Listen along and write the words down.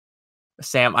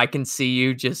Sam, I can see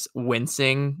you just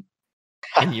wincing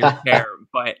in your chair,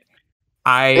 but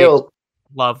I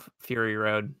love Fury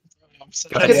Road. Let's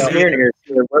get Samir in here.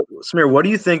 Samir, what do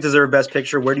you think deserves Best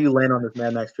Picture? Where do you land on this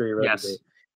Mad Max Fury Road debate?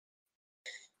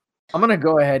 I'm gonna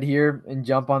go ahead here and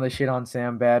jump on the shit on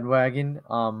Sam bandwagon.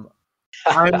 I'm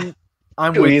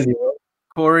with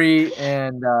Corey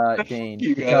and Dane.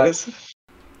 You guys.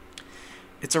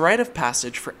 It's a rite of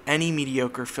passage for any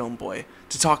mediocre film boy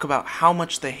to talk about how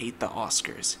much they hate the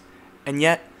Oscars, and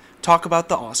yet talk about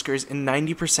the Oscars in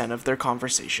 90% of their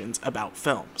conversations about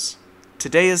films.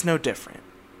 Today is no different.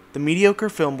 The mediocre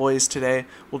film boys today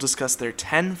will discuss their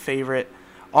 10 favorite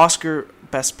Oscar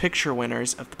Best Picture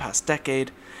winners of the past decade,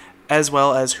 as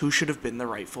well as who should have been the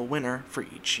rightful winner for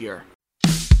each year.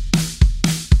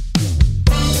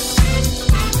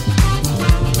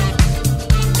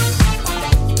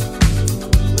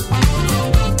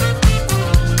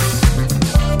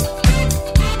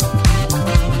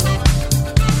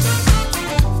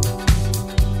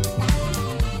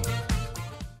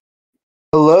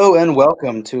 Hello and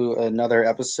welcome to another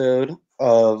episode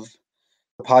of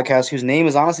the podcast whose name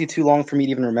is honestly too long for me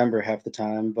to even remember half the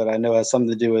time, but I know it has something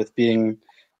to do with being a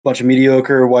bunch of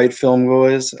mediocre white film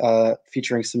boys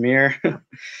featuring Samir.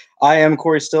 I am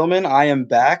Corey Stillman. I am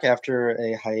back after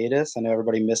a hiatus. I know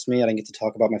everybody missed me. I didn't get to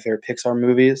talk about my favorite Pixar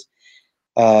movies.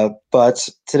 But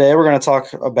today we're going to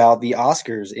talk about the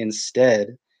Oscars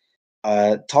instead.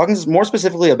 Talking more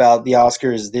specifically about the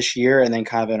Oscars this year and then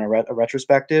kind of in a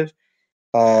retrospective.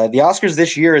 The Oscars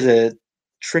this year is a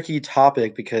tricky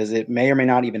topic because it may or may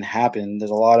not even happen. There's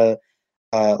a lot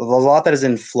that is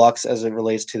in flux as it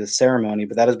relates to the ceremony,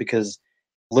 but that is because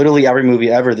literally every movie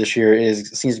ever this year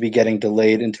seems to be getting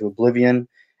delayed into oblivion,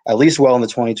 at least well into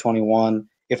 2021,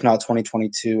 if not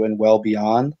 2022, and well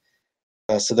beyond.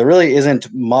 So there really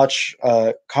isn't much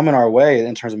coming our way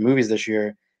in terms of movies this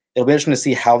year. It'll be interesting to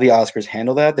see how the Oscars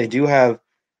handle that. They do have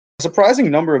a surprising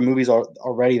number of movies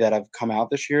already that have come out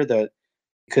this year that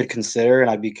could consider, and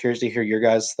I'd be curious to hear your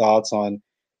guys' thoughts on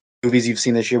movies you've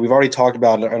seen this year. We've already talked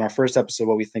about in our first episode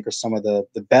what we think are some of the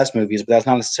best movies, but that's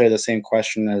not necessarily the same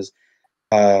question as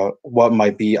what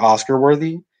might be Oscar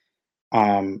worthy.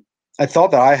 I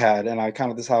thought that I had, and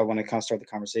this is how I want to kind of start the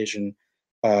conversation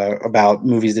about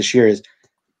movies this year is,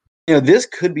 this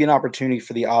could be an opportunity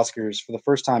for the Oscars for the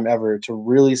first time ever to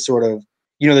really sort of,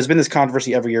 there's been this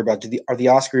controversy every year about are the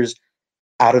Oscars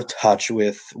out of touch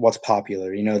with what's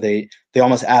popular. They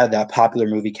almost added that popular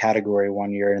movie category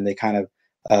one year, and they kind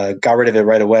of got rid of it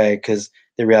right away because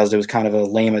they realized it was kind of a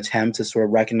lame attempt to sort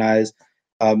of recognize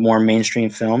more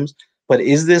mainstream films. But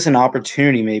is this an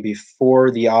opportunity maybe for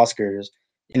the Oscars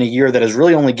in a year that has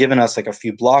really only given us like a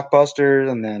few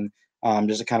blockbusters and then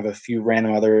just a kind of a few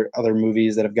random other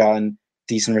movies that have gotten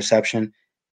decent reception?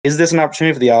 Is this an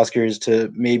opportunity for the Oscars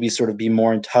to maybe sort of be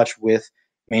more in touch with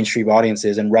mainstream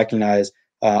audiences and recognize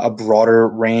a broader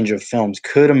range of films?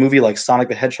 Could a movie like Sonic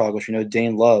the Hedgehog, which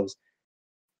Dane loves,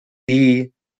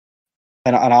 be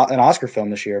an Oscar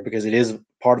film this year because it is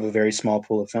part of a very small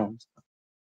pool of films?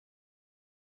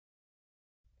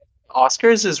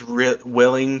 Oscars is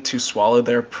willing to swallow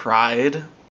their pride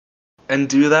and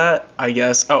do that, I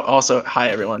guess. Oh, also, hi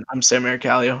everyone. I'm Samir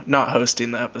Kallio, not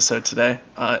hosting the episode today.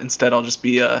 Instead, I'll just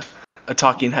be a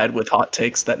talking head with hot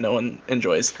takes that no one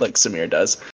enjoys, like Samir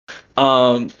does.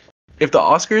 If the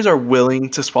Oscars are willing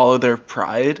to swallow their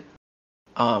pride,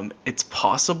 it's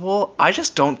possible. I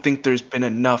just don't think there's been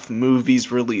enough movies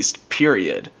released,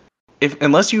 period.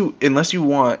 Unless you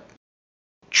want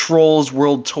Trolls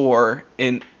World Tour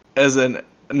as a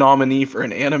nominee for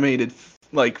an animated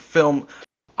film,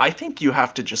 I think you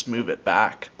have to just move it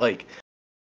back.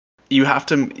 You have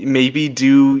to maybe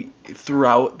do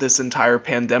throughout this entire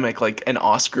pandemic an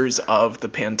Oscars of the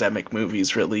pandemic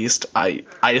movies released. I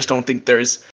just don't think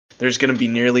there's going to be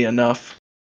nearly enough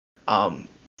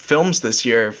films this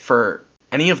year for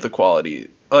any of the quality,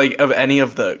 of any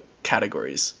of the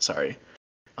categories. Sorry.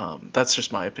 That's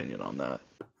just my opinion on that.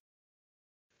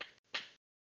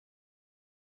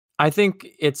 I think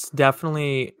it's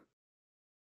definitely,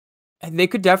 they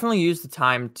could definitely use the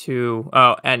time to,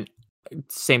 and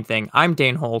same thing. I'm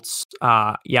Dane Holtz.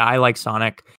 Yeah, I like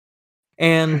Sonic.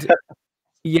 And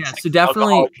yeah, so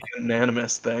definitely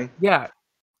unanimous thing. Yeah.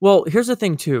 Well, here's the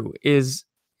thing too, is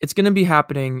it's going to be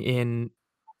happening in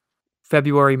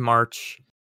February, March.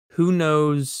 Who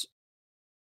knows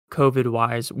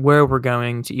COVID-wise where we're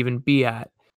going to even be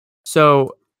at.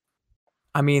 So,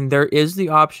 I mean, there is the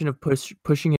option of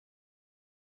pushing it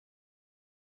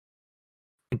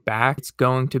back. It's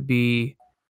going to be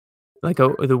like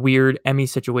the weird Emmy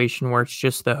situation where it's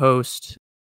just the host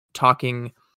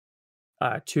talking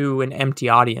to an empty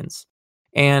audience.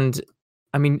 And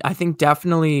I mean, I think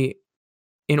definitely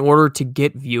in order to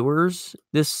get viewers,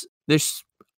 this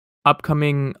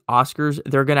upcoming Oscars,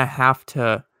 they're gonna have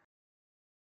to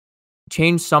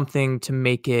change something to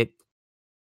make it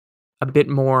a bit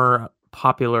more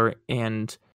popular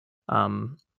and,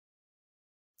 um,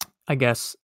 I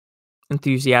guess,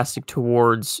 enthusiastic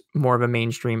towards more of a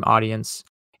mainstream audience.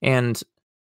 And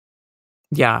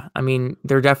yeah, I mean,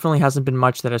 there definitely hasn't been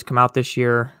much that has come out this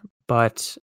year,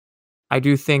 but I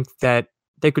do think that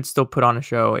they could still put on a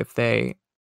show if they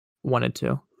wanted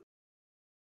to.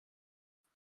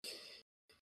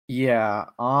 Yeah,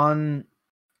 I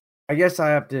guess I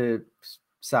have to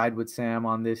side with Sam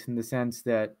on this in the sense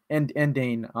that and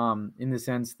Dane in the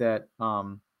sense that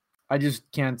I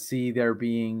just can't see there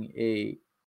being a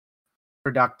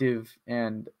productive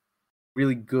and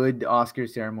really good Oscar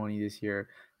ceremony this year.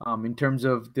 In terms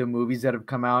of the movies that have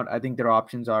come out, I think their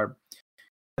options are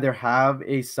either have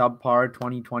a subpar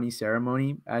 2020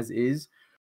 ceremony as is,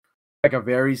 like a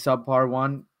very subpar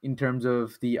one in terms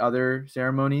of the other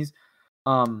ceremonies,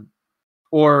 um,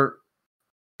 or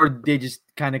they just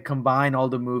kind of combine all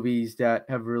the movies that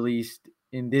have released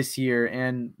in this year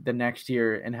and the next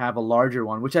year and have a larger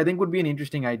one, which I think would be an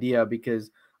interesting idea because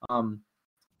um,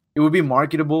 it would be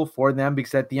marketable for them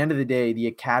because at the end of the day, the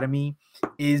Academy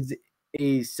is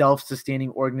a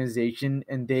self-sustaining organization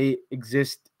and they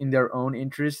exist in their own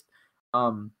interest.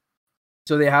 Um,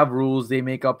 so they have rules, they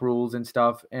make up rules and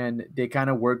stuff, and they kind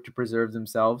of work to preserve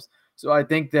themselves. So I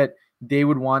think that they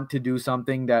would want to do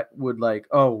something that would like,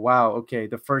 oh wow, okay,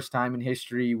 the first time in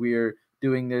history we're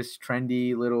doing this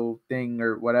trendy little thing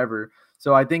or whatever.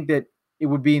 So I think that it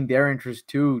would be in their interest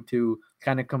too to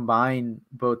kind of combine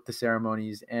both the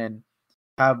ceremonies and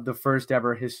have the first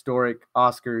ever historic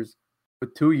Oscars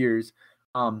with 2 years.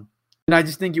 And I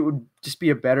just think it would just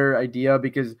be a better idea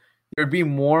because there'd be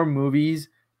more movies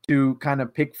to kind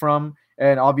of pick from.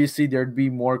 And obviously, there'd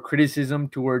be more criticism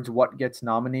towards what gets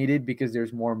nominated because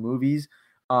there's more movies.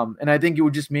 And I think it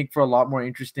would just make for a lot more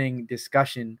interesting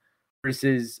discussion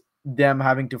versus them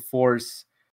having to force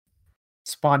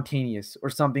spontaneous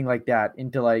or something like that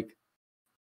into like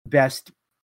best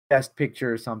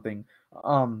picture or something.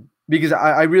 Because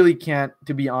I really can't,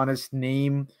 to be honest,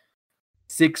 name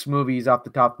 6 movies off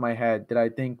the top of my head that I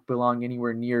think belong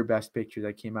anywhere near best picture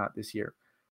that came out this year.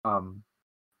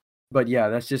 But yeah,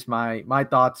 that's just my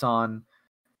thoughts on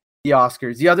the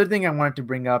Oscars. The other thing I wanted to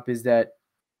bring up is that,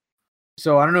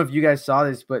 so I don't know if you guys saw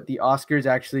this, but the Oscars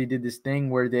actually did this thing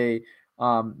where they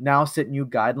now set new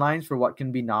guidelines for what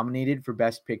can be nominated for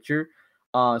Best Picture.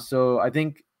 So I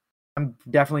think I'm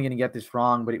definitely going to get this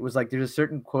wrong, but it was like there's a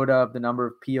certain quota of the number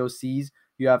of POCs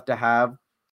you have to have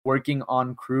working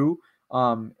on crew.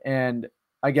 And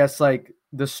I guess like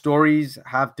the stories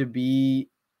have to be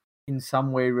in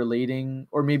some way relating,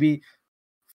 or maybe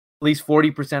at least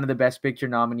 40% of the Best Picture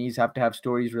nominees have to have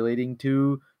stories relating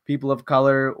to people of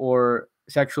color or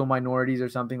sexual minorities or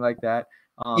something like that.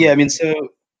 Yeah, I mean, so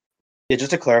yeah,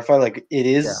 just to clarify, like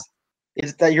it's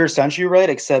that you're essentially right,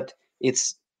 except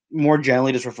it's more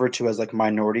generally just referred to as like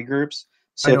minority groups.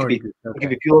 So Minority it groups, could okay.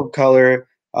 be people of color,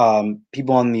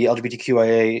 people on the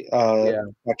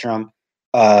LGBTQIA spectrum.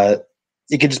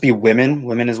 It could just be women.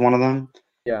 Women is one of them.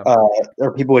 Yeah.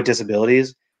 Or people with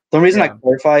disabilities. The only reason I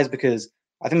clarify is because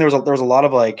I think there was a lot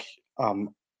of like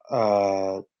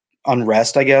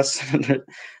unrest, I guess,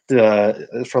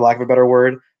 for lack of a better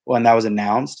word, when that was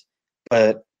announced.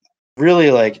 But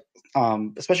really, like,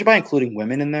 especially by including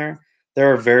women in there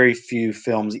are very few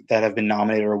films that have been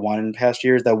nominated or won in past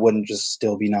years that wouldn't just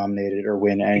still be nominated or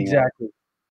win anyway. Exactly.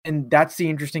 And that's the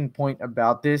interesting point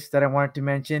about this that I wanted to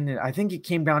mention. And I think it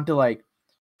came down to like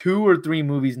 2 or 3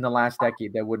 movies in the last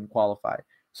decade that wouldn't qualify.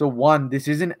 So one, this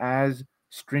isn't as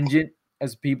stringent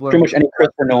as people are. Pretty much any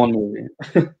Christopher Nolan movie.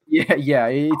 yeah.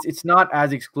 It's not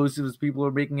as exclusive as people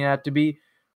are making it out to be.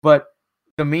 But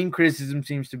the main criticism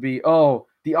seems to be, oh,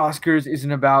 the Oscars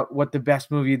isn't about what the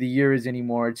best movie of the year is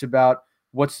anymore. It's about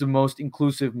what's the most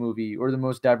inclusive movie or the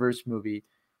most diverse movie.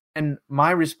 And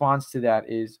my response to that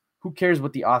is, who cares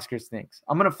what the Oscars thinks?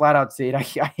 I'm gonna flat out say it. I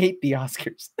hate the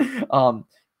Oscars.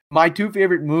 My 2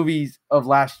 favorite movies of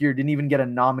last year didn't even get a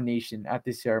nomination at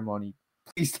this ceremony.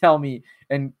 Please tell me.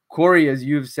 And Corey, as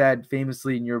you've said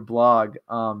famously in your blog,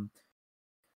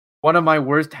 one of my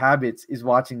worst habits is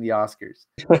watching the Oscars.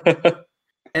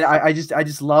 And I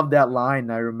just love that line.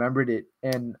 I remembered it,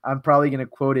 and I'm probably gonna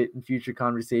quote it in future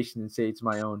conversation and say it's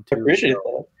my own too. I appreciate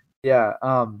that.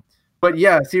 Yeah. But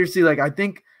yeah, seriously, like I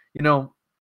think,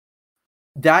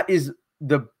 that is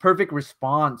the perfect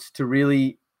response to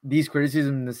really these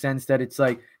criticisms in the sense that it's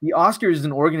like the Oscars is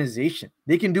an organization.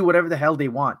 They can do whatever the hell they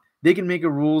want. They can make a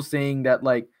rule saying that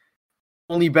like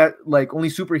only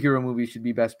superhero movies should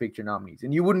be Best Picture nominees,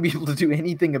 and you wouldn't be able to do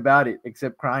anything about it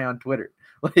except cry on Twitter,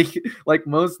 like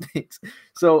most things.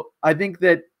 So I think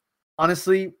that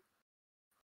honestly,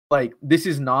 like this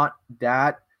is not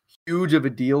that huge of a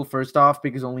deal. First off,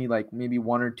 because only like maybe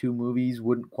 1 or 2 movies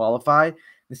wouldn't qualify.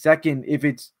 The second, if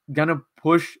it's gonna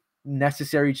push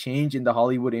necessary change in the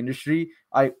Hollywood industry,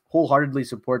 I wholeheartedly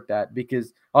support that,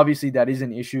 because obviously that is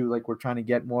an issue. Like, we're trying to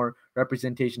get more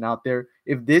representation out there.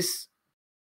 If this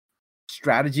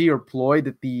strategy or ploy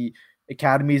that the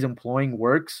Academy is employing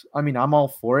works, I mean, I'm all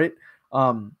for it.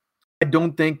 I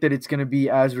don't think that it's going to be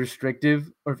as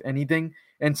restrictive, or if anything.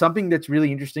 And something that's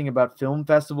really interesting about film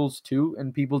festivals too,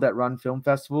 and people that run film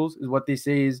festivals, is what they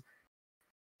say is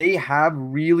they have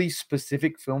really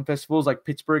specific film festivals. Like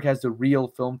Pittsburgh has the Real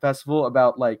Film Festival,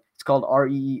 about like, it's called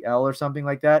REEL or something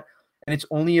like that. And it's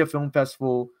only a film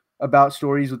festival about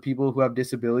stories with people who have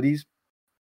disabilities.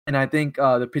 And I think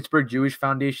the Pittsburgh Jewish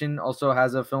Foundation also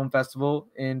has a film festival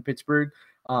in Pittsburgh,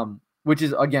 which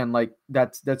is, again, like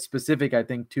that's specific. I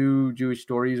think 2 Jewish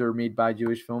stories are made by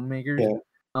Jewish filmmakers.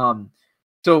 Yeah.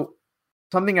 So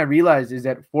something I realized is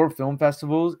that for film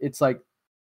festivals, it's like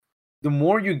the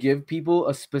more you give people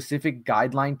a specific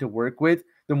guideline to work with,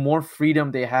 the more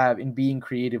freedom they have in being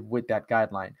creative with that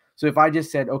guideline. So if I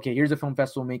just said, okay, here's a film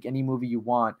festival, make any movie you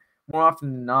want, more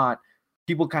often than not,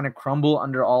 people kind of crumble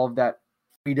under all of that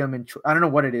freedom and I don't know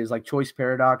what it is, like choice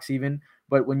paradox even.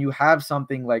 But when you have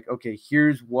something like, okay,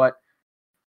 here's what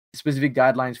specific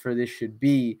guidelines for this should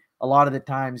be, a lot of the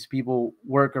times people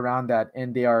work around that,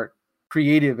 and they are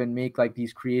creative and make like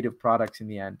these creative products in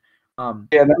the end.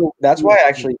 Yeah, that's why I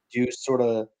actually do sort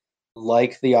of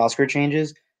like the Oscar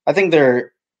changes. I think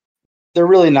they're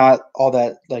really not all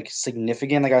that like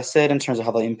significant, like I said, in terms of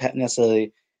how they impact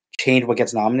necessarily change what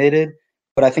gets nominated.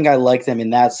 But I think I like them in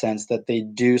that sense, that they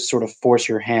do sort of force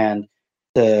your hand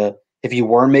to, if you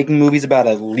weren't making movies about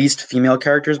at least female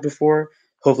characters before,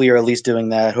 hopefully you're at least doing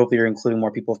that. Hopefully you're including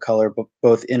more people of color,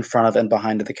 both in front of and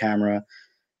behind the camera.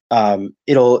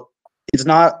 It's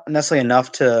not necessarily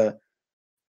enough to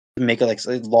make like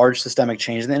a large systemic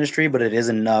change in the industry, but it is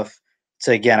enough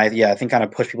to, again, I think kind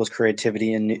of push people's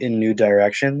creativity in new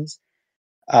directions.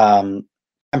 I'm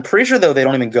pretty sure though they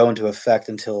don't even go into effect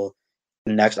until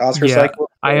the next Oscar cycle.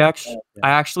 I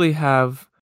actually have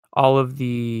all of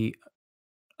the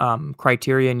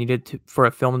criteria needed for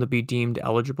a film to be deemed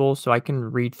eligible, so I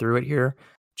can read through it here,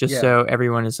 just so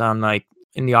everyone is on, like,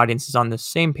 in the audience is on the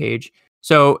same page.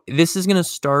 So this is going to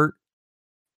start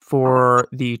for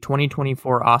the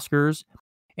 2024 Oscars,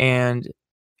 and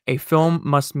a film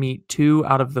must meet 2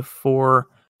 out of the 4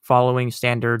 following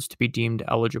standards to be deemed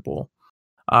eligible.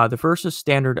 The first is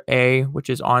Standard A, which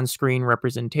is on-screen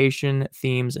representation,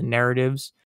 themes, and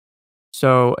narratives.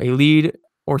 So a lead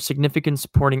or significant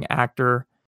supporting actor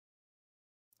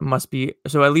must be,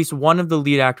 so at least one of the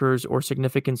lead actors or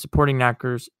significant supporting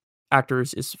actors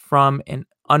is from an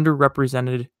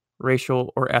underrepresented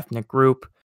racial or ethnic group.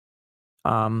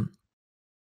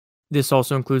 This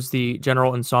also includes the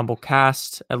general ensemble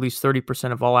cast. At least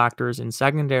 30% of all actors in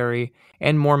secondary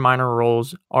and more minor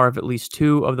roles are of at least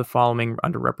 2 of the following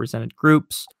underrepresented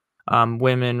groups: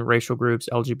 women, racial groups,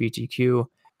 LGBTQ.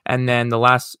 And then the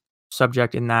last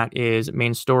subject in that is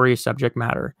main story subject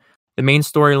matter. The main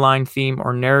storyline, theme,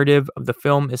 or narrative of the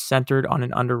film is centered on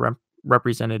an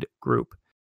underrepresented group.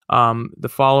 The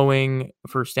following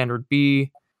for Standard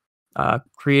B: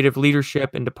 creative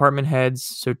leadership and department heads.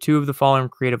 So 2 of the following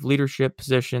creative leadership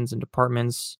positions and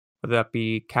departments, whether that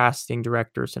be casting,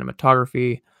 director,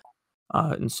 cinematography,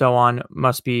 and so on,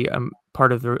 must be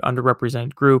part of the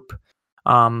underrepresented group.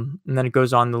 And then it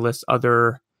goes on to list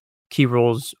other key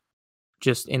roles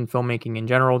just in filmmaking in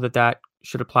general that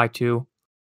should apply to.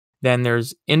 Then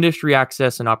there's industry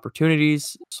access and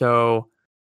opportunities. So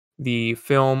the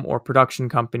film or production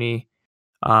company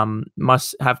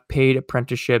must have paid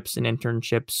apprenticeships and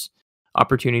internships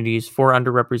opportunities for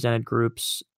underrepresented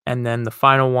groups. And then the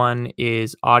final one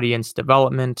is audience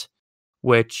development,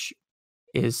 which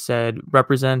is said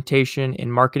representation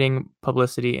in marketing,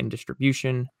 publicity, and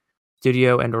distribution.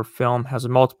 Studio and or film has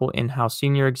multiple in-house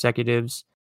senior executives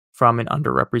from an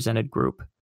underrepresented group.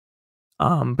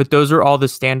 But those are all the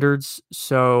standards.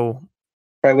 So,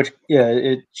 right, which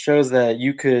it shows that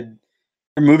your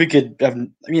movie could have. I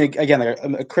mean, again,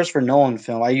 a Christopher Nolan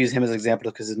film, I use him as an example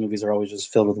because his movies are always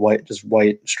just filled with white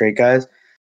straight guys.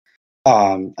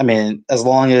 I mean, as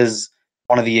long as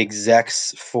one of the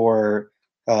execs for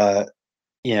 20th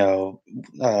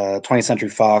Century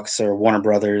Fox or Warner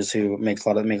Brothers, who make a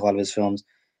lot of his films,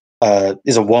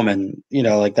 is a woman,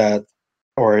 like that,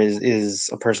 or is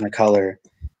a person of color.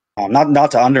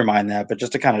 Not to undermine that, but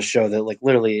just to kind of show that, like,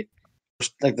 literally,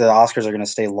 like the Oscars are going to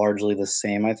stay largely the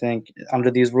same. I think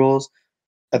under these rules,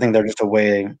 I think they're just a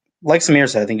way, like Samir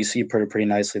said. I think you put it pretty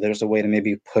nicely. There's a way to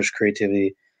maybe push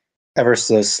creativity ever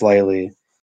so slightly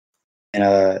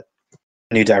in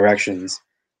new directions.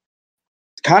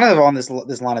 Kind of on this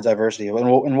line of diversity, and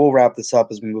we'll wrap this up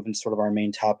as we move into sort of our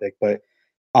main topic. But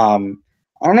I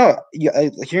don't know.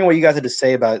 Hearing what you guys had to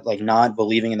say about like not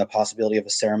believing in the possibility of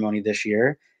a ceremony this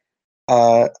year,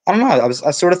 I don't know.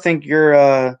 I sort of think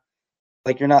you're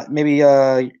like you're not maybe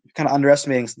kind of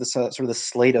underestimating the sort of the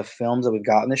slate of films that we've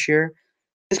gotten this year.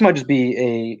 This might just be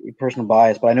a personal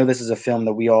bias, but I know this is a film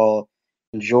that we all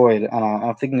enjoyed.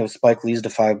 I'm thinking of Spike Lee's *Da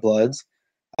 5 Bloods*,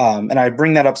 and I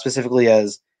bring that up specifically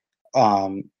as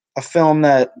a film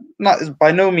that not is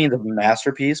by no means a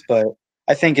masterpiece, but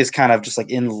I think is kind of just like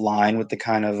in line with the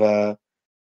kind of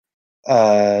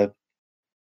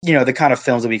the kind of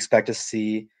films that we expect to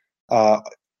see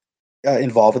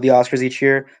involved with the Oscars each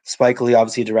year. Spike Lee,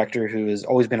 obviously a director who has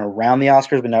always been around the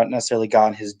Oscars, but not necessarily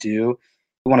gotten his due.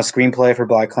 He won a screenplay for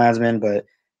 *BlacKkKlansman, but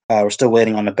we're still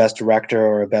waiting on a Best Director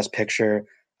or a Best Picture.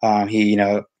 He,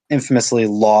 infamously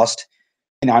lost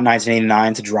in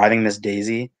 1989 to *Driving Miss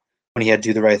Daisy* when he had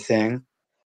 *Do the Right Thing*.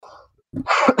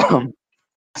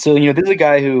 So, this is a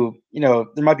guy who, there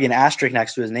might be an asterisk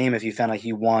next to his name if you found out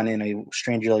he won in a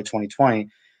strange year like 2020.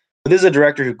 But this is a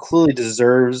director who clearly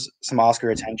deserves some Oscar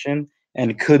attention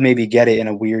and could maybe get it in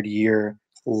a weird year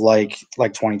like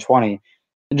 2020.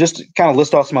 And just to kind of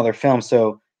list off some other films.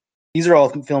 So these are all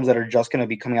films that are just going to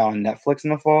be coming out on Netflix in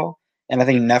the fall. And I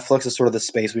think Netflix is sort of the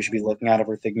space we should be looking at if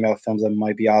we're thinking about films that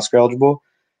might be Oscar eligible.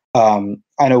 I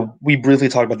know we briefly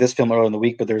talked about this film earlier in the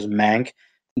week, but there's Mank,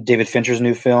 David Fincher's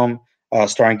new film,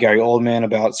 starring Gary Oldman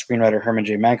about screenwriter Herman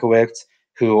J. Mankiewicz,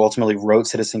 who ultimately wrote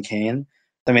Citizen Kane.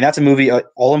 I mean, that's a movie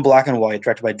all in black and white,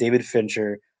 directed by David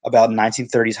Fincher about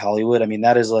 1930s Hollywood. I mean,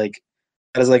 that is like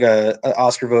a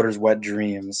Oscar voter's wet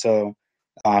dream. So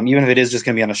even if it is just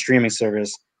going to be on a streaming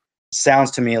service,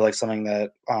 sounds to me like something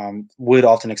that would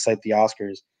often excite the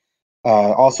Oscars.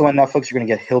 Also on Netflix, you're going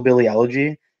to get Hillbilly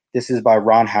Elegy. This is by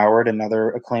Ron Howard,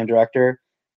 another acclaimed director,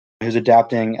 who's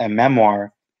adapting a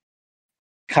memoir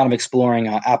kind of exploring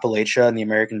Appalachia and the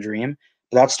American dream.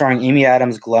 But that's starring Amy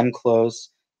Adams, Glenn Close,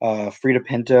 Frida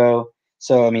Pinto.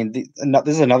 So, I mean, this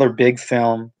is another big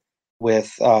film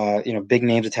with, big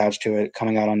names attached to it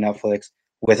coming out on Netflix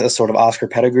with a sort of Oscar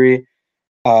pedigree.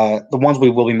 The ones we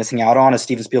will be missing out on is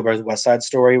Steven Spielberg's West Side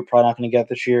Story. We're probably not going to get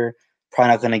this year.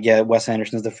 Probably not going to get Wes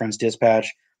Anderson's The French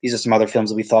Dispatch. These are some other films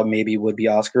that we thought maybe would be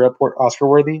Oscar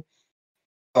worthy.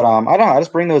 But I don't know. I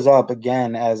just bring those up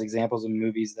again as examples of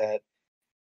movies that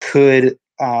could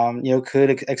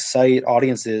excite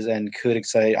audiences and could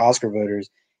excite Oscar voters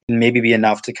and maybe be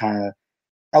enough to kind of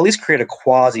at least create a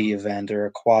quasi event or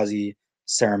a quasi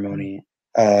ceremony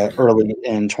early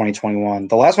in 2021.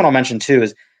 The last one I'll mention too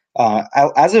is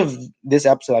as of this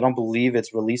episode, I don't believe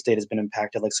its release date has been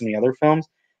impacted like so many other films.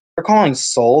 They're calling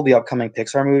Soul, the upcoming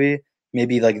Pixar movie,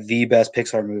 maybe like the best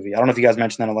Pixar movie. I don't know if you guys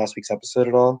mentioned that in last week's episode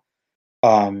at all.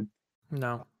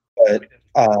 No. But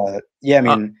yeah, I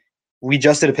mean, we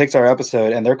just did a Pixar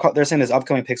episode, and they're saying this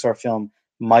upcoming Pixar film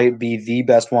might be the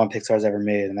best one Pixar's ever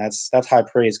made, and that's high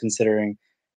praise considering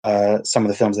some of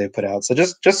the films they've put out. So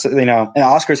just and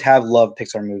Oscars have loved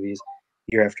Pixar movies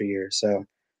year after year. So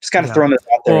just kind of throwing this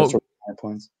out there as sort of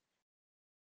points.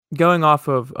 Going off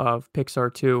of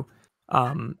Pixar too,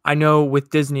 I know with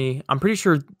Disney, I'm pretty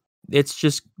sure it's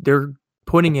just they're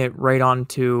putting it right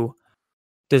onto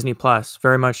Disney Plus,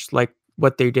 very much like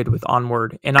what they did with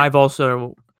Onward. And I've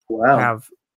also have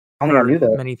heard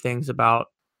many things about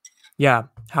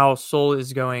how Soul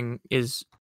is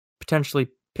potentially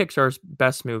Pixar's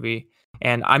best movie.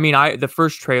 And I mean, the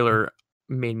first trailer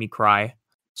made me cry,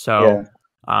 so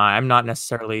I'm not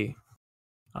necessarily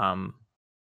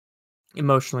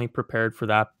emotionally prepared for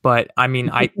that. But I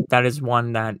mean, that is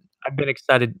one that I've been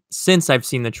excited since I've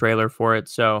seen the trailer for it.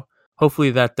 So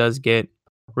hopefully that does get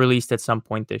released at some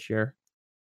point this year.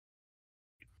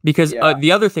 Because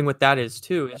the other thing with that is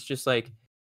just like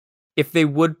if they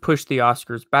would push the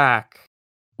Oscars back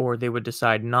or they would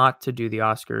decide not to do the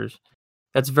Oscars,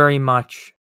 that's very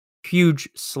much huge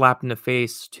slap in the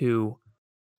face to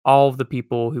all of the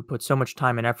people who put so much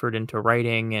time and effort into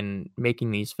writing and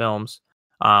making these films.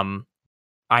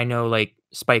 I know like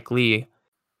Spike Lee,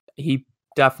 he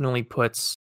definitely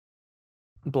puts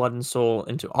blood and soul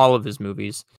into all of his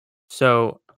movies.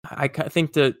 So I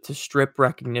think to strip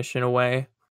recognition away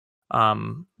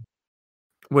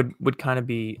would kind of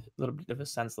be a little bit of a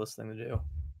senseless thing to do.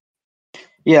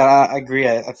 Yeah, I agree.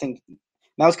 I think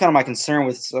that was kind of my concern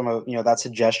with some of that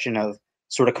suggestion of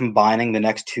sort of combining the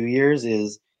next 2 years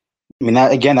is I mean,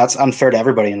 that again, that's unfair to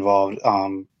everybody involved.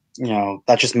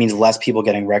 That just means less people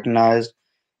getting recognized,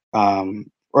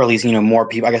 or at least more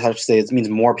people. I guess I should say it means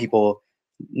more people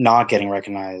not getting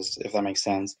recognized, if that makes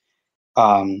sense.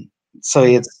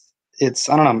 So it's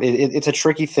I don't know. It's a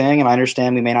tricky thing, and I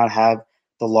understand we may not have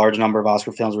the large number of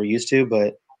Oscar films we're used to,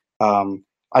 but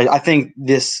I think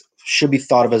this should be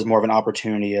thought of as more of an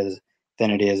opportunity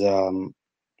than it is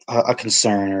a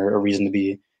concern or a reason to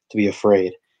be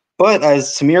afraid. But as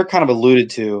Samir kind of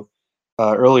alluded to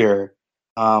earlier,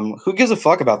 who gives a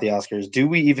fuck about the Oscars? Do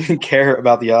we even care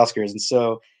about the Oscars? And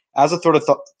so, as a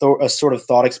sort of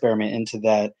thought experiment into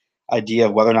that idea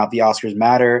of whether or not the Oscars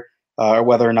matter, or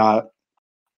whether or not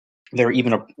they're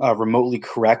even remotely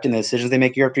correct in the decisions they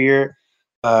make year after year,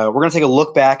 we're going to take a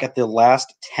look back at the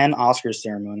last 10 Oscar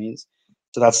ceremonies.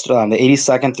 So that's the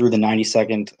 82nd through the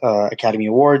 92nd Academy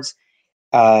Awards.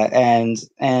 And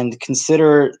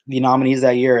consider the nominees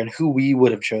that year and who we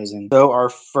would have chosen. So our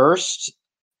first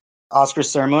Oscar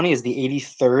ceremony is the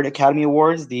 83rd Academy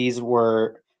Awards. These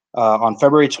were on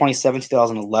February 27,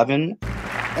 2011.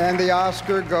 And the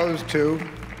Oscar goes to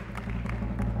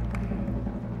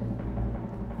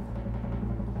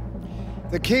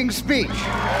The King's Speech,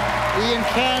 Ian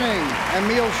Canning,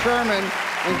 Emil Sherman,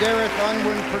 and Gareth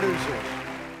Unwin producers.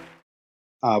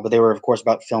 But they were, of course,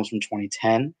 about films from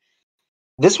 2010.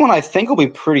 This one I think will be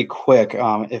pretty quick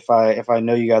if I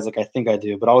know you guys like I think I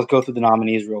do, but I'll just go through the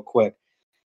nominees real quick.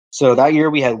 So that year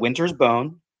we had Winter's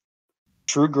Bone,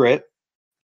 True Grit,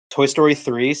 Toy Story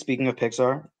 3, speaking of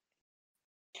Pixar,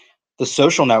 The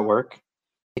Social Network,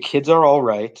 The Kids Are All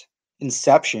Right,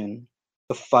 Inception,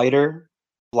 The Fighter,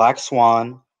 Black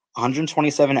Swan,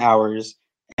 127 Hours,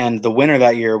 and the winner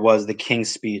that year was The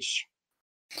King's Speech.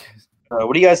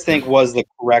 What do you guys think was the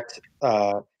correct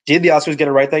did the Oscars get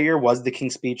it right that year? Was The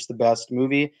King's Speech the best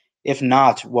movie? If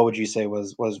not, what would you say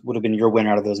would have been your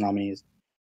winner out of those nominees?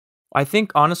 I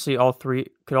think honestly, all three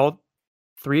of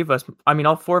us. I mean,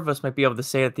 all four of us might be able to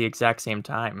say it at the exact same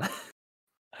time.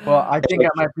 Well, I think I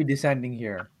might be dissenting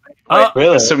here.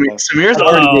 Really? Samir's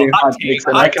already getting hot takes,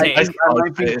 and I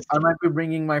might be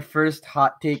bringing my first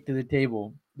hot take to the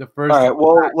table. The first. All right.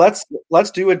 Well,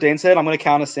 let's do what Dane said. I'm going to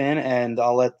count us in, and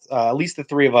I'll let at least the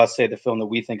three of us say the film that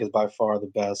we think is by far the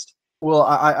best. Well,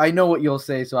 I know what you'll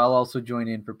say, so I'll also join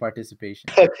in for participation.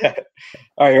 Okay.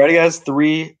 All right. Ready, guys?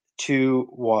 3, 2,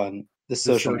 1. The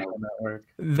Social Network.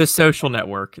 The Social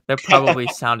Network. That probably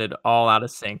sounded all out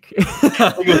of sync. My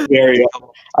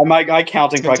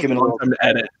counting probably came in a little to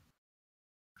edit.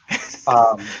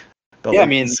 I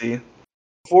mean,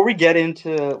 before we get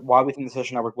into why we think The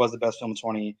Social Network was the best film of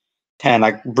 2010,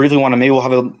 I briefly want to maybe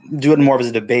we'll do it more of as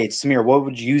a debate. Samir, what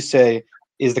would you say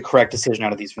is the correct decision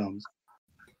out of these films?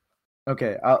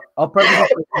 Okay, I'll preface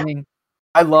it by saying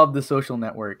I love The Social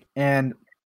Network, and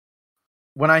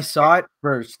when I saw it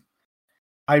first,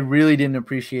 I really didn't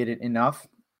appreciate it enough.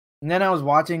 And then I was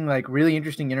watching like really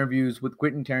interesting interviews with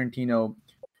Quentin Tarantino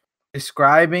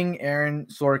describing Aaron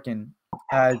Sorkin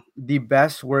as the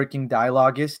best working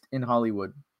dialoguist in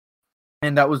Hollywood.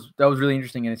 And that was really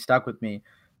interesting, and it stuck with me.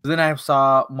 So then I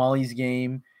saw Molly's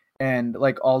Game and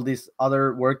like all this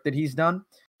other work that he's done.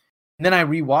 And then I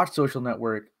rewatched Social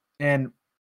Network, and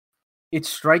it's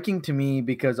striking to me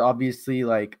because obviously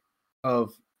like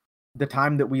of the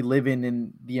time that we live in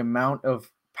and the amount of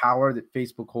power that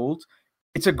Facebook holds.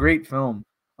 It's a great film.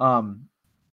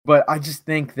 But I just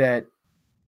think that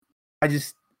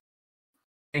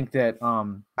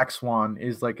Black Swan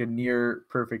is like a near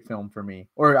perfect film for me,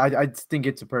 or I think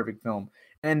it's a perfect film.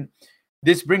 And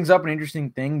this brings up an interesting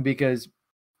thing because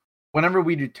whenever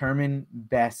we determine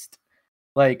best,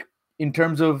 like in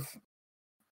terms of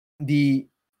the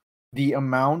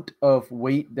amount of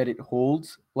weight that it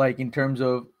holds, like in terms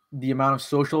of the amount of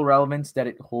social relevance that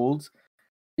it holds,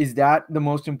 is that the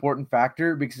most important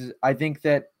factor? Because I think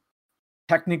that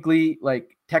technically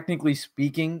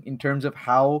speaking, in terms of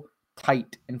how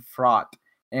tight and fraught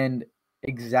and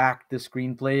exact the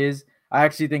screenplay is, I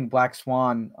actually think Black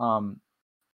Swan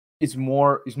is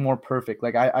more perfect.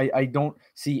 Like I don't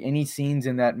see any scenes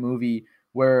in that movie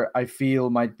where I feel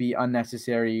might be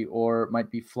unnecessary or might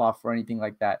be fluff or anything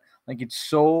like that. Like it's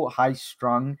so high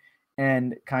strung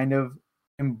and kind of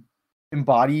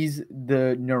embodies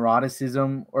the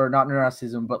neuroticism, or not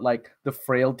neuroticism, but like the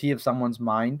frailty of someone's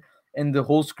mind. And the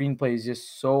whole screenplay is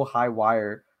just so high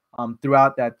wire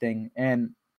throughout that thing.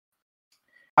 And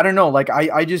I don't know, like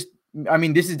I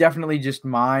mean, this is definitely just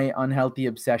my unhealthy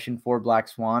obsession for Black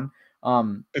Swan.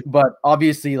 But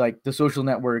obviously like The Social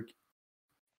Network,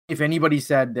 if anybody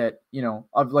said that,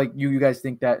 of like you guys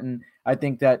think that, and I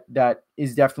think that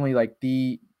is definitely like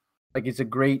it's a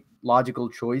great logical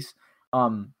choice.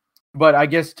 but I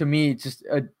guess to me, it's just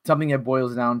something that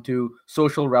boils down to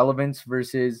social relevance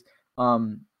versus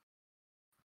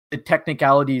the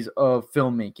technicalities of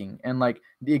filmmaking and like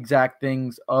the exact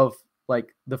things of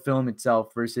like the film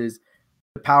itself versus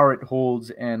the power it holds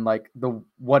and like the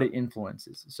what it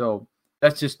influences. So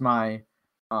that's just my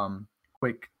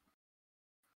quick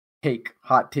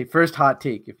first hot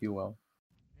take, if you will.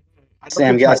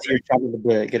 Sam, guys, you're trying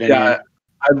to get in here.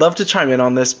 I'd love to chime in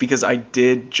on this because I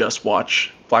did just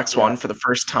watch Black Swan for the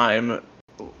first time,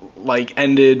 like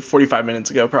ended 45 minutes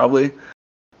ago probably.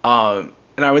 And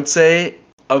I would say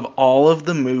of all of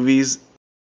the movies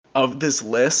of this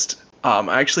list,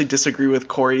 I actually disagree with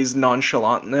Corey's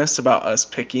nonchalantness about us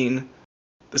picking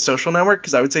The Social Network,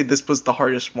 because I would say this was the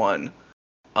hardest one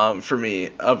for me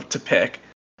to pick.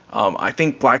 I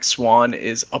think Black Swan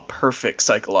is a perfect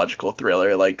psychological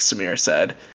thriller, like Samir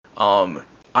said.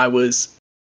 I was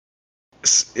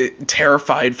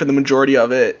terrified for the majority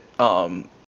of it,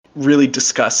 really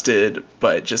disgusted,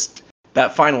 but just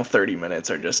that final 30 minutes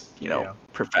are just,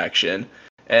 perfection.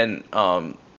 And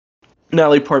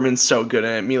Natalie Portman's so good in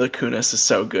it. Mila Kunis is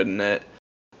so good in it.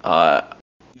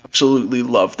 Absolutely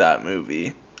love that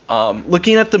movie.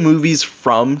 Looking at the movies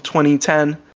from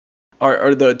 2010,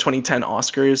 or the 2010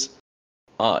 Oscars,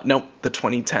 the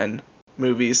 2010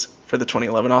 movies for the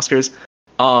 2011 Oscars,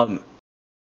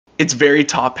 it's very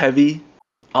top heavy.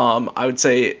 I would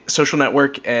say Social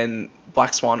Network and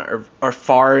Black Swan are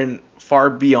far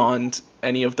beyond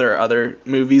any of their other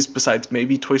movies besides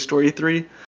maybe Toy Story 3,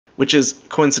 which is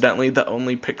coincidentally the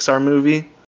only Pixar movie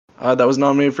that was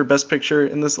nominated for Best Picture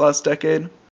in this last decade,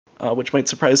 which might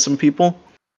surprise some people.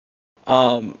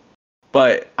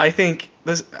 But I think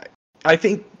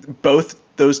both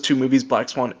those two movies, Black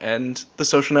Swan and The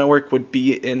Social Network, would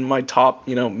be in my top,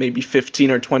 maybe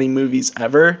 15 or 20 movies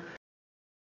ever.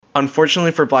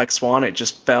 Unfortunately for Black Swan, it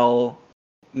just fell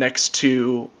next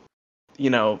to,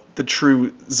 the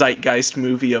true zeitgeist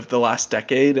movie of the last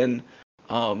decade, and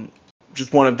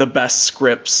just one of the best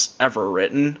scripts ever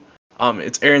written.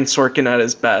 It's Aaron Sorkin at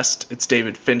his best. It's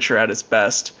David Fincher at his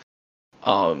best.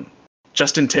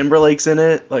 Justin Timberlake's in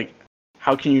it. Like,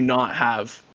 how can you not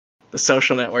have The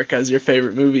Social Network as your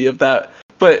favorite movie of that?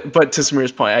 But to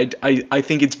Samir's point, I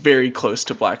think it's very close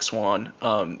to Black Swan.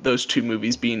 Those two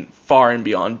movies being far and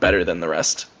beyond better than the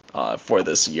rest for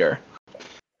this year.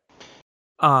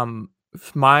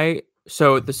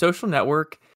 So The Social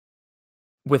Network,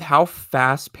 with how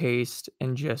fast paced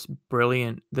and just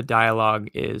brilliant the dialogue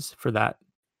is for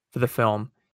the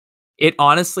film,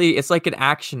 it's like an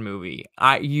action movie.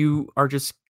 You are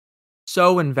just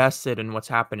so invested in what's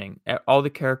happening. All the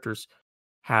characters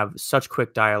have such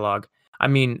quick dialogue. I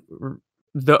mean,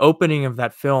 the opening of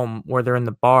that film where they're in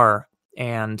the bar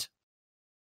and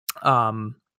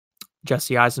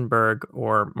Jesse Eisenberg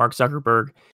or Mark Zuckerberg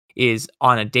is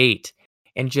on a date,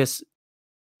 and just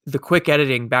the quick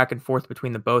editing back and forth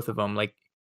between the both of them, like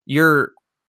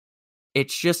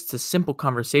it's just a simple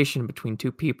conversation between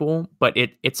two people, but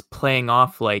it's playing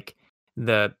off like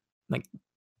the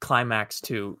climax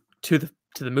to the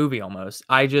movie almost.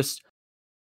 I just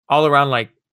all around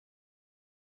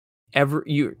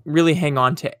you really hang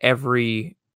on to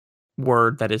every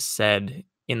word that is said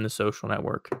in The Social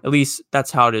Network. At least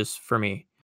that's how it is for me.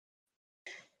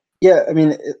 Yeah, I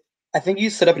mean, I think you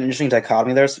set up an interesting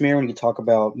dichotomy there, Samir, when you talk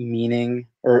about meaning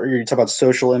or you talk about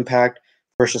social impact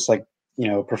versus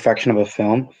perfection of a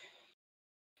film.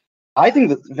 I think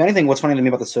that, if anything, what's funny to me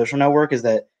about The Social Network is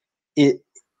that it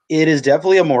is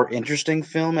definitely a more interesting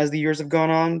film as the years have gone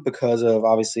on because of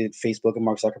obviously Facebook and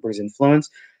Mark Zuckerberg's influence.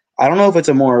 I don't know if it's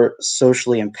a more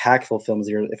socially impactful film as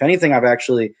the year. If anything, I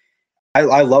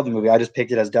love the movie. I just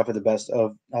picked it as definitely the best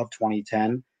of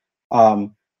 2010.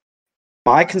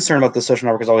 My concern about The Social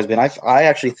Network has always been, I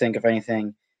actually think, if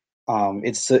anything,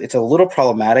 it's a little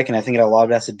problematic, and I think a lot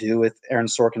of it has to do with Aaron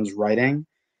Sorkin's writing.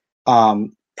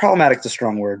 Problematic's a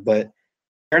strong word, but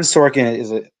Aaron Sorkin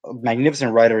is a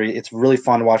magnificent writer. It's really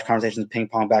fun to watch conversations ping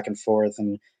pong back and forth,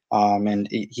 and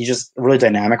he's just a really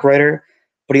dynamic writer.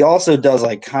 But he also does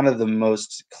kind of the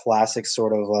most classic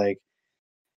sort of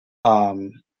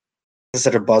it's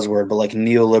such a buzzword, but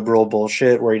neoliberal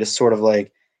bullshit where he just sort of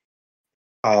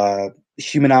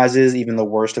humanizes even the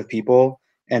worst of people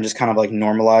and just kind of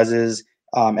normalizes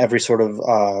every sort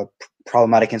of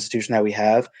problematic institution that we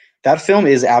have. That film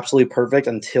is absolutely perfect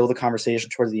until the conversation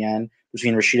towards the end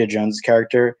between Rashida Jones'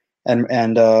 character and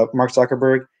Mark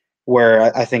Zuckerberg,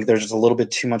 where I think there's just a little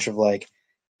bit too much of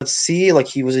let's see,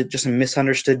 he was just a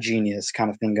misunderstood genius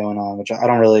kind of thing going on, which I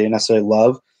don't really necessarily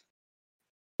love.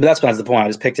 But that's besides the point. I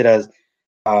just picked it as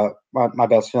my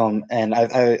best film, and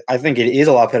I think it is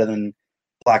a lot better than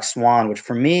Black Swan, which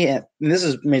for me, and this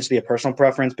is may just be a personal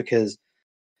preference because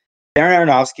Darren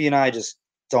Aronofsky and I just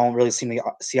don't really seem to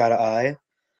see eye to eye.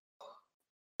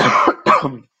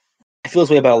 I feel this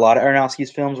way about a lot of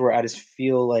Aronofsky's films, where I just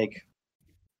feel like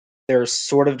they're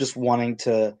sort of just wanting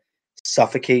to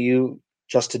suffocate you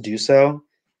just to do so.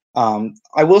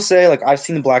 I will say, like, I've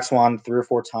seen The Black Swan 3 or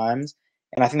 4 times,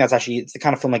 and I think that's actually, it's the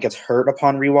kind of film that gets hurt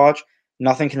upon rewatch.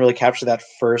 Nothing can really capture that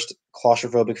first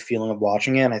claustrophobic feeling of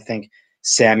watching it, and I think,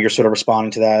 Sam, you're sort of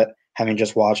responding to that, having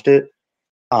just watched it.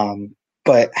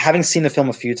 But having seen the film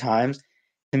a few times,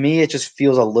 to me, it just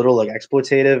feels a little like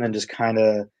exploitative and just kind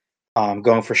of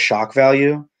going for shock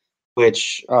value,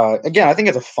 which, again, I think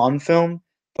it's a fun film,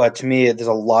 but to me, there's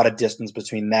a lot of distance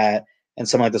between that and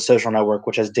something like The Social Network,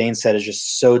 which, as Dane said, is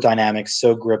just so dynamic,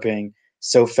 so gripping,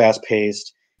 so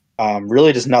fast-paced.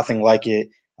 Really just nothing like it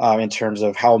in terms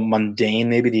of how mundane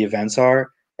maybe the events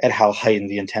are and how heightened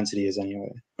the intensity is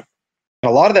anyway. And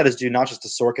a lot of that is due not just to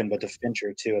Sorkin, but to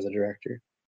Fincher, too, as a director.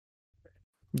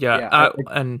 Yeah,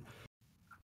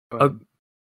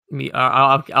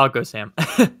 I'll go, Sam.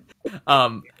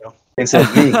 Instead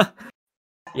of me.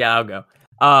 Yeah, I'll go.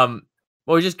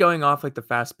 Well, just going off like the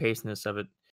fast pacedness of it,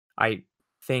 I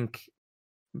think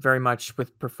very much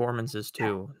with performances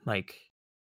too. Like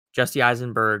Jesse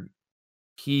Eisenberg,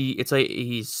 it's like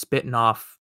he's spitting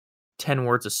off 10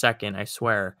 words a second, I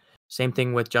swear. Same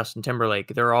thing with Justin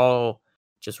Timberlake. They're all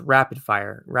just rapid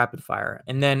fire.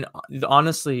 And then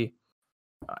honestly,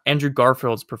 Andrew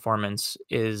Garfield's performance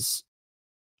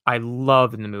I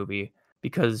love in the movie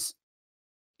because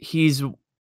he's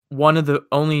one of the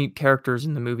only characters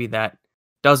in the movie that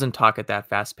doesn't talk at that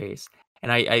fast pace.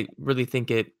 And I really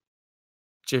think it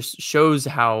just shows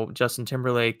how Justin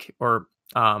Timberlake, or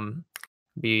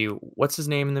what's his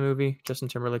name in the movie? Justin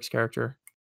Timberlake's character?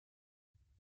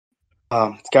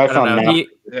 This guy found Napster.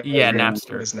 Yeah,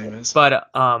 Napster. His name is. But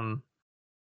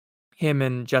him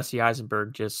and Jesse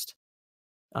Eisenberg, just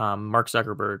Mark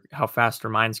Zuckerberg, how fast their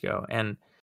minds go. And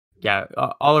yeah,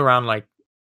 all around, like,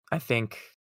 I think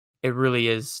it really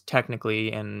is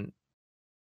technically and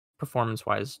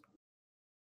performance-wise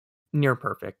near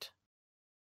perfect.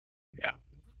 Yeah,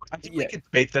 I think we could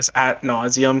debate this ad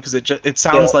nauseum because it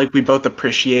sounds like we both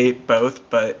appreciate both,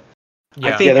 but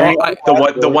I think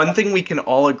the one thing we can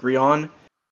all agree on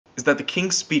is that The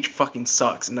King's Speech fucking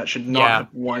sucks, and that should not have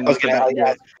won for that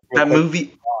year.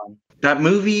 That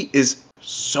movie is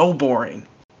so boring.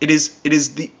 It is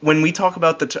when we talk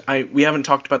about we haven't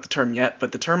talked about the term yet,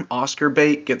 but the term Oscar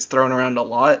bait gets thrown around a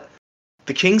lot.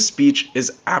 The King's Speech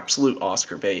is absolute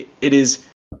Oscar bait. It is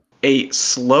a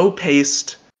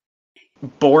slow-paced,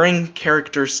 boring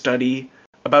character study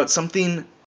about something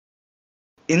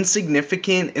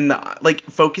insignificant in the, like,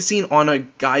 focusing on a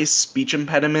guy's speech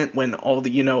impediment when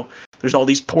there's all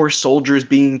these poor soldiers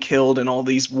being killed and all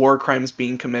these war crimes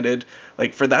being committed.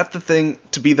 Like, for that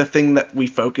to be the thing that we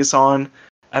focus on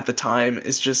at the time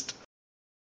is just,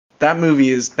 that movie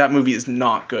is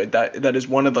not good. That is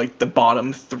one of, like, the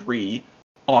bottom 3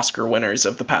 Oscar winners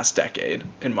of the past decade,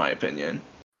 in my opinion.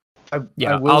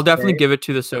 I'll definitely give it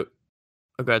to the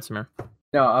Oh, go ahead, Samir.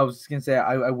 No, I was gonna say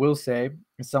I will say,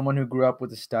 as someone who grew up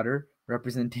with a stutter,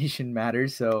 representation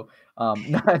matters. So,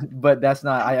 but that's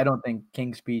not. I don't think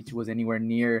King's Speech was anywhere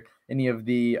near any of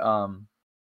the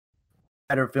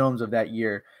better films of that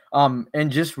year. And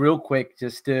just real quick,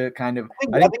 just to kind of,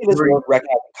 I think it is worth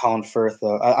recognizing Colin Firth,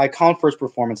 though. Colin Firth's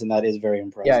performance in that is very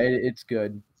impressive. Yeah, it's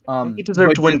good. He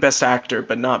deserved to win Best Actor,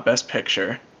 but not Best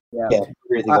Picture. Yeah,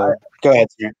 go ahead,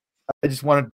 Samir. I just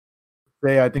wanted to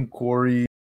say I think Corey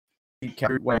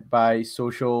went by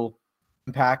social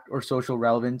impact or social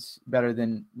relevance better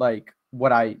than like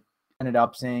what I ended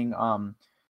up saying.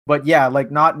 But yeah, like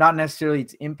not necessarily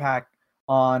its impact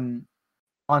on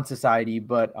society,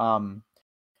 but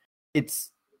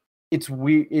its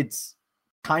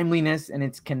timeliness and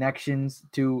its connections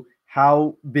to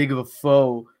how big of a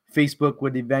foe Facebook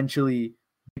would eventually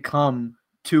become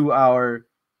to our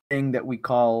thing that we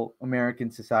call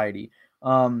American society.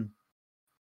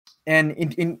 And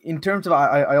in terms of,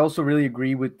 I also really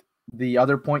agree with the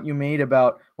other point you made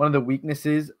about one of the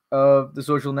weaknesses of The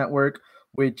Social Network,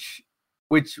 which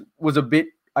was a bit,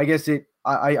 I guess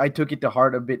I took it to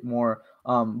heart a bit more.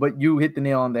 But you hit the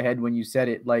nail on the head when you said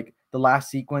it, like the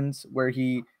last sequence where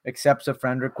he accepts a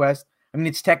friend request. I mean,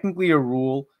 it's technically a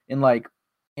rule in like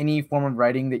any form of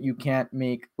writing that you can't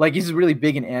make, like, this is really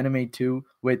big in anime too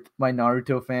with my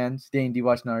Naruto fans. Dane, do you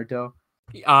watch Naruto?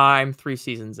 I'm 3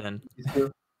 seasons in.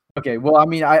 Okay, well, I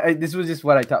mean, I this was just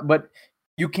what I thought, but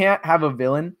you can't have a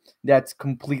villain that's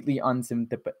completely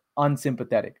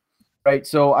unsympathetic, right?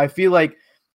 So I feel like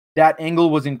that angle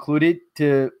was included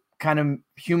to kind of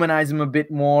humanize him a bit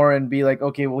more and be like,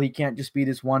 okay, well, he can't just be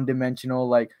this one-dimensional,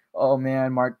 like, oh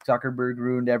man, Mark Zuckerberg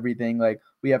ruined everything. Like,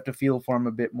 we have to feel for him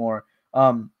a bit more.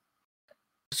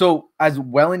 So as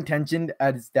well-intentioned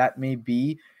as that may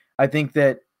be, I think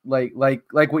that like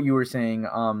what you were saying,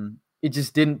 it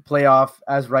just didn't play off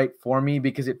as right for me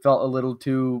because it felt a little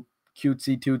too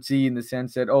cutesy tootsy in the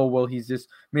sense that, oh, well, he's this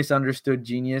misunderstood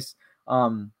genius.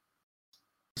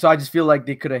 So I just feel like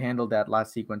they could have handled that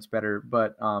last sequence better.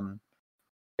 But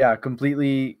yeah,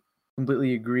 completely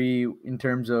agree in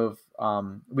terms of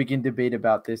we can debate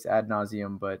about this ad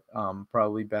nauseum, but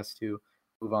probably best to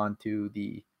move on to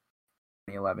the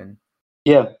 2011.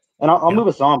 Yeah, and I'll move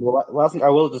us on. But last thing I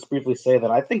will just briefly say that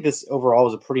I think this overall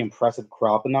was a pretty impressive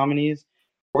crop of nominees.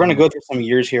 We're going to go through some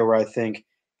years here where I think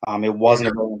it wasn't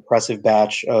a very impressive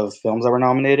batch of films that were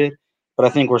nominated, but I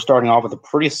think we're starting off with a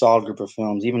pretty solid group of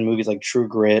films. Even movies like True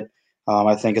Grit,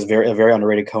 I think is a very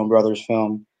underrated Coen Brothers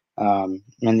film.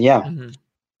 And yeah,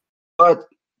 but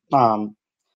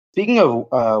speaking of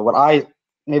what I'm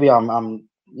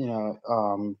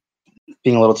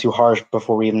being a little too harsh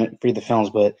before we even read the films,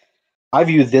 but I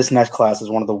view this next class as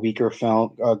one of the weaker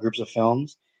groups of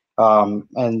films,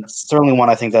 and certainly one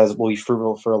I think that will be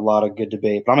fruitful for a lot of good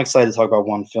debate. But I'm excited to talk about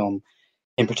one film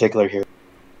in particular here.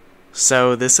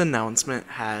 So this announcement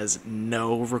has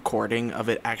no recording of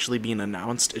it actually being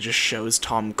announced. It just shows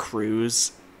Tom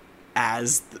Cruise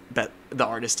as the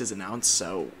artist is announced.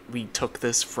 So we took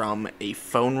this from a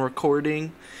phone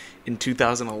recording in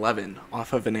 2011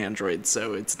 off of an Android,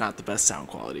 so it's not the best sound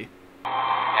quality.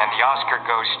 And the Oscar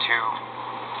goes to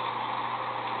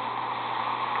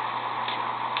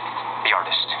the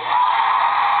artist.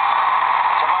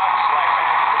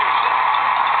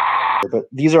 But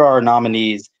these are our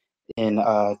nominees in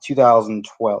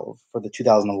 2012 for the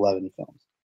 2011 films.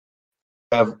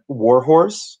 We have War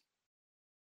Horse,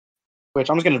 which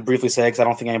I'm just going to briefly say because I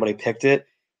don't think anybody picked it,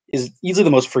 is easily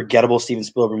the most forgettable Steven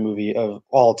Spielberg movie of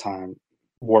all time,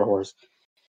 War Horse.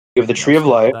 We have The Tree of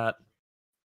Life.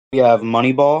 We have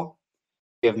Moneyball.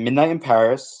 We have Midnight in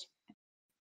Paris.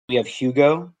 We have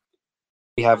Hugo.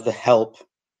 We have The Help.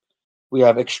 We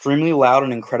have Extremely Loud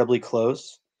and Incredibly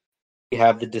Close. We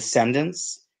have The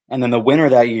Descendants. And then the winner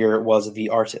that year was The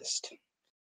Artist.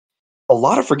 A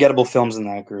lot of forgettable films in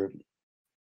that group.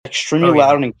 Extremely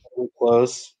Loud and Incredibly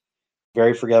Close.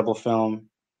 Very forgettable film.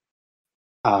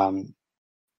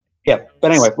 Yeah,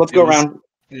 but anyway, let's go around.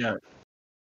 Yeah.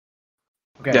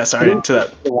 Okay. Yeah, sorry to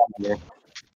that.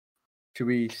 Should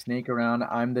we snake around?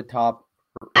 I'm the top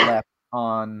left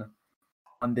on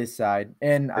this side,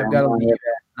 and I've got to leave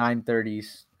at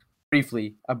 9:30.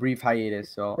 Briefly, a brief hiatus.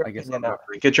 So I guess I'll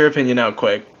get your opinion out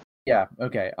quick. Yeah.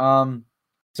 Okay.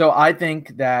 So I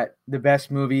think that the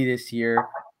best movie this year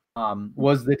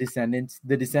was The Descendants.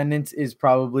 The Descendants is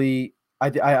probably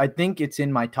I think it's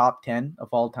in my top 10 of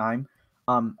all time.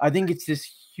 I think it's this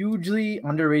hugely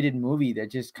underrated movie that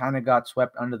just kind of got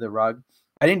swept under the rug.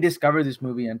 I didn't discover this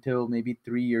movie until maybe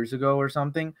 3 years ago or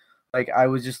something. Like I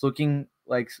was just looking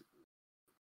like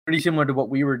pretty similar to what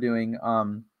we were doing.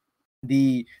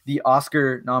 The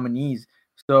Oscar nominees.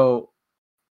 So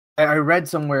I read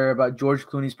somewhere about George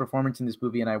Clooney's performance in this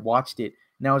movie, and I watched it,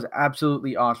 and I was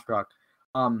absolutely awestruck.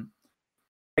 I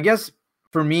guess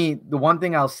for me, the one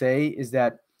thing I'll say is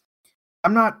that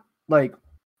I'm not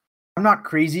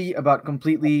crazy about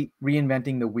completely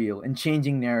reinventing the wheel and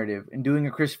changing narrative and doing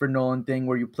a Christopher Nolan thing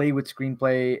where you play with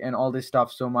screenplay and all this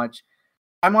stuff so much.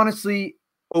 I'm honestly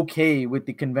okay with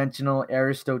the conventional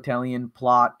Aristotelian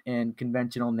plot and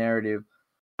conventional narrative.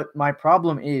 But my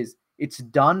problem is it's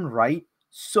done right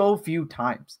so few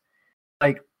times.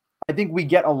 Like, I think we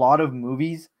get a lot of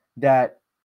movies that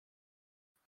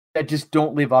just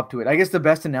don't live up to it. I guess the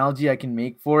best analogy I can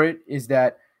make for it is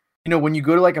that, you know, when you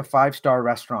go to like a 5-star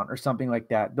restaurant or something like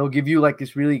that, they'll give you like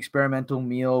this really experimental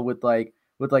meal with like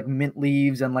mint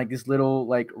leaves and like this little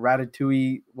like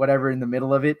ratatouille, whatever in the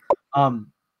middle of it.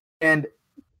 And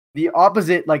the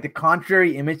opposite, like the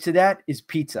contrary image to that is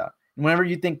pizza. And whenever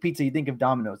you think pizza, you think of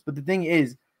Domino's. But the thing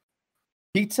is,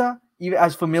 pizza, even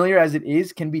as familiar as it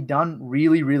is, can be done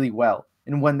really, really well.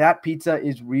 And when that pizza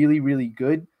is really, really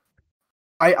good,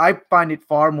 I find it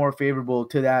far more favorable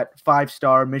to that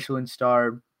 5-star Michelin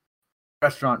star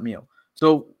restaurant meal.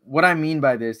 So what I mean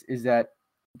by this is that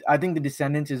I think The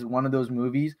Descendants is one of those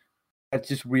movies that's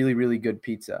just really, really good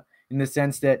pizza in the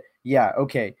sense that, yeah,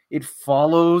 okay, it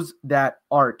follows that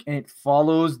arc and it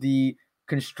follows the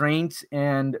constraints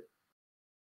and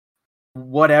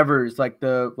whatever's like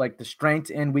the strengths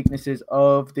and weaknesses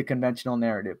of the conventional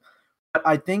narrative. But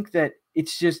I think that it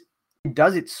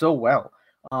does it so well.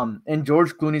 And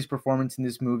George Clooney's performance in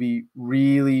this movie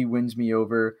really wins me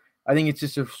over. I think it's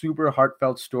just a super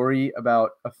heartfelt story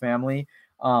about a family.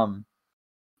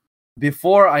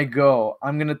 Before I go,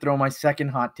 I'm going to throw my second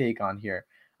hot take on here.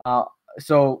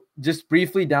 So just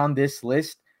briefly down this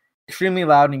list, Extremely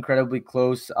Loud and Incredibly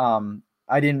Close.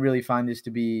 I didn't really find this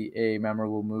to be a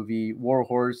memorable movie. War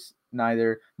Horse,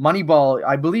 neither. Moneyball,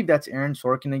 I believe that's Aaron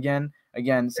Sorkin again.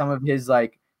 Again, some of his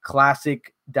like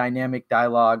classic dynamic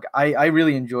dialogue. I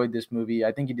really enjoyed this movie.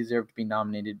 I think he deserved to be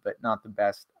nominated, but not the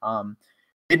best.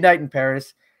 Midnight in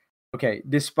Paris. Okay,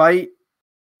 despite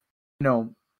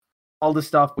all the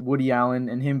stuff with Woody Allen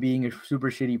and him being a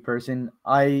super shitty person,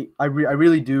 I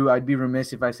really do. I'd be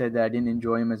remiss if I said that I didn't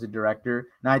enjoy him as a director.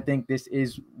 And I think this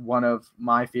is one of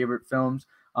my favorite films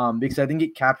because I think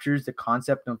it captures the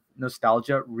concept of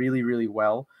nostalgia really, really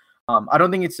well. I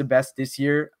don't think it's the best this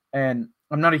year, and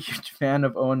I'm not a huge fan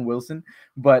of Owen Wilson,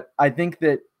 but I think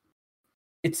that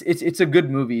it's a good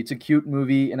movie. It's a cute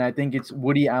movie, and I think it's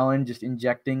Woody Allen just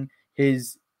injecting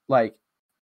his like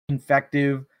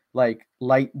infective, like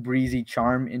light breezy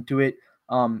charm into it.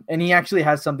 And he actually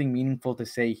has something meaningful to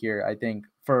say here, I think,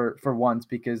 for once,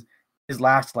 because his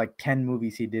last like 10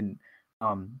 movies he didn't.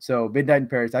 So Midnight in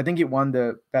Paris, I think it won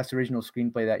the best original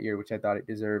screenplay that year, which I thought it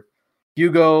deserved.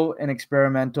 Hugo, an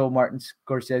experimental Martin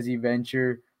Scorsese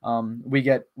venture. We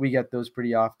get those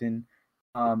pretty often.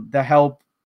 The Help,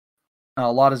 a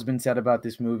lot has been said about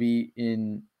this movie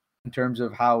in terms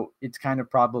of how it's kind of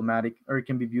problematic, or it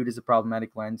can be viewed as a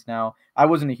problematic lens now. I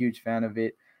wasn't a huge fan of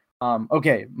it.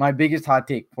 Okay, my biggest hot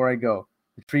take before I go,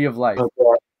 The Tree of Life.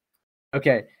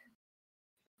 Okay.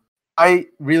 I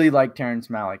really like Terrence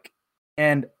Malick,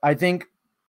 and I think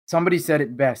somebody said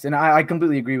it best, and I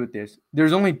completely agree with this.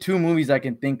 There's only 2 movies I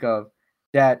can think of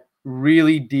that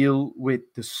really deal with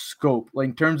the scope, like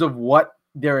in terms of what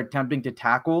they're attempting to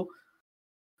tackle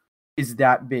is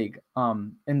that big.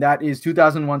 And that is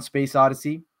 2001 Space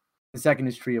Odyssey. The second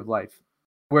is Tree of Life,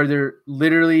 where they're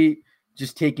literally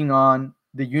just taking on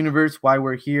the universe, why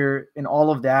we're here, and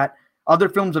all of that. Other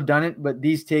films have done it, but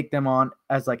these take them on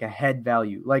as like a head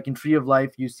value. Like in Tree of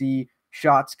Life, you see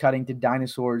shots cutting to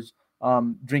dinosaurs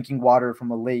drinking water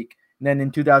from a lake. And then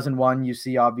in 2001, you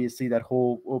see obviously that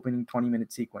whole opening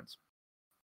 20-minute sequence.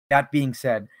 That being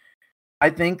said, I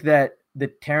think that the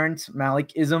Terrence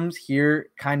Malick isms here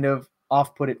kind of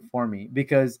off-put it for me,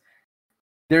 because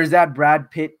there's that Brad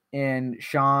Pitt and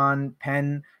Sean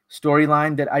Penn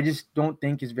storyline that I just don't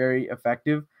think is very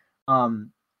effective.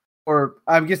 Or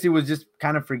I guess it was just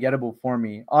kind of forgettable for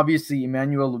me. Obviously,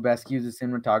 Emmanuel Lubezki, who's the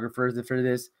cinematographer for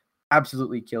this,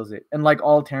 absolutely kills it. And like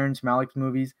all Terrence Malick's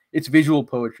movies, it's visual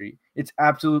poetry. It's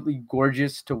absolutely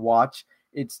gorgeous to watch.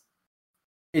 It's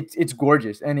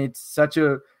gorgeous, and it's such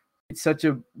a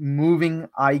moving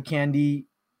eye candy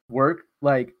work.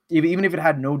 Like even if it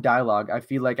had no dialogue, I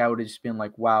feel like I would have just been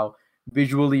like, wow,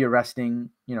 visually arresting,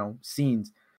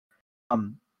 scenes.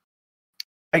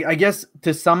 I guess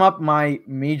to sum up my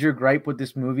major gripe with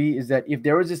this movie is that if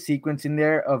there was a sequence in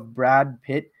there of Brad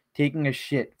Pitt taking a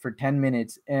shit for 10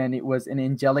 minutes and it was an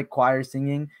angelic choir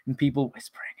singing and people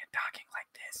whispering and talking like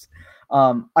this,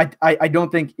 I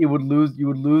don't think you would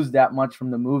lose that much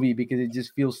from the movie, because it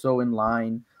just feels so in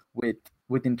line with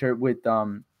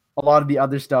a lot of the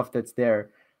other stuff that's there.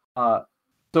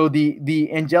 So the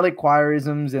angelic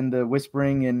choirisms and the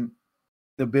whispering and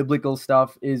the biblical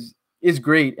stuff is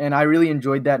great, and I really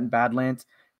enjoyed that in Badlands.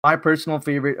 My personal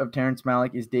favorite of Terrence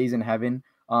Malick is Days in Heaven,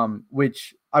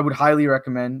 which I would highly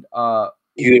recommend.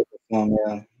 Beautiful film,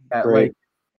 yeah. Great.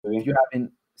 Like, if you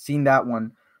haven't seen that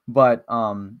one, but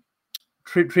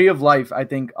Tree of Life, I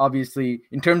think obviously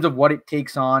in terms of what it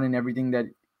takes on and everything that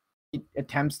it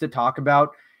attempts to talk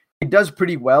about, it does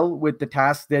pretty well with the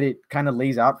task that it kind of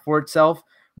lays out for itself.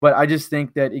 But I just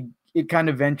think that it kind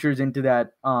of ventures into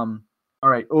that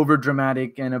over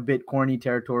dramatic and a bit corny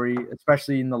territory,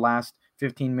 especially in the last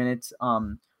 15 minutes.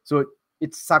 So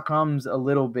it succumbs a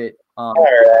little bit. All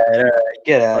right,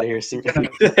 get out of here, Samir.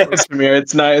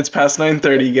 It's past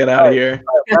 9:30. Get out of here.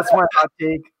 That's my hot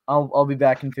take. I'll be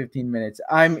back in 15 minutes.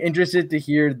 I'm interested to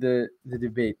hear the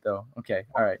debate, though. Okay,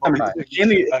 all right.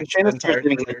 You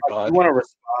want to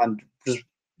respond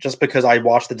just because I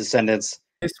watched The Descendants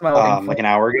like an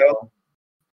hour ago.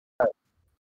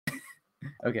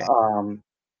 Okay.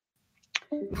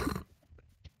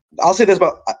 I'll say this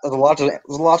about there's a lot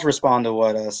to respond to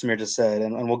what Samir just said,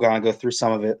 and we'll kind of go through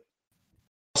some of it.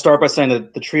 I'll start by saying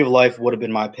that The Tree of Life would have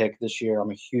been my pick this year.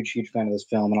 I'm a huge fan of this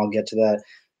film, and I'll get to that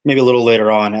maybe a little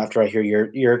later on after I hear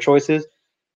your choices.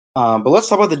 But let's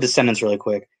talk about The Descendants really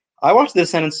quick. I watched The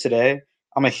Descendants today.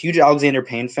 I'm a huge Alexander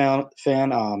Payne fan.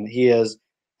 He has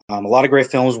a lot of great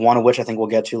films, one of which I think we'll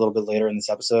get to a little bit later in this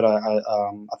episode.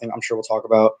 I'm sure we'll talk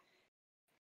about.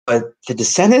 But The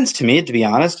Descendants, to me, to be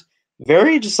honest,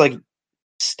 very just like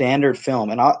standard film.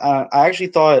 And I actually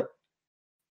thought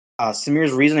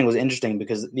Samir's reasoning was interesting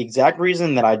because the exact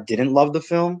reason that I didn't love the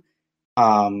film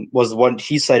was what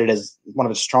he cited as one of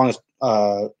his strongest,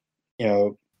 points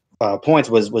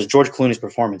was George Clooney's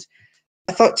performance.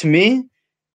 I thought, to me,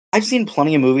 I've seen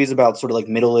plenty of movies about sort of like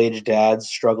middle-aged dads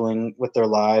struggling with their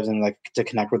lives and like to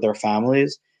connect with their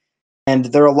families, and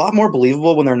they're a lot more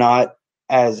believable when they're not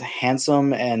as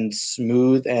handsome and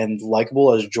smooth and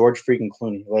likable as George freaking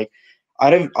Clooney. Like, I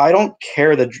don't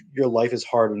care that your life is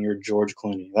hard when you're George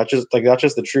Clooney. That's just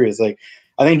the truth. It's like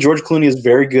I think George Clooney is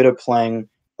very good at playing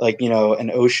like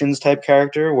an Ocean's type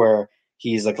character where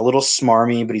he's like a little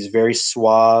smarmy, but he's very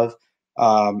suave,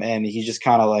 and he just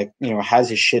kind of like has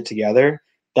his shit together.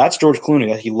 That's George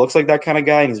Clooney. He looks like that kind of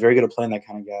guy, and he's very good at playing that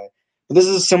kind of guy. But this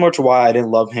is similar to why I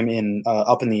didn't love him in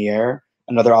Up in the Air,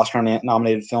 another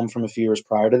Oscar-nominated film from a few years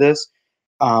prior to this.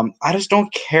 I just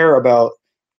don't care about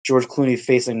George Clooney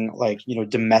facing like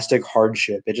domestic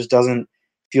hardship. It just doesn't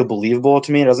feel believable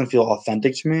to me. It doesn't feel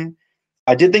authentic to me.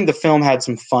 I did think the film had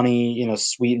some funny,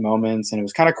 sweet moments, and it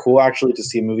was kind of cool actually to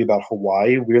see a movie about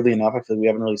Hawaii. Weirdly enough, I feel like we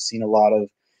haven't really seen a lot of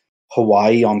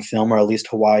Hawaii on film, or at least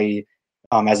Hawaii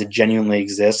as it genuinely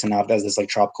exists and not as this like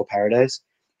tropical paradise.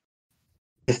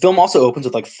 The film also opens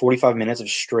with like 45 minutes of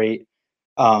straight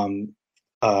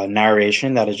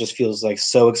narration that it just feels like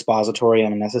so expository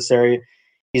and unnecessary.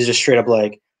 He's just straight up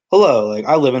like, hello, like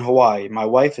I live in Hawaii. My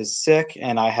wife is sick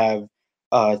and I have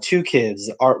 2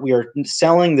 kids. We are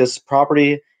selling this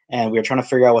property and we are trying to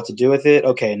figure out what to do with it.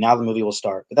 Okay, now the movie will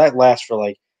start. But that lasts for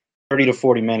like 30 to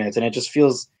 40 minutes, and it just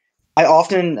feels. I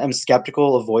often am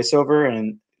skeptical of voiceover,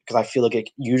 and because I feel like it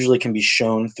usually can be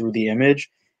shown through the image,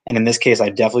 and in this case, I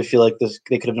definitely feel like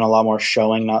they could have done a lot more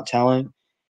showing, not telling.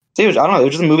 So I don't know. It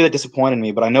was just a movie that disappointed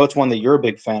me, but I know it's one that you're a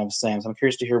big fan of, Sam. So I'm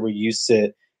curious to hear where you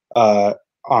sit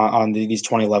on these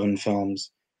 2011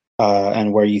 films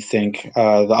and where you think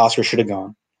the Oscar should have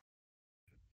gone.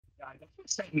 I definitely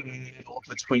stand in the middle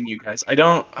between you guys.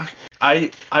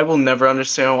 I will never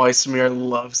understand why Samir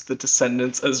loves The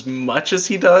Descendants as much as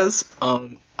he does.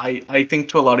 I think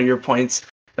to a lot of your points,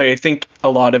 like I think a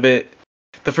lot of it,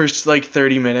 the first like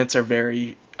 30 minutes are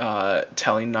very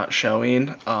telling, not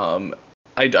showing.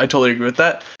 I totally agree with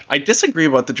that. I disagree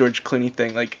about the George Clooney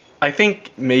thing. Like, I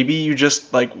think maybe you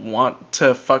just like want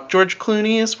to fuck George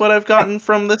Clooney is what I've gotten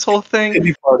from this whole thing. Could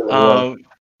be part of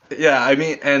it, Yeah, I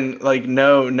mean, and like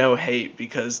no hate,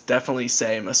 because definitely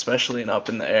same, especially in Up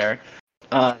in the Air.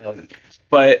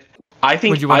 But I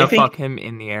think Would you want to fuck him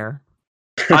in the air?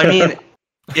 I mean,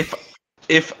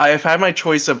 if I had my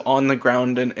choice of on the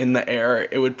ground and in the air,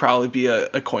 it would probably be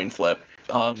a coin flip.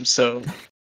 So.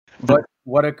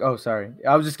 Oh, sorry.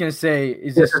 I was just gonna say,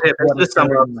 is this?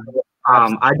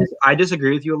 I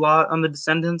disagree with you a lot on The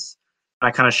Descendants.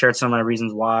 I kind of shared some of my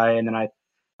reasons why, and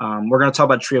then we're gonna talk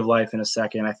about Tree of Life in a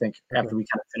second. I think after we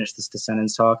kind of finish this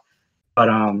Descendants talk, but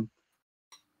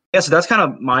yeah. So that's kind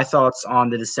of my thoughts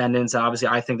on The Descendants. Obviously,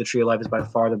 I think The Tree of Life is by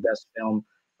far the best film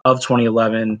of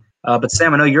 2011. But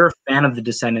Sam, I know you're a fan of The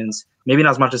Descendants. Maybe not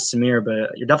as much as Samir,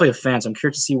 but you're definitely a fan. So I'm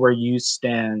curious to see where you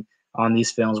stand on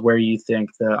these films, where you think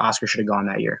the Oscar should have gone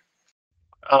that year.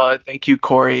 Thank you,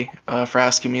 Corey, for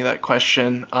asking me that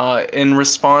question. In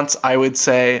response, I would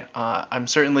say I'm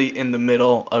certainly in the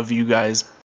middle of you guys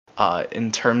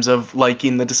in terms of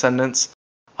liking The Descendants.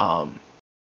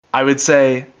 I would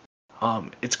say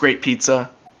it's great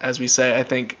pizza, as we say. I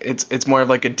think it's more of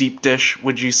like a deep dish,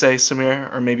 would you say,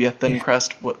 Samir? Or maybe a thin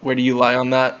crust? Where do you lie on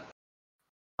that?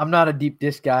 I'm not a deep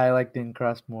dish guy. I like thin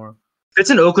crust more. If it's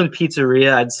an Oakland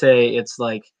pizzeria, I'd say it's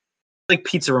like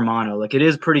Pizza Romano. Like, it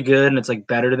is pretty good, and it's like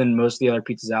better than most of the other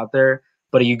pizzas out there.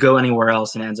 But you go anywhere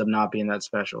else, and it ends up not being that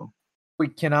special.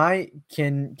 Wait, can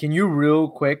you real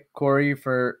quick, Corey,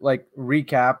 for like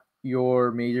recap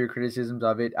your major criticisms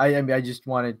of it? I mean, I just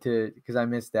wanted to, because I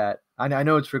missed that. I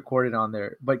know it's recorded on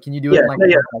there, but can you do it in like 10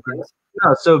 seconds?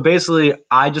 No, so basically,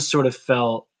 I just sort of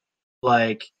felt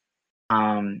like,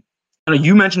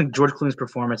 you mentioned George Clooney's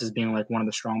performance as being like one of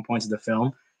the strong points of the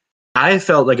film. I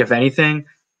felt like, if anything,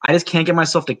 I just can't get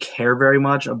myself to care very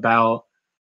much about,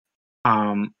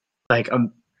 like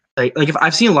if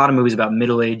I've seen a lot of movies about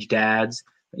middle-aged dads,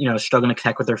 struggling to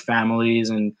connect with their families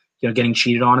and getting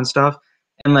cheated on and stuff,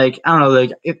 and like I don't know,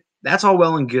 like that's all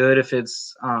well and good if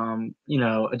it's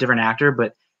a different actor,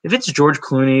 but if it's George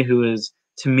Clooney, who is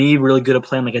to me really good at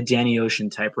playing like a Danny Ocean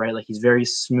type, right? Like, he's very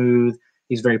smooth,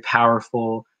 he's very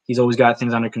powerful, he's always got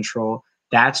things under control.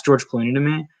 That's George Clooney to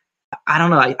me. I don't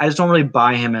know. I just don't really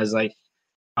buy him as like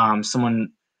someone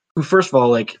who, first of all,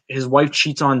 like his wife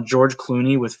cheats on George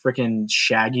Clooney with freaking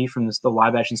Shaggy from the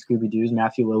live action Scooby-Doo's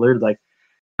Matthew Lillard. Like,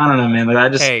 I don't know, man.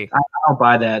 Like Hey, I don't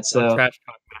buy that. don't So trash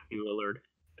talk Matthew Lillard.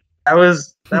 that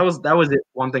was it.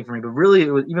 One thing for me, but really,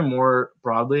 it was even more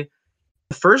broadly.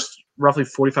 The first roughly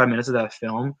 45 minutes of that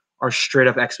film are straight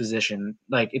up exposition.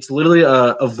 Like it's literally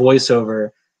a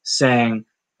voiceover saying,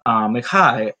 like,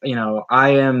 hi, I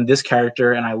am this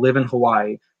character and I live in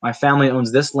Hawaii. My family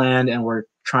owns this land and we're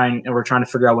trying to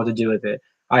figure out what to do with it.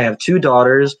 I have 2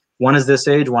 daughters. One is this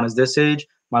age, one is this age.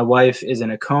 My wife is in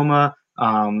a coma.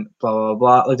 Blah blah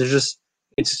blah. Like there's just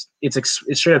it's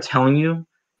straight up telling you.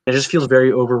 It just feels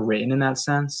very overwritten in that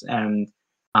sense. And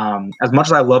as much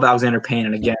as I love Alexander Payne,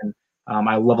 and again,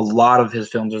 I love a lot of his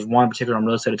films. There's one in particular I'm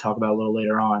really excited to talk about a little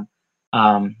later on.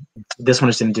 This one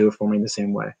just didn't do it for me in the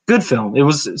same way. Good film.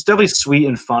 It's definitely sweet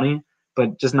and funny,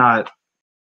 but just not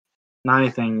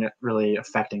anything really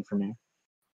affecting for me.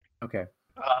 Okay.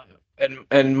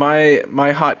 And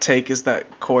my hot take is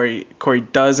that Corey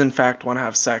does in fact want to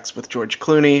have sex with George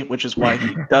Clooney, which is why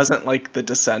he doesn't like The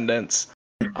Descendants,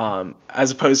 as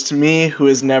opposed to me, who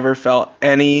has never felt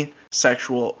any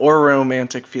sexual or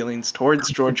romantic feelings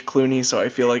towards George Clooney. So I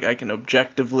feel like I can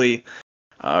objectively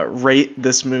rate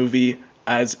this movie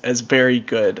as very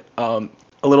good. A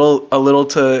little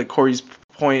to Corey's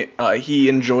point, he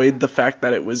enjoyed the fact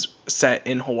that it was set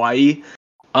in Hawaii.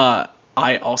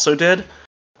 I also did.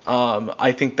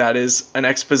 I think that is an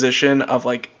exposition of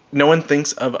like no one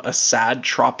thinks of a sad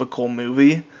tropical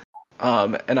movie,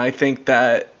 and I think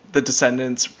that The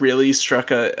Descendants really struck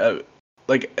a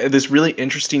this really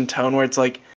interesting tone where it's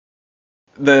like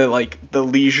the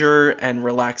leisure and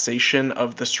relaxation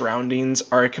of the surroundings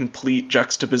are a complete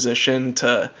juxtaposition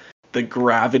to the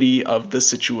gravity of the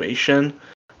situation.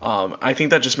 I think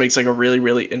that just makes like a really,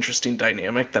 really interesting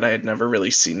dynamic that I had never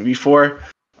really seen before.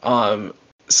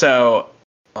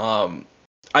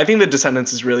 I think The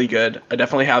Descendants is really good. I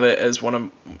definitely have it as one of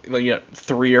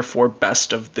 3 or 4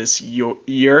 best of this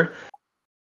year.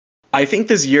 I think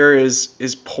this year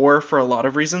is poor for a lot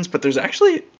of reasons, but there's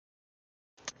actually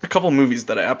a couple movies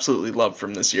that I absolutely love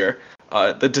from this year.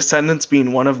 The Descendants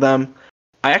being one of them.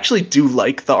 I actually do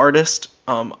like The Artist.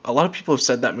 A lot of people have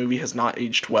said that movie has not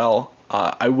aged well.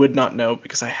 I would not know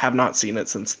because I have not seen it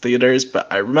since theaters,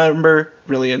 but I remember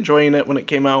really enjoying it when it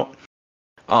came out.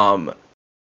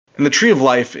 And The Tree of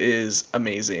Life is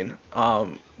amazing.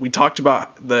 We talked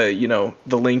about the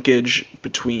linkage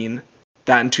between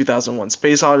that and 2001: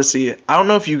 Space Odyssey. I don't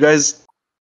know if you guys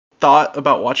thought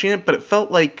about watching it, but it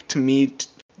felt like to me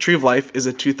Tree of Life is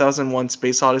a 2001: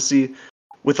 Space Odyssey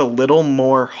with a little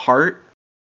more heart.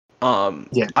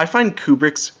 Yeah. I find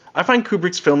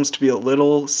Kubrick's films to be a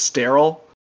little sterile,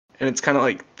 and it's kind of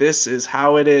like, this is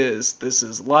how it is, this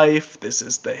is life, this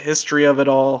is the history of it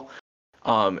all.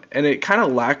 And it kind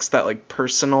of lacks that like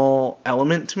personal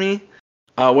element to me.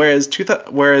 Whereas Tree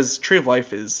of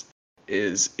Life is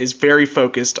very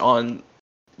focused on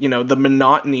the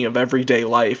monotony of everyday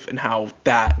life and how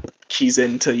that keys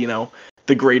into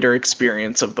the greater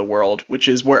experience of the world, which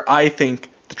is where I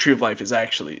think The Tree of Life is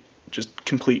actually just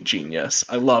complete genius.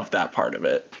 I love that part of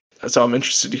it. So I'm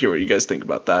interested to hear what you guys think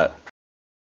about that.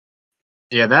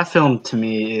 Yeah, that film to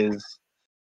me is.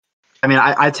 I mean,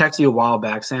 I texted you a while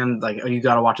back, Sam. Like, oh, you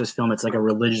got to watch this film. It's like a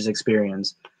religious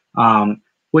experience,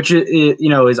 which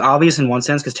is obvious in one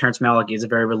sense because Terrence Malick is a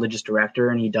very religious director,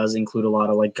 and he does include a lot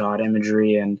of like God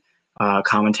imagery and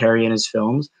commentary in his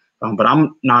films. But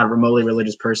I'm not a remotely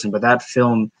religious person. But that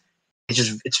film,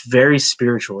 it's very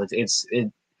spiritual.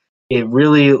 It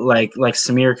really like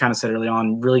Samir kind of said early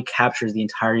on, really captures the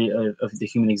entirety of the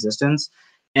human existence.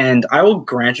 And I will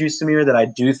grant you, Samir, that I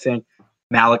do think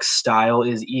Malick's style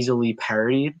is easily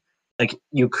parodied. Like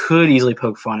you could easily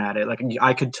poke fun at it. Like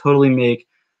I could totally make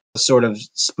a sort of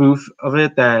spoof of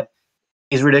it that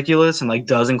is ridiculous and like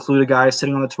does include a guy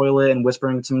sitting on the toilet and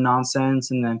whispering some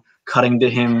nonsense and then cutting to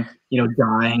him,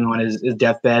 dying on his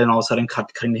deathbed and all of a sudden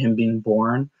cutting to him being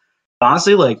born.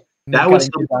 Honestly, like that was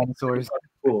so dinosaurs.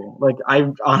 Cool. Like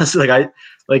I honestly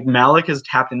like Malick has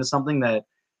tapped into something that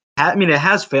it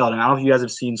has failed. And I don't know if you guys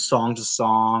have seen Song to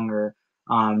Song or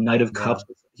Knight of Cups.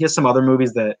 He has some other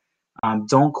movies that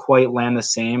don't quite land the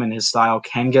same, and his style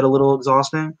can get a little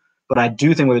exhausting. But I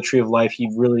do think with The Tree of Life,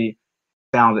 he really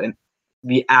found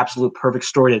the absolute perfect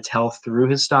story to tell through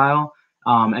his style,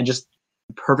 and just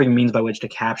the perfect means by which to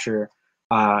capture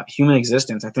human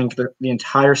existence. I think the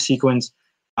entire sequence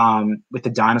with the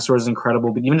dinosaurs is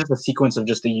incredible, but even just the sequence of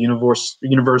just the universe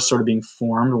sort of being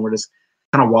formed, and we're just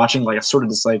kind of watching like a sort of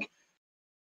this like.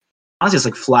 Honestly, it's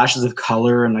like flashes of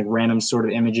color and like random sort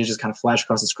of images just kind of flash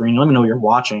across the screen. You don't even know what you're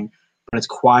watching, but it's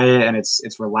quiet and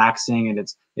it's relaxing and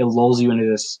it lulls you into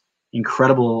this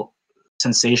incredible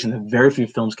sensation that very few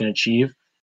films can achieve.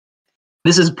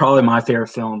 This is probably my favorite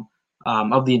film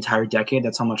of the entire decade.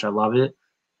 That's how much I love it.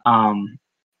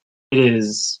 It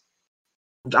is,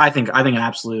 I think an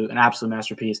absolute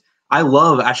masterpiece. I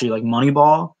love actually like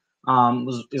Moneyball.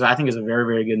 I think is a very,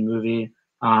 very good movie.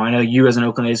 I know you as an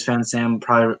Oakland A's fan, Sam,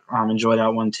 probably enjoy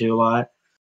that one too a lot.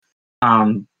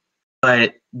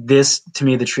 But this, to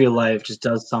me, The Tree of Life just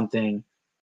does something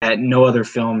that no other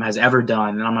film has ever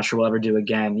done, and I'm not sure we'll ever do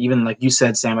again. Even like you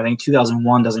said, Sam, I think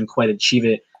 2001 doesn't quite achieve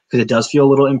it because it does feel a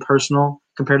little impersonal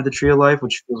compared to The Tree of Life,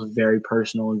 which feels very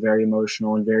personal and very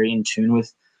emotional and very in tune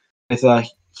with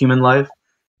human life.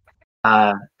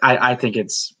 I think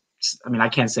it's. I mean, I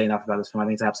can't say enough about this film. I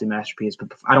think it's an absolute masterpiece,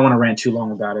 but I don't want to rant too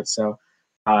long about it. So,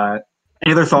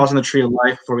 any other thoughts on The Tree of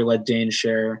Life before we let Dane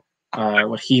share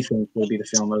what he thinks will be the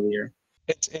film of the year?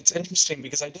 It's interesting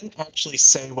because I didn't actually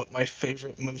say what my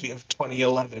favorite movie of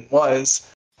 2011 was,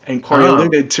 and Corey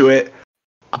alluded to it.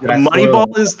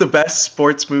 Moneyball is the best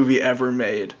sports movie ever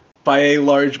made by a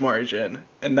large margin,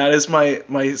 and that is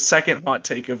my second hot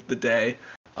take of the day.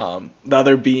 The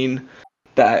other being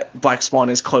that Black Swan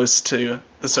is close to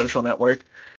The Social Network,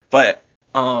 but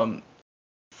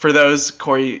for those,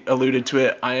 Corey alluded to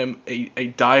it, I am a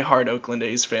diehard Oakland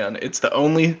A's fan. It's the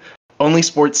only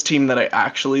sports team that I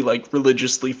actually like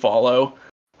religiously follow.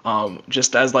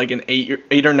 Just as like an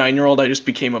 8 or 9 year old, I just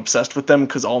became obsessed with them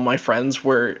because all my friends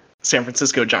were San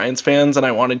Francisco Giants fans, and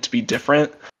I wanted to be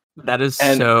different. That is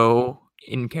so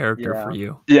in character for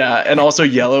you. Yeah, and also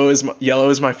yellow is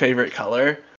my favorite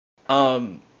color.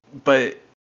 But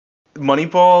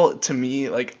Moneyball, to me,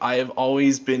 like, I have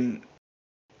always been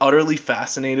utterly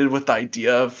fascinated with the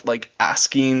idea of like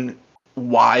asking,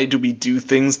 why do we do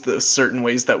things the certain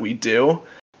ways that we do,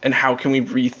 and how can we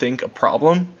rethink a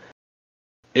problem?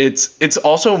 It's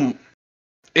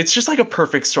just like a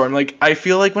perfect storm. Like, I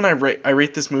feel like when I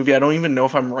rate this movie, I don't even know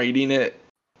if I'm rating it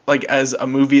like as a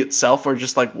movie itself or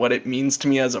just like what it means to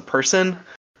me as a person,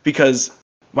 because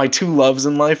my two loves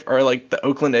in life are like the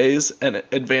Oakland A's and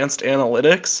advanced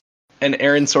analytics and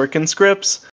Aaron Sorkin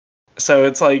scripts. So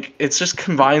it's like, it's just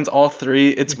combines all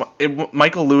three.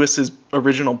 Michael Lewis's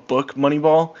original book,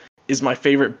 Moneyball, is my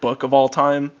favorite book of all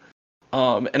time.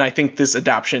 And I think this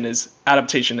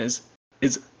adaptation is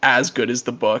as good as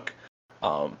the book.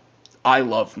 I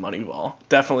love Moneyball.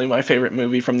 Definitely my favorite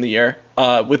movie from the year.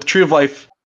 With Tree of Life,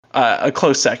 a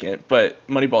close second, but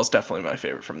Moneyball is definitely my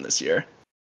favorite from this year.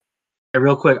 Yeah,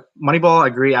 real quick, Moneyball, I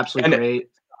agree, absolutely great.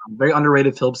 Very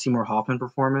underrated Philip Seymour Hoffman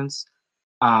performance.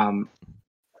 And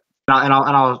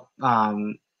I'll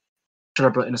shut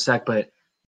up in a sec, but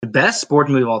the best sports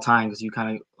movie of all time, because you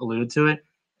kind of alluded to it,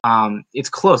 it's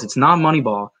close. It's not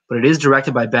Moneyball, but it is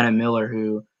directed by Bennett Miller,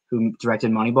 who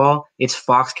directed Moneyball. It's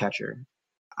Foxcatcher.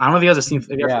 I don't know if you guys have seen.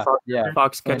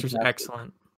 Foxcatcher's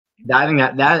excellent. I think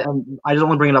that and I just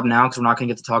only bring it up now because we're not going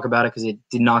to get to talk about it because it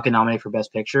did not get nominated for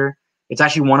Best Picture. It's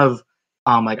actually one of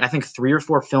I think 3 or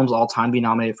 4 films all time be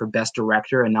nominated for Best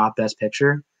Director and not Best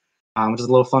Picture, which is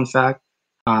a little fun fact.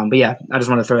 But yeah, I just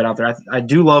want to throw it out there. I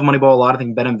do love Moneyball a lot. I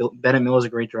think Bennett Miller is a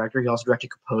great director. He also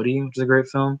directed Capote, which is a great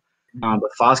film.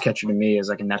 But Foxcatcher to me is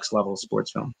like a next level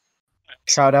sports film.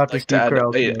 Shout out to Steve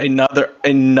Carell.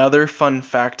 Another fun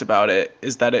fact about it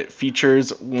is that it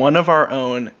features one of our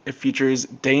own. It features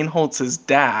Dane Holtz's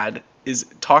dad is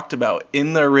talked about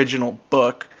in the original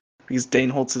book because Dane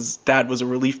Holtz's dad was a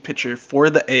relief pitcher for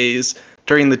the A's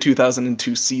during the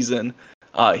 2002 season.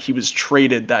 He was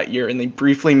traded that year, and they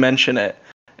briefly mention it.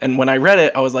 And when I read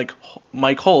it, I was like,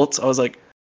 Mike Holtz. I was like,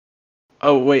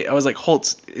 oh wait. I was like,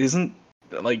 Holtz, isn't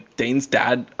like Dane's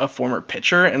dad a former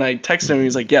pitcher? And I texted him. He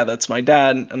was like, yeah, that's my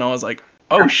dad. And I was like,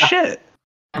 oh shit.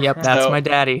 Yep, that's my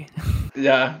daddy.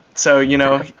 Yeah. So, you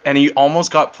know, and he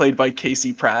almost got played by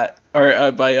Casey Pratt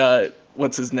or by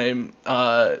what's his name?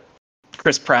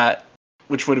 Chris Pratt,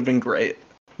 which would have been great.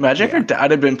 Imagine if your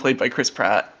dad had been played by Chris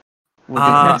Pratt.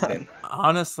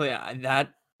 Honestly,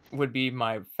 that would be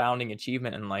my founding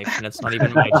achievement in life, and it's not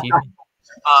even my achievement.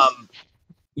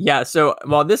 Yeah. So,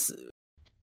 well, this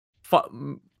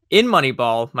in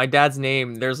Moneyball, my dad's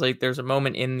name. There's a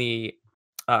moment in the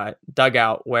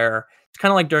dugout where it's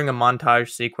kind of like during a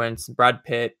montage sequence. Brad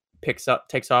Pitt takes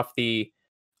off the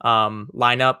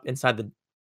lineup inside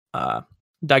the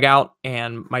dugout,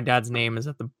 and my dad's name is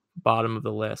at the bottom of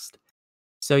the list.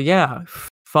 So yeah,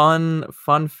 fun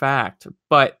fact.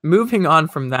 But moving on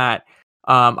from that,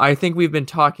 I think we've been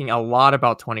talking a lot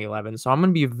about 2011, so I'm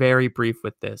going to be very brief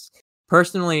with this.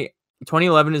 Personally,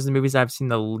 2011 is the movies I've seen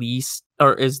the least,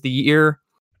 or is the year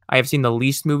I have seen the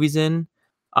least movies in.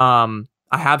 I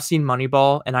have seen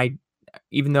Moneyball, and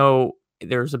even though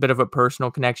there's a bit of a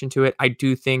personal connection to it, I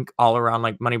do think all around,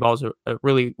 like, Moneyball is a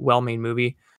really well-made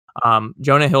movie.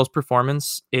 Jonah Hill's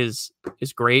performance is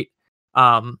great.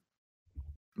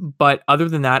 But other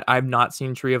than that, I've not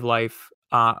seen Tree of Life.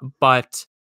 But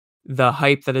the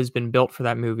hype that has been built for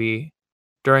that movie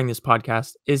during this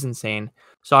podcast is insane.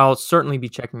 So I'll certainly be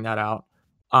checking that out.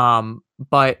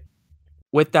 But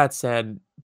with that said,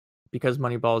 because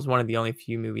Moneyball is one of the only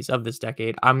few movies of this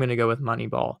decade, I'm going to go with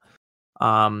Moneyball.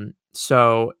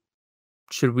 So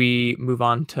should we move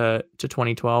on to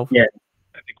 2012?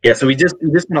 Yeah. So we just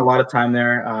spent a lot of time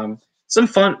there. Some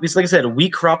fun, just like I said,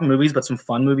 weak crop movies, but some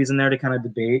fun movies in there to kind of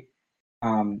debate.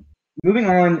 Moving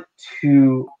on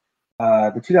to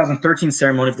the 2013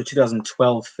 ceremony for the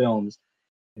 2012 films.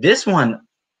 This one,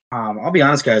 I'll be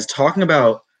honest, guys, talking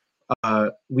about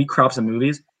weak crops of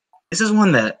movies, this is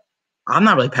one that I'm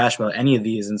not really passionate about any of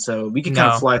these, and so we could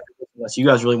kind of fly through this unless you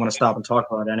guys really want to stop and talk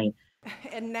about any.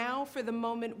 And now for the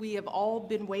moment we have all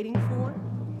been waiting for.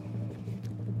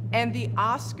 And the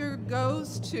Oscar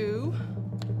goes to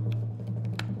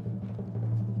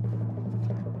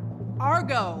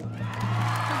Argo. Congratulations.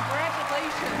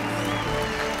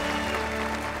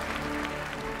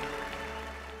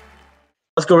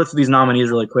 Let's go through these nominees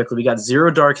really quickly. We got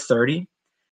Zero Dark 30.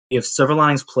 We have Silver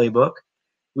Linings Playbook.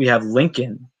 We have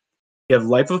Lincoln. We have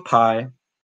Life of Pi.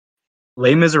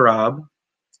 Les Miserables.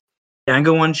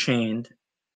 Django Unchained.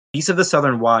 Beasts of the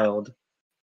Southern Wild.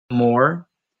 More.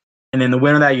 And then the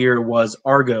winner that year was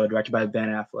Argo, directed by Ben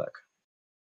Affleck.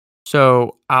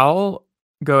 So I'll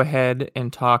go ahead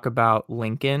and talk about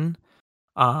Lincoln.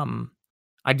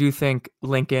 I do think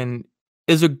Lincoln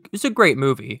is a great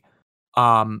movie,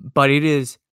 but it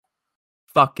is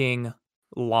fucking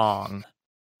long,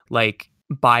 like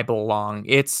Bible long.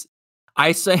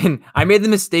 I made the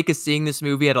mistake of seeing this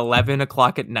movie at 11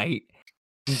 o'clock at night,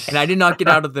 and I did not get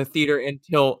out of the theater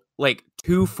until like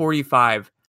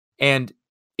 2:45, and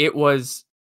it was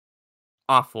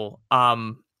awful.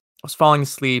 I was falling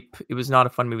asleep. It was not a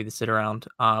fun movie to sit around.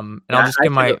 And I'll just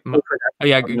give my go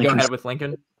ahead with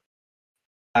Lincoln.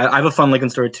 I have a fun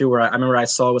Lincoln story too, where I remember I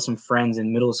saw it with some friends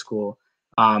in middle school,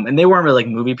 and they weren't really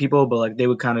like movie people, but like they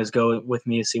would kind of just go with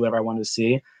me to see whatever I wanted to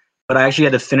see. But I actually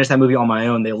had to finish that movie on my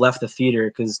own. They left the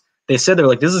theater because they said they were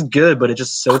like, "This is good, but it's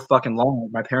just so fucking long.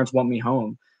 My parents want me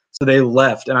home," so they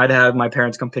left, and I'd have my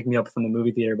parents come pick me up from the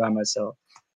movie theater by myself.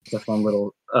 It's a fun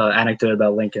little anecdote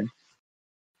about Lincoln.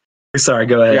 Sorry,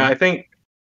 go ahead. Yeah, I think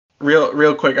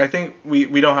real quick, I think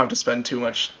we don't have to spend too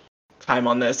much time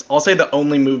on this. I'll say the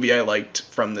only movie I liked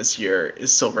from this year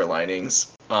is Silver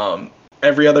Linings.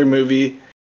 Every other movie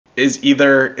is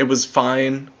either it was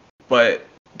fine, but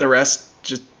the rest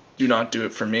just do not do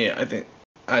it for me. I think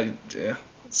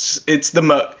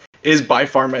is by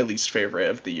far my least favorite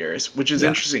of the years, which is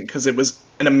interesting because it was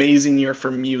an amazing year for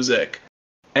music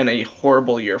and a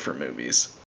horrible year for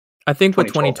movies. I think with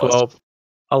 2012,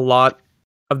 a lot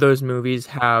of those movies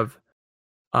have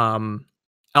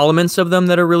elements of them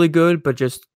that are really good, but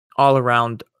just all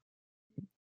around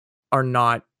are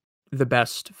not the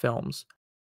best films.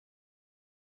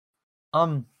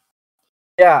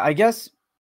 Yeah, I guess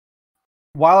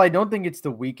while I don't think it's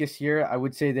the weakest year, I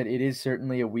would say that it is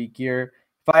certainly a weak year.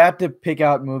 If I had to pick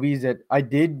out movies that I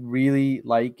did really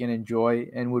like and enjoy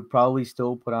and would probably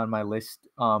still put on my list,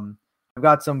 I've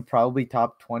got some probably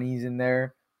top 20s in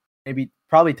there,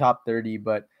 probably top 30,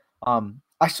 but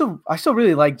I still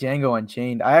really like Django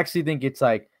Unchained. I actually think it's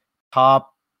like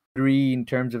top 3 in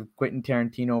terms of Quentin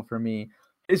Tarantino for me.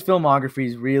 His filmography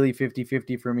is really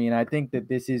 50-50 for me, and I think that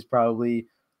this is probably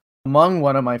among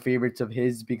one of my favorites of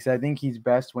his because I think he's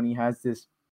best when he has this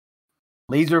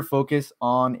laser focus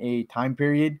on a time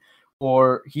period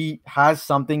or he has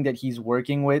something that he's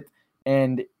working with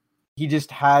and he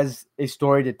just has a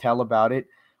story to tell about it.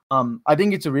 I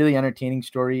think it's a really entertaining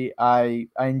story. I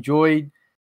enjoyed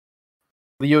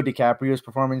Leo DiCaprio's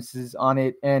performances on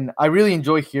it, and I really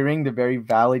enjoy hearing the very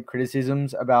valid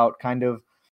criticisms about kind of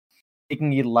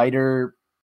taking a lighter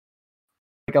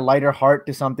heart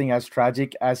to something as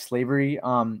tragic as slavery.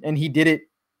 And he did it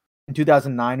in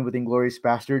 2009 with Inglourious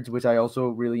Bastards, which I also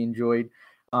really enjoyed.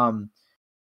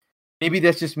 Maybe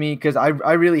that's just me because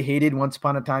I really hated Once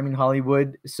Upon a Time in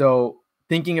Hollywood. So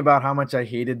thinking about how much I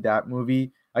hated that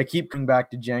movie, I keep coming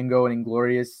back to Django and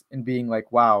Inglourious and being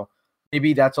like, wow,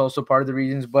 maybe that's also part of the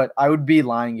reasons. But I would be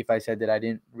lying if I said that I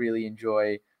didn't really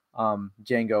enjoy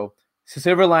Django. So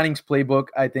Silver Linings Playbook,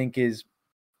 I think, is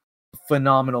a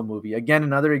phenomenal movie. Again,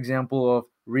 another example of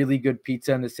really good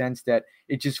pizza in the sense that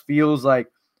it just feels like,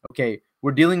 okay,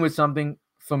 we're dealing with something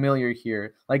familiar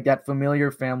here, like that familiar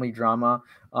family drama.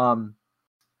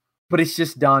 But it's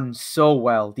just done so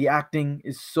well. The acting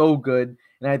is so good.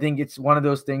 And I think it's one of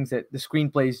those things that the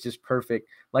screenplay is just perfect.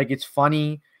 Like it's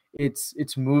funny,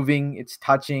 it's moving, it's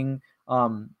touching.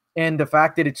 And the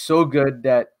fact that it's so good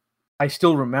that I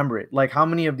still remember it. Like, how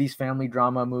many of these family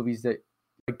drama movies that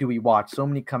like do we watch? So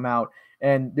many come out,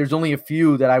 and there's only a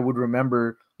few that I would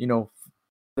remember, the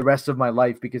rest of my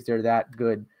life because they're that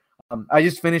good. I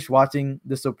just finished watching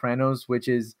The Sopranos, which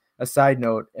is a side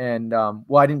note, and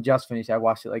I didn't just finish. I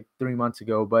watched it like 3 months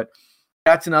ago, but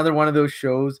that's another one of those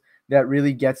shows that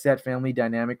really gets that family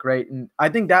dynamic right, and I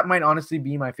think that might honestly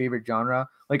be my favorite genre.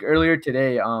 Like earlier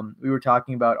today, we were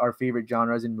talking about our favorite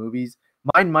genres in movies.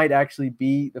 Mine might actually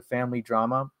be the family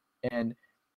drama, and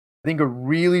I think a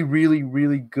really, really,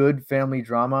 really good family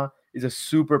drama is a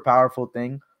super powerful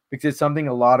thing because it's something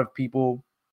a lot of people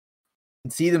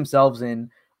can see themselves in.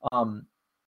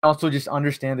 Also just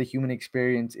understand the human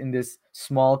experience in this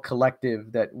small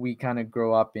collective that we kind of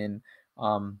grow up in.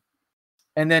 And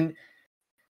then,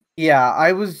 yeah,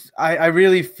 I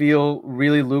really feel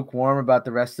really lukewarm about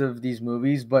the rest of these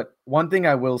movies. But one thing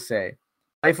I will say,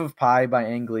 Life of Pi by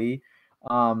Ang Lee.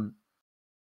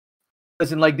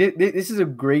 Listen, like this is a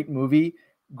great movie,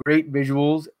 great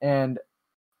visuals, and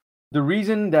the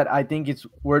reason that I think it's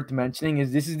worth mentioning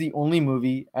is this is the only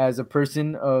movie as a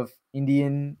person of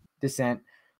Indian descent.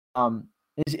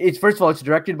 It's first of all, it's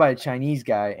directed by a Chinese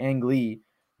guy, Ang Lee,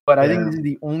 but I think this is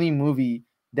the only movie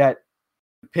that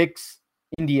depicts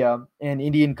India and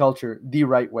Indian culture the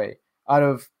right way out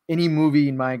of any movie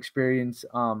in my experience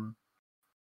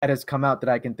that has come out that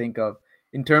I can think of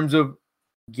in terms of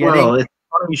getting. Well, it's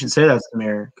funny you should say that,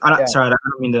 Samir. Sorry, I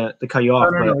don't mean to cut you off.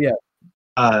 No,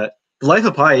 The Life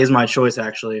of Pi is my choice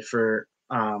actually for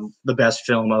the best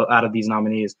film out of these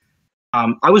nominees.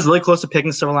 I was really close to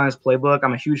picking Silver Linings Playbook.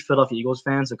 I'm a huge Philadelphia Eagles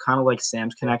fan, so kind of like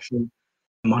Sam's connection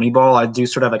to Moneyball, I do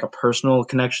sort of have like a personal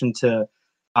connection to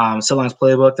Silver Linings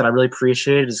Playbook that I really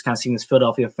appreciated. Just kind of seeing this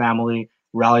Philadelphia family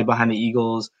rally behind the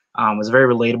Eagles was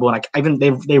very relatable, and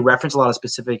they reference a lot of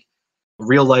specific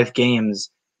real life games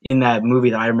in that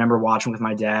movie that I remember watching with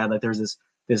my dad. Like there's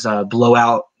this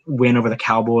blowout win over the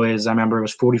Cowboys. I remember it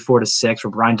was 44-6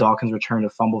 where Brian Dawkins returned a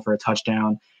fumble for a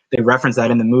touchdown. They referenced that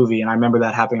in the movie, and I remember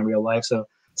that happening in real life. So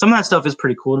some of that stuff is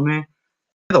pretty cool to me.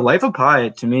 The Life of Pi,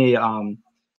 to me,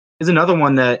 is another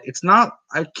one that it's not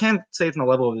 – I can't say it's on the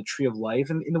level of the Tree of Life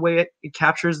in the way it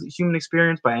captures the human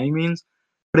experience by any means,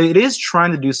 but it is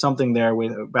trying to do something there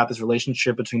about this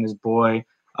relationship between this boy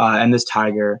and this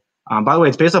tiger. By the way,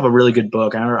 it's based off a really good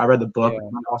book. I read the book,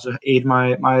 and also aid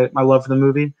my love for the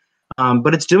movie.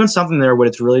 But it's doing something there where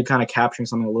it's really kind of capturing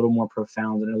something a little more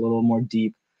profound and a little more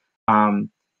deep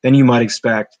than you might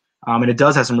expect. And it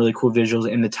does have some really cool visuals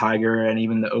in the tiger and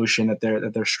even the ocean that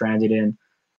they're stranded in.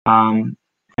 And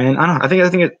I don't know. I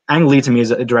think Ang Lee to me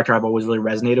is a director I've always really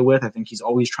resonated with. I think he's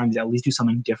always trying to at least do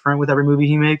something different with every movie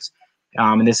he makes.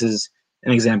 And this is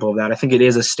an example of that. I think it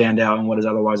is a standout in what is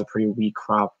otherwise a pretty weak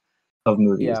crop of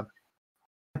movies. Yeah.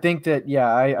 I think that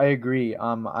I agree.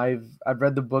 I've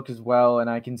read the book as well, and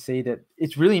I can say that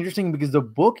it's really interesting because the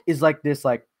book is like this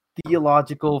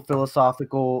theological,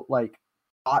 philosophical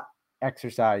thought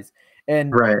exercise,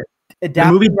 and the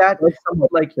movie that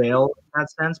somewhat fail in that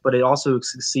sense, but it also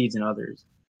succeeds in others.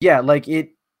 Yeah,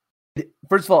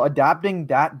 first of all, adapting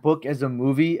that book as a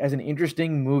movie, as an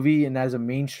interesting movie, and as a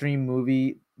mainstream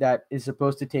movie that is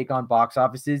supposed to take on box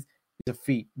offices is a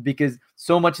feat because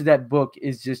so much of that book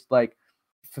is just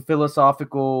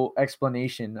philosophical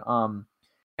explanation,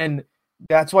 and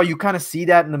that's why you kind of see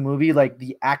that in the movie. Like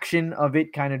the action of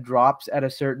it kind of drops at a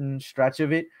certain stretch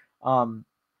of it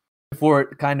before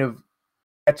it kind of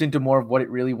gets into more of what it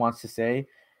really wants to say.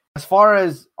 As far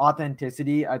as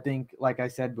authenticity, I think, like I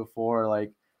said before,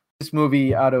 this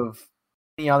movie out of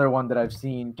any other one that I've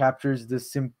seen captures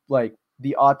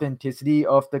the authenticity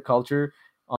of the culture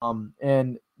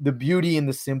and the beauty in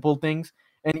the simple things.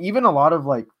 And even a lot of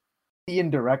Indian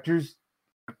directors,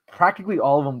 practically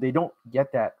all of them, they don't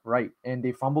get that right, and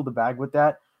they fumble the bag with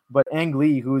that. But Ang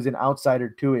Lee, who is an outsider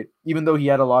to it, even though he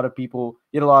had a lot of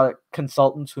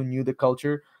consultants who knew the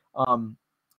culture,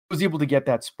 was able to get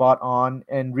that spot on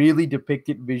and really depict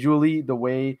it visually the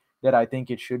way that I think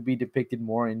it should be depicted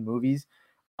more in movies.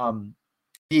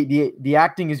 The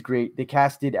acting is great. They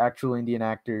casted actual Indian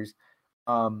actors,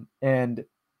 and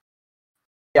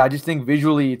I just think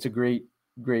visually it's a great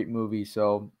movie.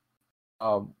 So.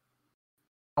 I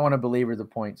want to belabor the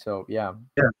point. So yeah.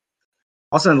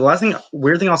 Also, the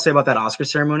weird thing I'll say about that Oscar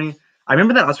ceremony, I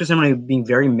remember that Oscar ceremony being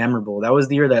very memorable. That was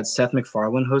the year that Seth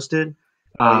MacFarlane hosted.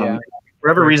 For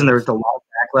whatever reason, there was a lot of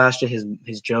backlash to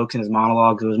his jokes and his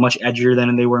monologues. It was much edgier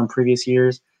than they were in previous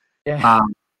years. Yeah.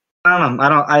 I don't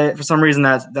know. For some reason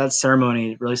that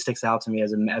ceremony really sticks out to me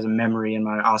as a memory in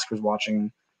my Oscars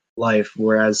watching life,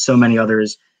 whereas so many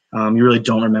others, you really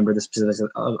don't remember the specifics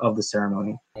of the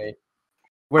ceremony. Right.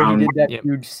 Where he did that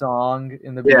huge song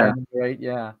in the beginning, right?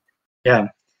 Yeah. Yeah.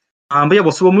 But yeah,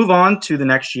 so we'll move on to the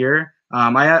next year.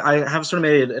 I have sort of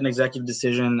made an executive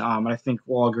decision. I think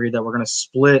we'll all agree that we're going to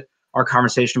split our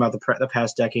conversation about the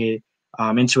past decade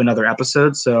into another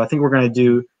episode. So I think we're going to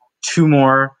do 2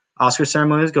 more Oscar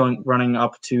ceremonies, running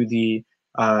up to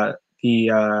or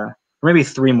maybe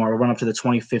 3 more. We'll run up to the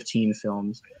 2015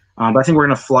 films. But I think we're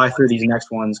going to fly through these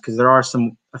next ones because there are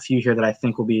a few here that I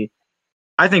think will be,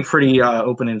 pretty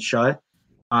open and shut.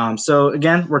 So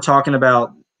again, we're talking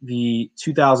about the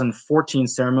 2014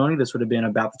 ceremony. This would have been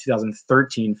about the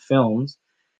 2013 films.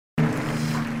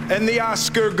 And the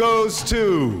Oscar goes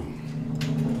to...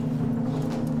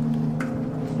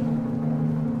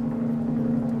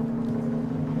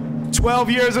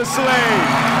 "12 Years a Slave,"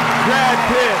 Brad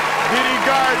Pitt, Diddy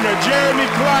Gardner, Jeremy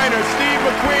Kleiner, Steve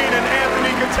McQueen, and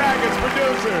Anthony Katagis,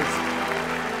 producers.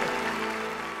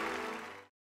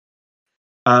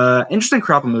 Interesting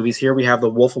crop of movies here. We have The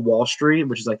Wolf of Wall Street,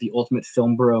 which is like the ultimate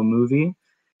film bro movie.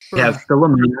 We have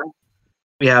Philomena.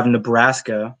 We have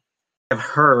Nebraska. We have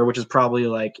Her, which is probably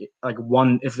like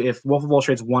one. If Wolf of Wall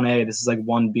Street's 1A, this is like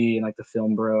 1B in like the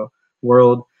film bro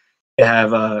world. We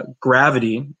have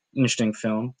Gravity, interesting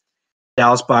film.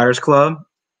 Dallas Buyers Club,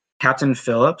 Captain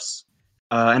Phillips,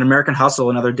 and American Hustle,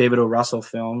 another David O. Russell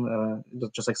film,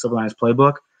 just like Silver Linings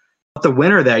Playbook. But the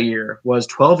winner that year was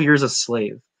 12 Years a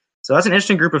Slave. So that's an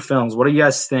interesting group of films. What do you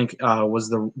guys think?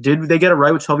 Did they get it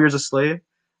right with 12 Years a Slave,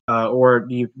 or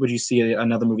would you see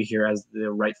another movie here as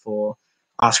the rightful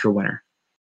Oscar winner?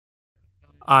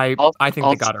 I think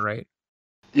they got it right.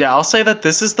 Yeah, I'll say that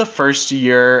this is the first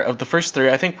year of the first 3.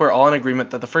 I think we're all in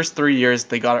agreement that the first 3 years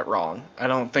they got it wrong. I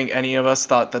don't think any of us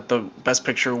thought that the Best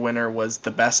Picture winner was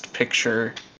the best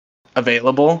picture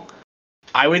available.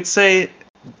 I would say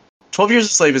 12 Years a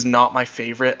Slave is not my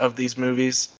favorite of these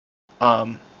movies.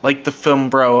 Like the film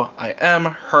bro I am,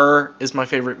 Her is my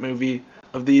favorite movie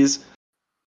of these.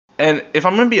 And if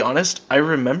I'm going to be honest, I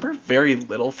remember very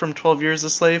little from 12 Years a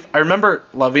Slave. I remember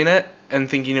loving it and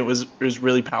thinking it was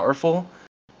really powerful.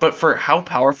 But for how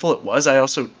powerful it was, I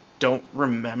also don't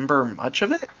remember much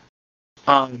of it.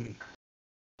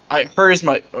 Her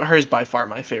is by far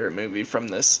my favorite movie from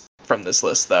this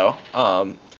list, though.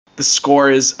 The score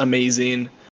is amazing.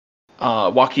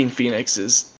 Joaquin Phoenix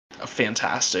is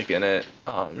fantastic in it.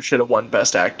 Should have won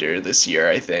Best Actor this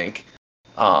year, I think.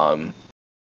 I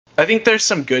think there's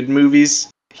some good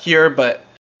movies here, but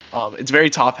it's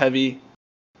very top heavy.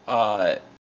 I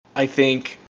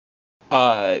think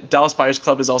Dallas Buyers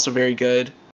Club is also very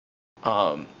good.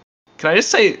 Can I just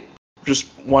say, just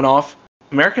one off?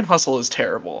 American Hustle is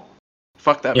terrible.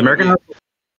 Fuck that movie. American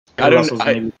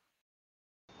Hustle.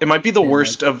 It might be the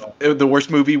worst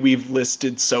movie we've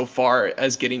listed so far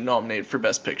as getting nominated for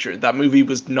Best Picture. That movie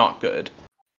was not good.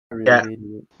 Yeah.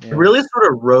 It really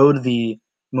sort of rode the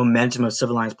momentum of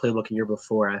Silver Linings Playbook a year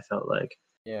before, I felt like.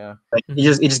 Yeah. Like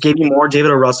it just gave you more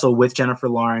David O. Russell with Jennifer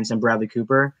Lawrence and Bradley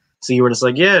Cooper. So you were just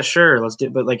like, yeah, sure, let's do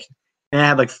it. But like, and I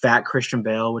had like fat Christian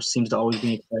Bale, which seems to always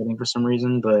be exciting for some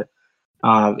reason. But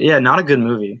yeah, not a good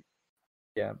movie.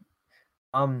 Yeah.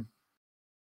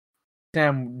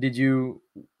 Sam,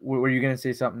 were you gonna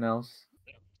say something else?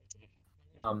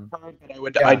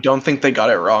 I don't think they got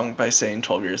it wrong by saying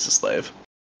 12 Years a Slave.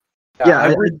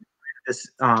 Yeah,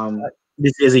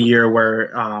 this is a year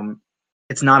where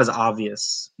it's not as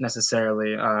obvious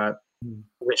necessarily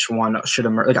which one should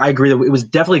emerge. Like I agree that it was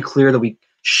definitely clear that we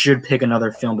should pick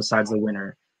another film besides the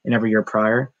winner in every year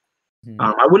prior.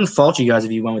 I wouldn't fault you guys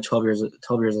if you went with 12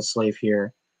 Years a Slave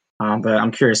here. But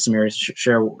I'm curious, Samir,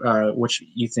 share which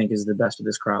you think is the best of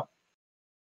this crop.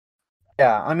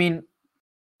 Yeah, I mean,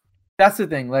 that's the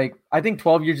thing. Like, I think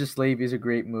 12 Years a Slave is a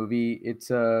great movie. It's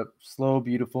a slow,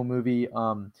 beautiful movie.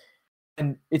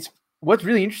 And what's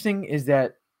really interesting is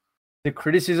that the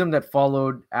criticism that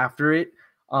followed after it,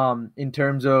 in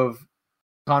terms of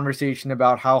conversation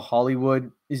about how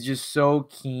Hollywood is just so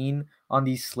keen on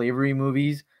these slavery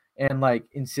movies and like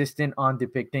insistent on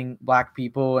depicting black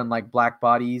people and like black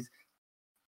bodies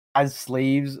as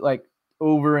slaves like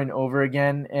over and over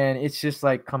again. And it's just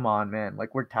like, come on, man,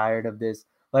 like we're tired of this.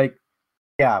 Like,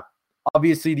 yeah,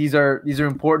 obviously these are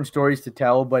important stories to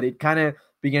tell, but it kind of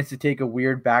begins to take a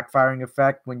weird backfiring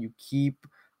effect when you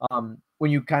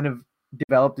when you kind of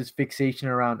develop this fixation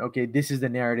around, okay, this is the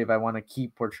narrative I want to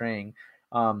keep portraying.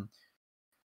 Again,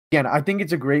 I think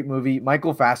it's a great movie.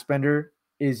 Michael Fassbender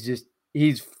is just,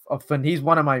 he's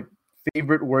one of my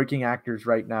favorite working actors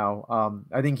right now.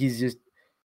 I think he's just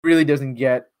really doesn't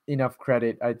get enough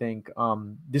credit. I think,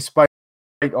 despite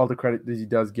all the credit that he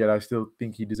does get, I still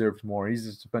think he deserves more. He's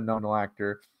just a phenomenal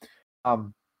actor. I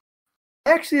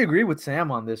actually agree with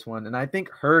Sam on this one, and I think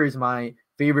Her is my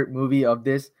favorite movie of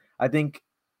this. I think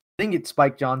think it's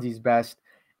Spike Jonze's best,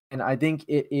 and I think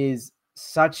it is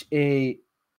such a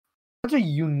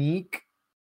unique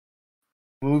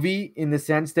movie in the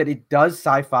sense that it does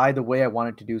sci-fi the way I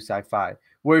wanted to do sci-fi,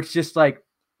 where it's just like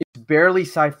it's barely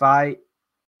sci-fi,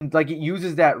 and like it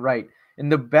uses that right.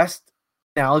 And the best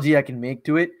analogy I can make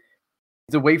to it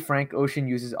is the way Frank Ocean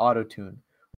uses autotune,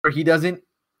 where he doesn't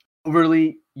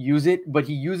overly use it, but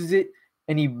he uses it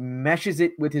and he meshes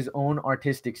it with his own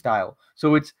artistic style.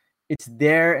 So it's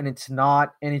there and it's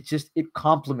not, and it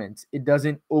complements. It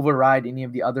doesn't override any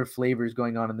of the other flavors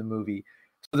going on in the movie.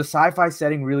 So the sci-fi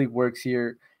setting really works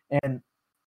here, and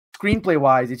screenplay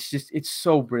wise, it's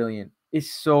so brilliant.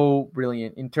 It's so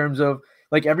brilliant in terms of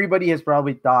like everybody has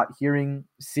probably thought hearing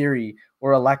Siri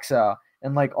or Alexa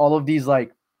and like all of these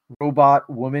like robot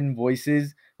woman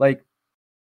voices, like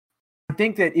I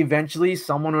think that eventually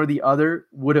someone or the other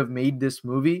would have made this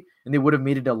movie and they would have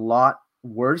made it a lot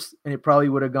worse, and it probably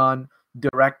would have gone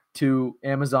direct to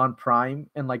Amazon Prime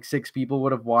and like 6 people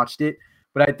would have watched it.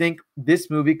 But I think this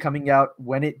movie coming out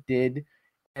when it did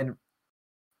and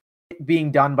it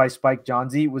being done by Spike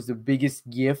Jonze was the biggest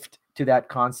gift to that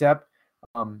concept.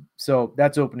 So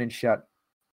that's open and shut.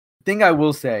 The thing I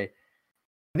will say,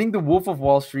 I think The Wolf of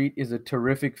Wall Street is a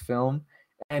terrific film,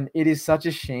 and it is such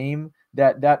a shame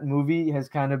that movie has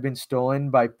kind of been stolen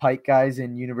by Pike guys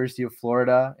in University of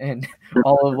Florida and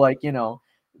all of like, you know,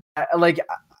 like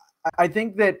I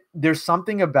think that there's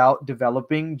something about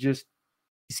developing just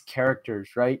these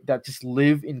characters, right, that just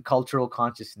live in cultural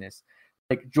consciousness,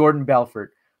 like Jordan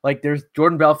Belfort. Like there's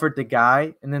Jordan Belfort, the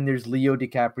guy, and then there's Leo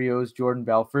DiCaprio's Jordan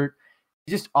Belfort.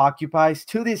 He just occupies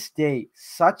to this day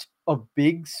such a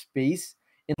big space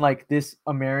in like this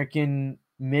American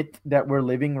myth that we're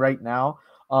living right now.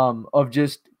 Of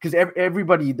just because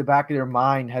everybody, the back of their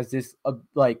mind has this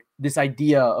like this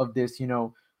idea of this, you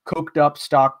know, coked up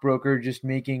stockbroker just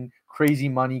making crazy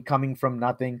money coming from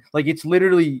nothing. Like it's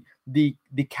literally the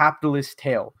capitalist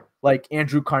tale, like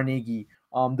Andrew Carnegie,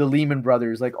 the Lehman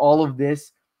Brothers, like all of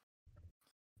this.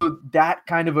 So that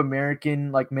kind of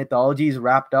American like mythology is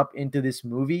wrapped up into this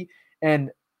movie,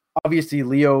 and obviously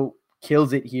Leo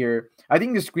kills it here. I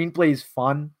think the screenplay is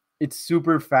fun. It's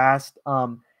super fast.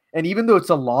 And even though it's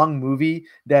a long movie,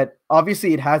 that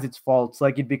obviously it has its faults.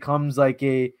 Like it becomes like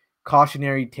a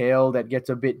cautionary tale that gets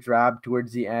a bit drab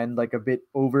towards the end, like a bit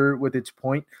over with its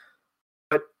point.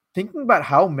 But thinking about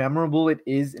how memorable it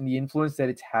is and the influence that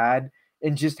it's had,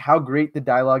 and just how great the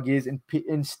dialogue is,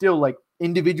 and still like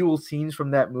individual scenes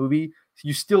from that movie,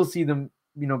 you still see them,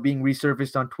 you know, being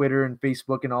resurfaced on Twitter and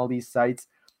Facebook and all these sites.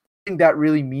 I think that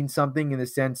really means something in the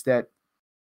sense that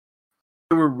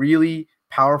they were really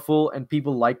powerful and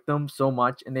people liked them so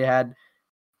much, and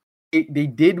they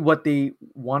did what they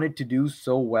wanted to do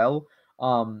so well,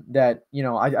 that, you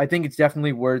know, I think it's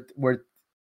definitely worth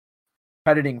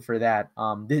crediting for that,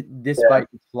 despite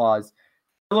its flaws.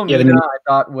 Philomena, I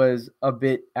thought was a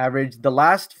bit average. The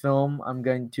last film I'm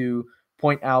going to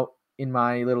point out in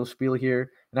my little spiel here,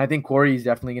 and I think Corey is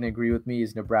definitely going to agree with me,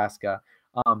 is Nebraska.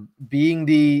 Being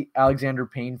the Alexander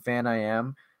Payne fan I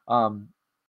am,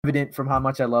 evident from how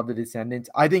much I love The Descendants,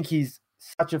 I think he's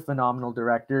such a phenomenal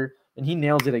director, and he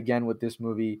nails it again with this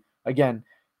movie. Again,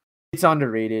 it's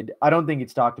underrated. I don't think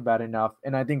it's talked about enough,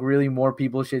 and I think really more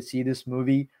people should see this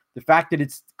movie. The fact that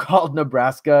it's called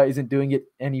Nebraska isn't doing it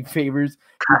any favors,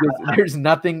 because there's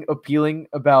nothing appealing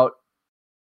about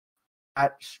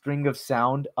that string of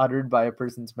sound uttered by a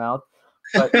person's mouth.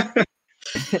 But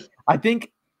I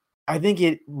think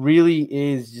it really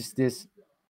is just this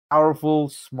powerful,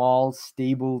 small,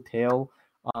 stable tale.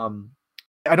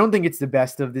 I don't think it's the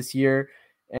best of this year,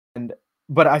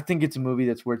 but I think it's a movie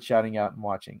that's worth shouting out and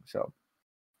watching. So,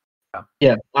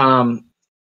 yeah. I'll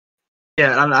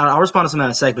respond to some of that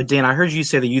in a sec. But Dan, I heard you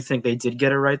say that you think they did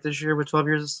get it right this year with 12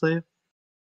 Years a Slave.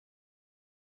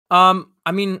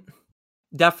 I mean,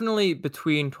 definitely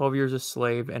between 12 Years a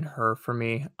Slave and Her for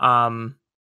me.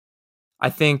 I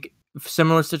think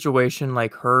similar situation,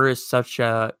 like Her is such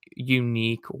a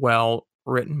unique,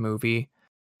 well-written movie.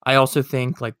 I also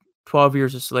think like 12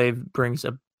 Years a Slave brings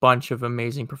a bunch of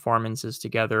amazing performances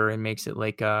together and makes it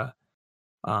like a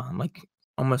like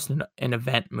almost an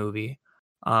event movie.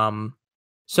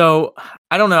 So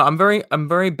I don't know. I'm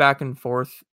very back and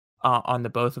forth on the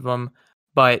both of them,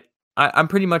 but I'm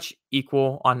pretty much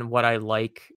equal on what I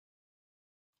like,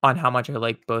 on how much I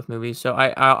like both movies. So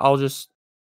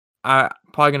I'm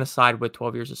probably gonna side with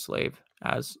 12 Years a Slave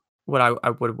as what I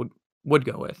would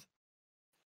go with.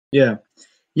 Yeah.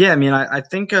 I mean, I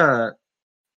think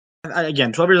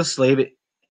again, 12 Years a Slave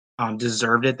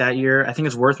deserved it that year. I think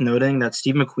it's worth noting that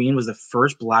Steve McQueen was the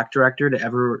first Black director to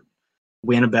ever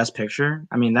win a Best Picture.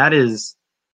 I mean, that is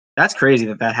that's crazy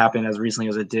that happened as recently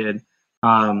as it did.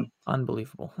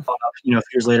 Unbelievable. A few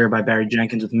years later by Barry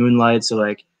Jenkins with Moonlight. So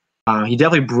like, he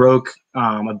definitely broke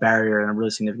a barrier, and a really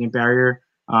significant barrier,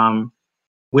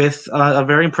 with a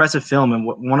very impressive film and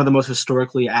one of the most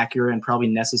historically accurate and probably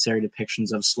necessary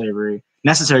depictions of slavery.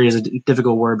 Necessary is a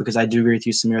difficult word, because I do agree with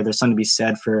you, Samir. There's something to be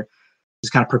said for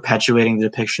just kind of perpetuating the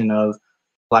depiction of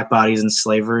Black bodies in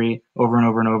slavery over and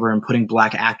over and over, and putting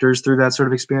Black actors through that sort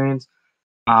of experience.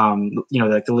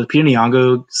 Like the Lupita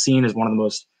Nyong'o scene is one of the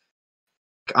most,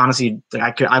 honestly,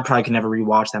 like I probably could never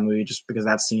rewatch that movie, just because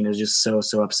that scene is just so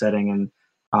upsetting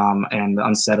and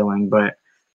unsettling. But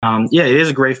yeah, it is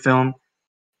a great film.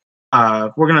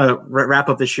 We're gonna wrap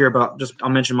up this year, but I'll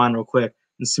mention mine real quick.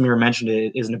 And Samir mentioned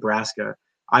it, is Nebraska.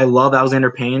 I love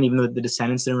Alexander Payne, even though The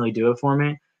Descendants didn't really do it for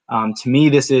me. To me,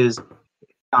 this is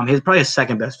his probably his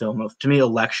second best film. To me,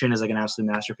 Election is like an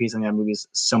absolute masterpiece. I think that movie is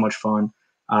so much fun.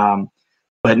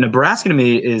 But Nebraska to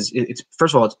me it's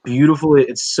first of all, it's beautiful.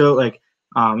 It's so like,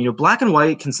 black and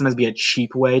white can sometimes be a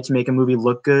cheap way to make a movie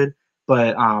look good,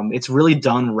 but it's really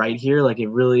done right here. Like, it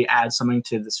really adds something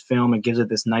to this film. It gives it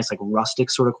this nice, like, rustic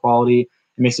sort of quality.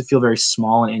 It makes it feel very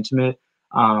small and intimate.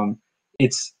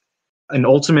 It's an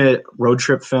ultimate road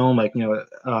trip film. Like, I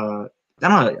don't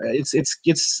know. It's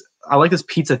I like this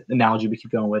pizza analogy we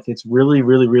keep going with. It's really,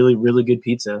 really, really, really good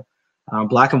pizza,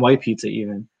 black and white pizza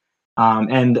even.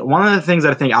 And one of the things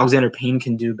that I think Alexander Payne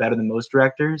can do better than most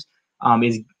directors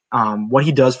is what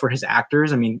he does for his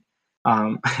actors. I mean,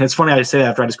 it's funny I say that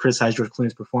after I just criticized George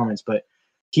Clooney's performance, but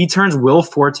he turns Will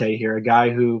Forte here, a guy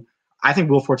who I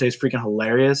think Will Forte is freaking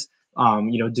hilarious,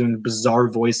 doing bizarre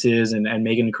voices and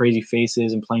making crazy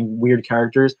faces and playing weird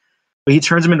characters. But he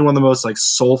turns him into one of the most like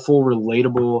soulful,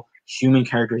 relatable human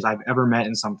characters I've ever met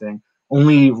in something,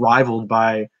 only rivaled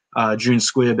by June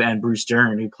Squibb and Bruce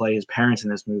Dern, who play his parents in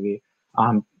this movie.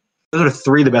 Those are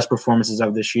three of the best performances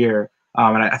of this year.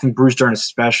 And I think Bruce Dern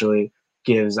especially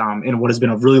gives, in what has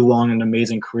been a really long and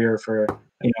amazing career for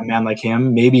a man like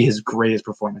him, maybe his greatest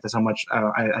performance. That's how much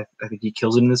I think he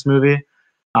kills it in this movie.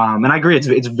 And I agree,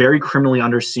 it's very criminally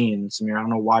underseen, Samir. I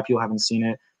don't know why people haven't seen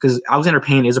it, because Alexander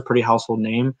Payne is a pretty household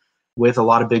name with a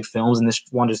lot of big films, and this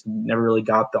one just never really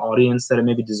got the audience that it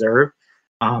maybe deserved.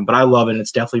 But I love it, and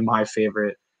it's definitely my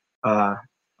favorite of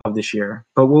this year.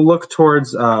 But we'll look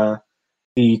towards the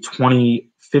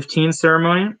 2015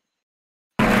 ceremony.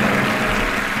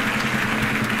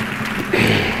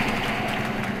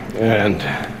 And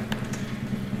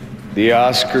the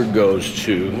Oscar goes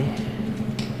to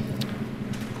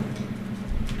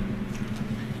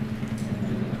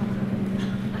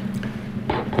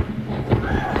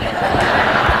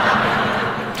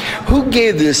who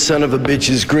gave this son of a bitch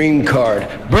his green card?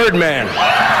 Birdman.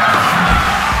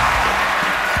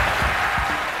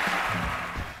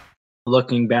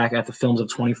 Looking back at the films of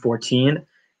 2014,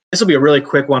 this will be a really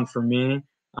quick one for me.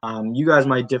 You guys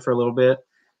might differ a little bit,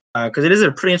 because it is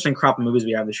a pretty interesting crop of movies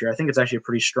we have this year. I think it's actually a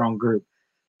pretty strong group.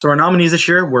 So our nominees this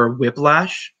year were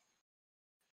Whiplash,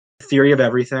 Theory of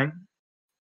Everything,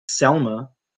 Selma,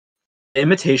 The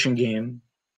Imitation Game,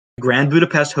 Grand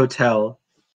Budapest Hotel,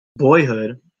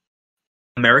 Boyhood,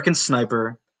 American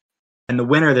Sniper, and the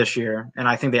winner this year, and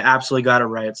I think they absolutely got it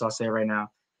right, so I'll say it right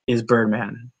now, is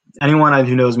Birdman. Anyone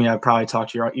who knows me, I've probably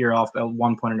talked your ear off at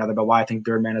one point or another about why I think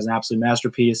Birdman is an absolute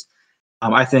masterpiece.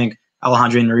 I think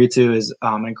Alejandro Iñárritu is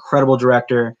an incredible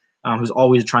director who's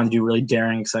always trying to do really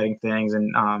daring, exciting things,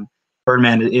 and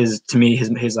Birdman is, to me,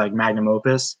 his like magnum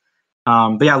opus.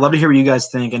 But yeah, I'd love to hear what you guys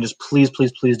think, and just please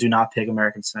do not pick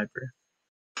American Sniper.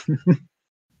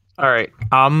 All right,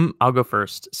 I'll go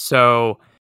first. So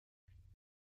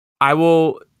I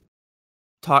will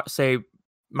say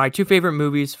my two favorite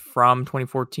movies from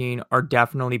 2014 are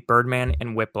definitely Birdman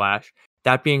and Whiplash.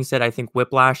 That being said, I think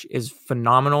Whiplash is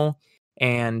phenomenal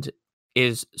and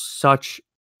is such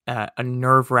a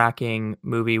nerve-wracking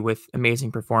movie with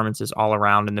amazing performances all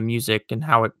around, and the music and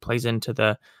how it plays into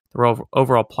the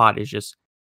overall plot is just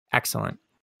excellent.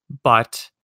 But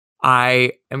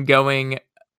I am going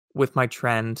with my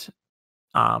trend.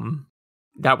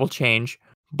 That will change,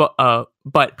 but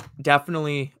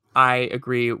definitely I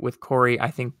agree with Corey.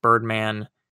 I think Birdman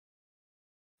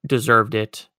deserved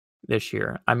it this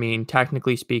year. I mean,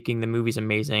 technically speaking, the movie's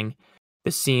amazing.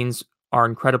 The scenes are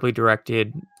incredibly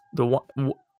directed. The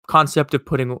concept of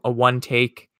putting a one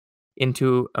take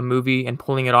into a movie and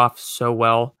pulling it off so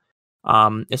well,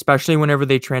 especially whenever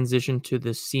they transition to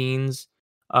the scenes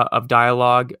of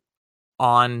dialogue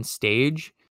on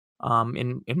stage,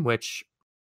 in which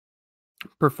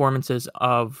performances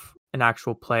of an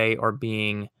actual play are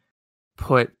being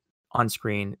put on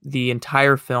screen. The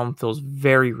entire film feels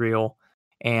very real,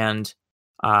 and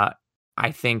I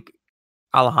think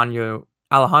Alejandro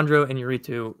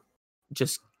Inarritu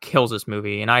just kills this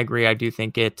movie, and I agree. I do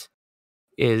think it's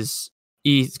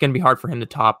going to be hard for him to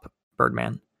top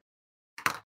Birdman.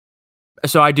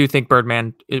 So I do think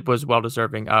Birdman it was well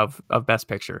deserving of Best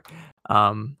Picture.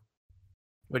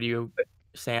 What do you,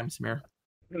 Sam, Samir?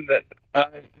 I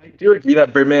do agree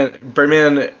that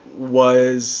Birdman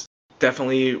was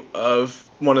definitely of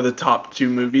one of the top 2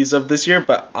 movies of this year,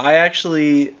 but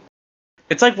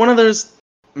it's like one of those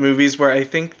movies where I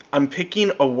think I'm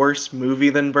picking a worse movie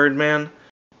than Birdman,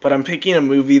 but I'm picking a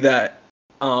movie that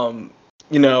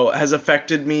has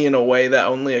affected me in a way that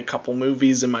only a couple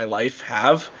movies in my life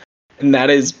have, and that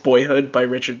is Boyhood by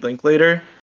Richard Linklater.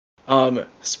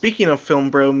 Speaking of film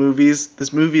bro movies,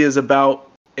 this movie is about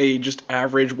a just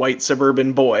average white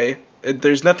suburban boy.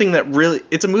 There's nothing that really...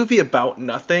 It's a movie about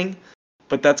nothing,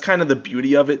 but that's kind of the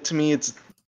beauty of it to me. It's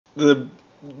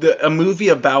a movie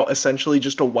about essentially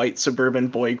just a white suburban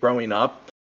boy growing up.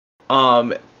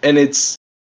 And it's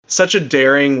such a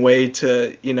daring way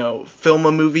to, film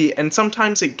a movie. And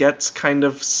sometimes it gets kind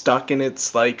of stuck in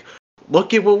its like,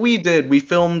 look at what we did. We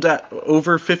filmed at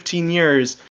over 15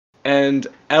 years. And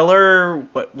Eller,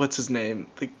 what's his name?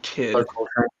 The kid.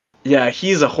 Yeah,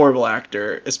 he's a horrible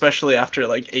actor, especially after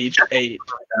like age 8.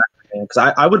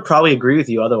 Because I would probably agree with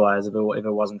you otherwise if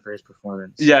it wasn't for his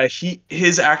performance. Yeah,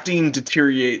 his acting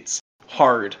deteriorates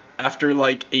hard after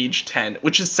like age 10,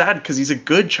 which is sad because he's a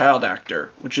good child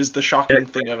actor, which is the shocking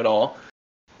thing of it all.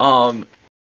 With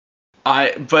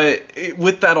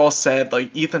that all said, like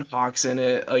Ethan Hawke's in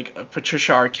it, like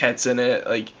Patricia Arquette's in it,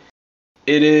 like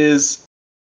it is.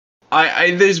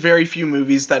 There's very few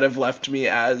movies that have left me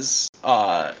as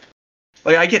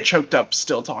I get choked up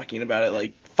still talking about it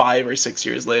like 5 or 6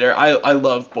 years later. I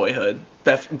love Boyhood.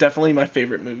 Definitely my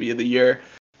favorite movie of the year.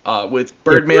 With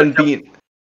Birdman being...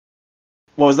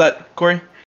 What was that, Corey?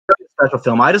 Special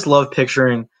film. I just love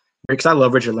picturing... Because I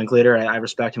love Richard Linklater. I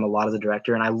respect him a lot as a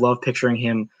director. And I love picturing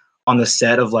him on the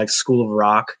set of like School of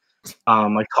Rock.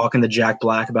 Like talking to Jack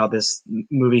Black about this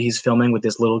movie he's filming with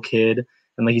this little kid.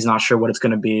 And like he's not sure what it's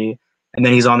going to be. And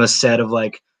then he's on the set of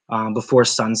like Before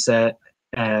Sunset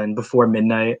and Before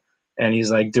Midnight. And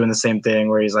he's like doing the same thing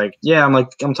where he's like, yeah,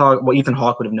 I'm talking. Well, Ethan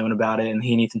Hawke would have known about it, and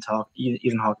he and Ethan Hawke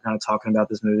kind of talking about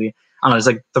this movie. I don't know. It's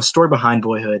like the story behind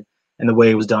Boyhood and the way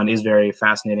it was done is very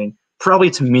fascinating. Probably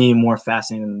to me more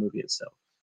fascinating than the movie itself.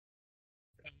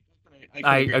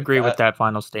 I agree with that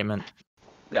final statement.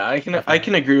 Yeah, I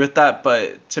can agree with that,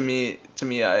 but to me,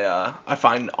 I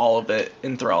find all of it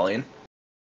enthralling.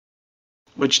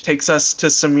 Which takes us to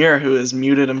Samir, who has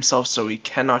muted himself so he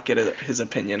cannot get his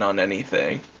opinion on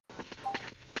anything.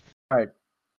 All right,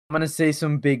 I'm gonna say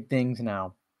some big things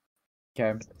now.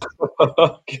 Okay.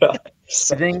 Oh God.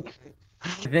 I think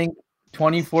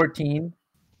 2014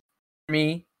 for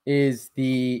me is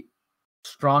the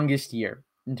strongest year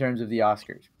in terms of the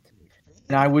Oscars,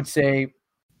 and I would say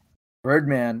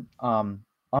Birdman on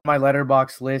my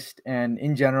Letterboxd list, and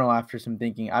in general after some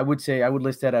thinking, I would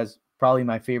list that as probably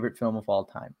my favorite film of all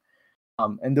time.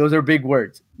 And those are big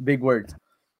words.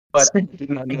 But I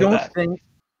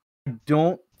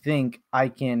don't think I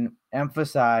can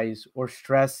emphasize or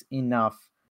stress enough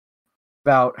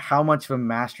about how much of a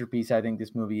masterpiece I think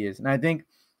this movie is. And I think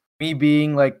me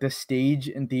being like the stage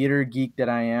and theater geek that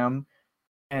I am,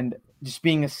 and just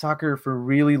being a sucker for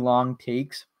really long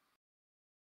takes,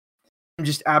 I'm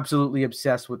just absolutely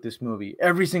obsessed with this movie.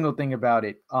 Every single thing about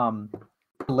it.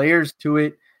 Layers to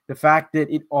it. The fact that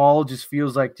it all just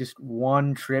feels like just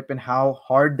one trip, and how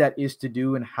hard that is to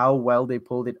do and how well they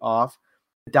pulled it off.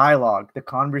 The dialogue, the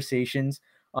conversations,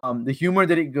 the humor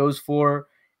that it goes for.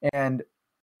 And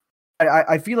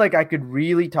I feel like I could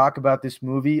really talk about this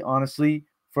movie, honestly,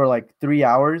 for like 3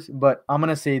 hours, but I'm going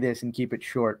to say this and keep it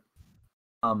short.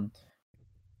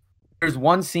 There's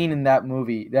one scene in that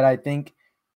movie that I think,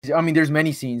 there's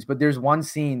many scenes, but there's one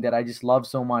scene that I just love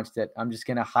so much that I'm just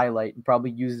going to highlight and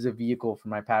probably use as a vehicle for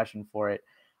my passion for it.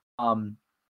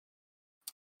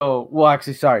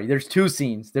 There's two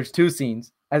scenes. There's two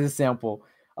scenes as a sample.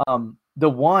 The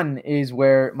one is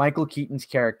where Michael Keaton's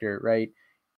character, right?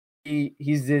 He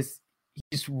just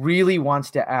really wants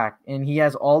to act, and he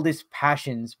has all these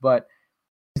passions, but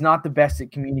he's not the best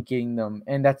at communicating them.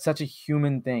 And that's such a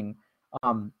human thing.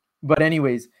 But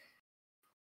anyways,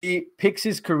 he picks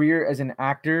his career as an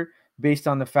actor based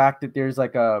on the fact that there's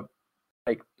like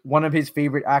one of his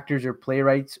favorite actors or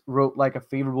playwrights wrote like a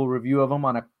favorable review of him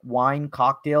on a wine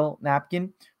cocktail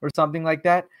napkin or something like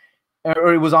that.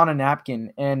 Or it was on a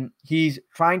napkin, and he's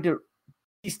trying to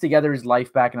piece together his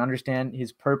life back and understand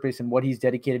his purpose and what he's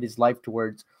dedicated his life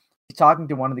towards. He's talking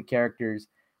to one of the characters,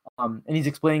 and he's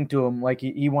explaining to him like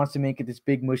he wants to make it this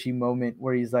big mushy moment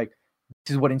where he's like,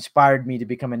 this is what inspired me to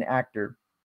become an actor.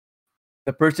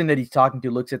 The person that he's talking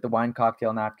to looks at the wine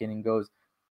cocktail napkin and goes,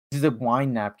 "This is a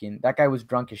wine napkin. That guy was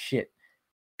drunk as shit."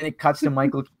 And it cuts to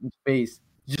Michael Keaton's face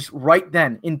just right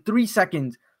then in 3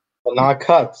 seconds. But not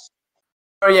cuts.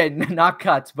 Oh yeah, not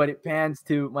cuts, but it pans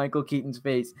to Michael Keaton's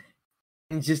face.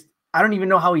 And just, I don't even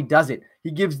know how he does it.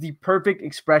 He gives the perfect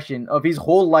expression of his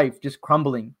whole life just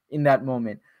crumbling in that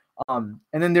moment. And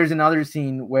then there's another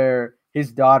scene where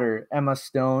his daughter, Emma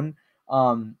Stone,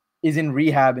 is in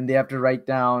rehab and they have to write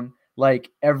down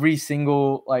like every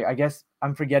single, like, I guess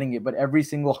I'm forgetting it, but every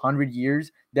single 100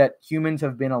 years that humans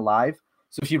have been alive.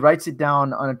 So she writes it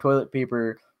down on a toilet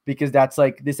paper because that's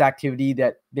like this activity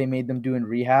that they made them do in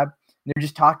rehab. And they're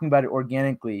just talking about it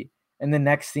organically. And the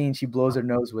next scene, she blows her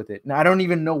nose with it. And I don't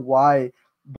even know why,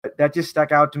 but that just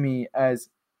stuck out to me as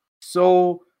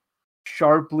so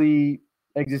sharply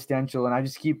existential. And I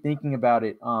just keep thinking about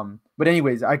it. But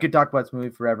anyways, I could talk about this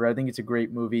movie forever. I think it's a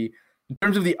great movie. In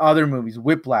terms of the other movies,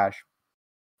 Whiplash,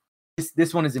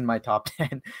 this one is in my top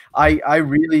 10. I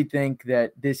really think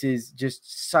that this is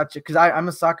just such a, because I'm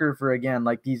a sucker for, again,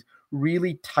 like these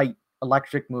really tight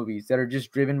electric movies that are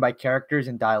just driven by characters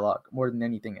and dialogue more than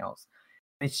anything else.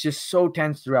 It's just so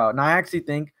tense throughout. And I actually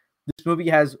think this movie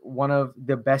has one of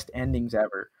the best endings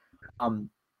ever.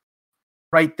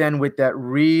 Right then with that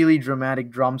really dramatic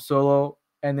drum solo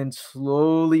and then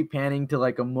slowly panning to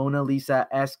like a Mona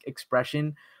Lisa-esque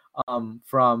expression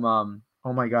from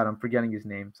oh my God, I'm forgetting his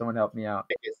name. Someone help me out.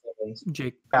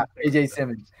 Jake. Yeah, AJ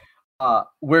Simmons.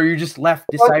 Where you're just left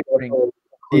deciphering.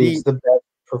 It's the best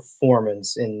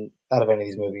performance out of any of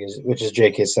these movies, which is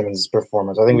J.K. Simmons'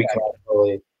 performance. I think we can all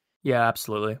really. Yeah,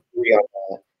 absolutely. agree on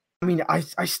that. I mean,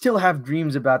 I still have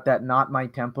dreams about that Not My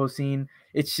Tempo scene.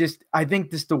 It's just, I think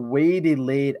just the way they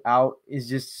lay it out is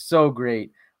just so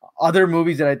great. Other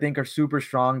movies that I think are super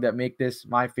strong that make this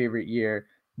my favorite year.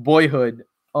 Boyhood.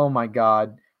 Oh my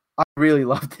God. I really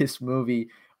love this movie.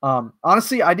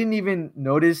 Honestly, I didn't even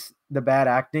notice the bad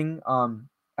acting. I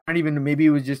don't even, maybe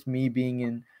it was just me being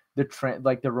in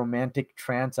the romantic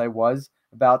trance I was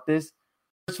about this.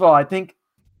 First of all, I think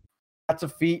that's a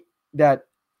feat that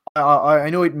I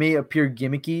know it may appear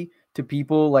gimmicky to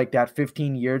people, like that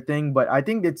 15-year thing, but I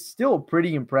think it's still a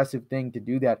pretty impressive thing to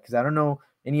do that because I don't know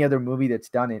any other movie that's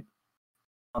done it.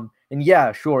 And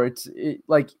yeah, sure, it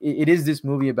is this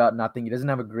movie about nothing. It doesn't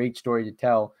have a great story to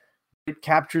tell. It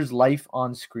captures life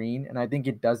on screen, and I think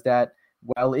it does that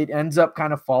well. It ends up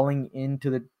kind of falling into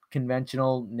the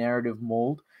conventional narrative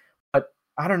mold, but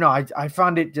I don't know. I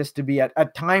found it just to be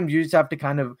at times you just have to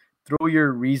kind of throw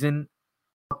your reason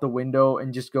out the window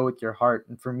and just go with your heart.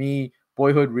 And for me,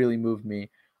 Boyhood really moved me.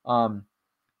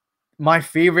 My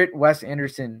favorite Wes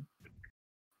Anderson.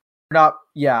 I'd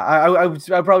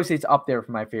probably say it's up there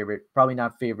for my favorite. Probably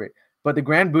not favorite, but The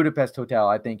Grand Budapest Hotel,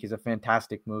 I think, is a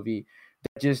fantastic movie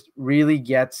that just really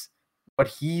gets what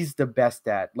he's the best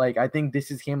at. Like, I think this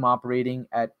is him operating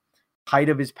at height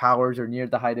of his powers or near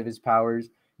the height of his powers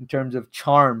in terms of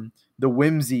charm, the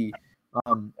whimsy.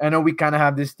 I know we kind of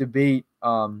have this debate.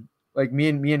 Like me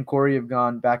and Corey have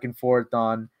gone back and forth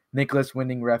on Nicholas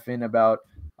Winding Refn about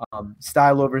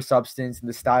style over substance, and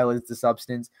the style is the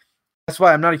substance. That's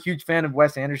why I'm not a huge fan of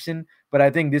Wes Anderson, but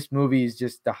I think this movie is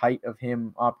just the height of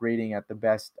him operating at the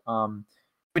best.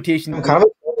 Imitation. I'm kind of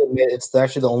admit it's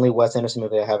actually the only Wes Anderson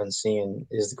movie I haven't seen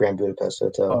is The Grand Budapest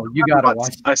Hotel. Oh, you gotta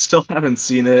watch. I still haven't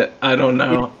seen it. I don't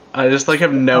know. I just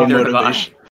have no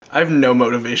motivation. I have no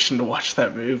motivation to watch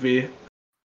that movie.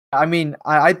 I mean,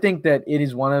 I think that it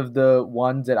is one of the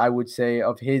ones that I would say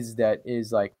of his that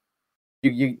is like,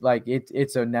 you like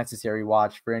it's a necessary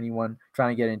watch for anyone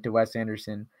trying to get into Wes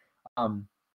Anderson. And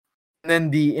then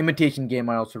The Imitation Game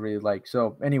I also really like.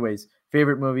 So, anyways,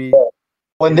 favorite movie.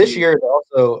 Well, and this year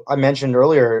also, I mentioned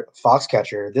earlier,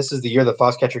 Foxcatcher. This is the year that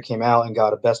Foxcatcher came out and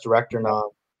got a Best Director nom,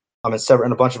 and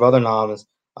a bunch of other noms,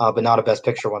 but not a Best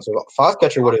Picture one. So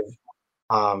Foxcatcher would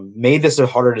have made this a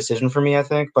harder decision for me, I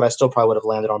think, but I still probably would have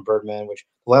landed on Birdman. Which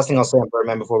the last thing I'll say on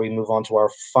Birdman before we move on to our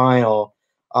final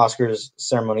Oscars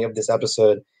ceremony of this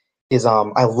episode is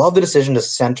I love the decision to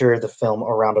center the film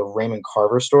around a Raymond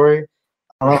Carver story.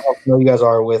 I don't know how familiar you guys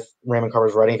are with Raymond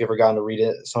Carver's writing, if you've ever gotten to read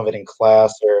it, some of it in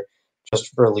class or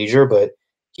just for leisure, but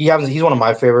he's one of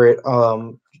my favorite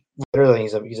writers.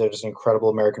 He's just an incredible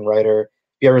American writer.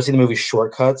 If you ever see the movie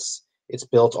Shortcuts, it's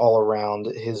built all around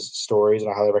his stories, and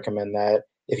I highly recommend that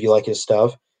if you like his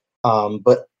stuff.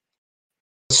 But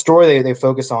the story they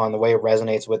focus on, the way it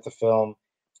resonates with the film,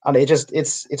 and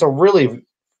it's a really,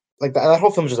 like, that whole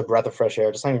film is just a breath of fresh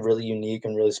air, just something really unique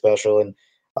and really special, and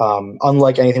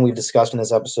unlike anything we've discussed in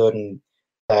this episode and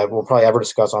that we'll probably ever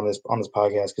discuss on this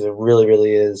podcast, because it really,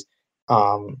 really is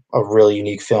a really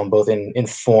unique film, both in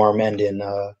form and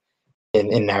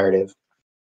in narrative.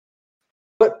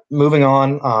 But moving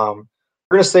on,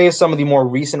 we're going to save some of the more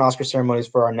recent Oscar ceremonies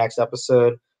for our next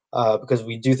episode because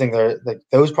we do think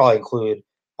those probably include.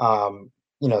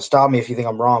 Stop me if you think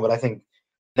I'm wrong, but I think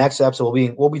next episode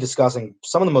we'll be discussing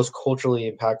some of the most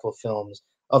culturally impactful films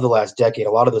of the last decade.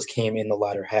 A lot of those came in the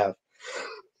latter half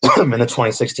in the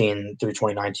 2016 through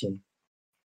 2019.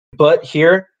 But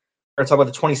here we're going to talk about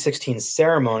the 2016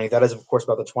 ceremony. That is, of course,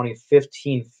 about the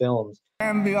 2015 films.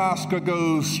 And the Oscar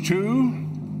goes to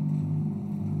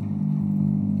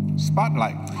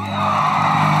Spotlight.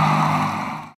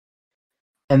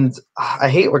 And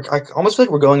I almost feel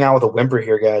like we're going out with a whimper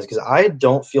here, guys, because I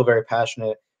don't feel very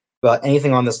passionate about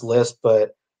anything on this list,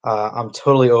 but I'm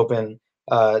totally open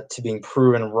to being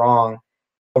proven wrong.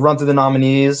 I'll run through the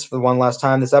nominees for one last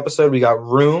time this episode. We got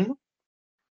Room,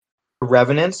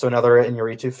 Revenant, so another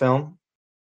Iñárritu film.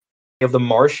 We have The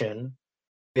Martian.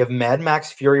 We have Mad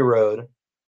Max Fury Road,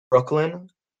 Brooklyn,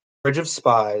 Bridge of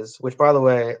Spies, which, by the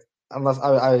way, unless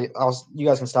you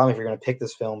guys can stop me if you're going to pick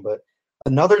this film, but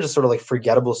another just sort of like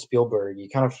forgettable Spielberg. You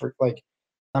kind of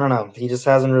I don't know. He just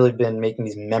hasn't really been making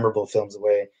these memorable films the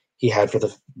way he had for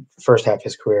the first half of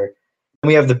his career. And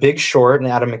we have The Big Short, an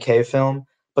Adam McKay film,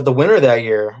 but the winner that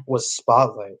year was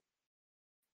Spotlight,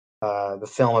 the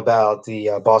film about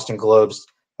the Boston Globe's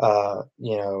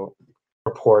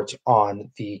report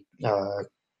on the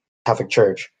Catholic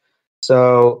Church.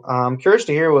 So I'm curious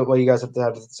to hear what you guys have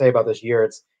to say about this year.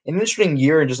 It's an interesting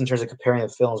year just in terms of comparing the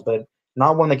films, but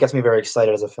not one that gets me very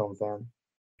excited as a film fan.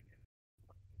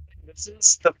 This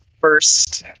is the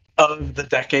first of the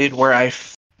decade where I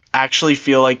actually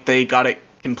feel like they got it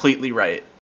completely right.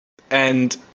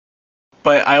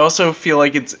 But I also feel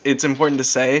like it's important to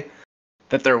say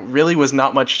that there really was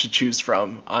not much to choose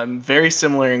from. I'm very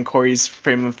similar in Corey's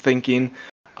frame of thinking.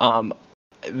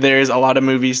 There's a lot of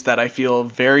movies that I feel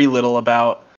very little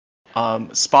about.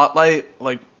 Spotlight,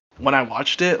 like when I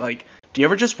watched it, like, do you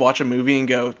ever just watch a movie and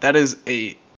go, that is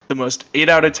the most 8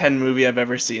 out of 10 movie I've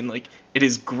ever seen? Like, it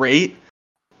is great,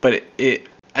 but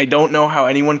I don't know how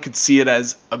anyone could see it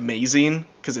as amazing,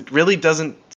 because it really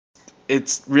doesn't.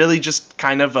 It's really just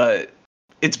kind of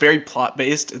it's very plot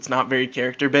based. It's not very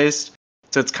character based,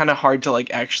 so it's kind of hard to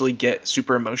like actually get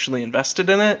super emotionally invested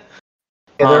in it.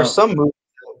 Yeah, there are some movies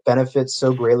that benefit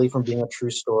so greatly from being a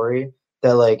true story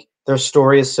that like their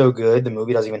story is so good the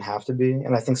movie doesn't even have to be.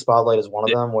 And I think Spotlight is one of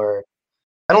them, where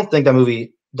I don't think that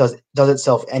movie does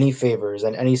itself any favors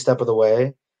in any step of the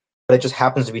way, but it just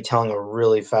happens to be telling a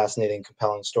really fascinating,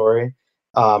 compelling story,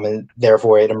 and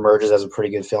therefore it emerges as a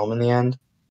pretty good film in the end.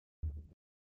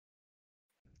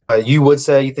 You would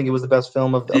say you think it was the best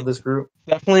film of this group?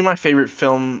 Definitely my favorite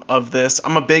film of this.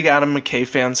 I'm a big Adam McKay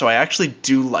fan, so I actually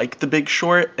do like The Big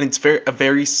Short, and it's a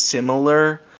very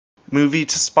similar movie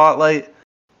to Spotlight.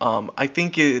 I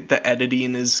think the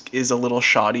editing is a little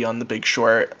shoddy on The Big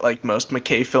Short, like most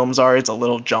McKay films are. It's a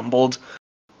little jumbled,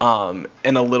 and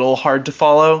a little hard to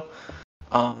follow.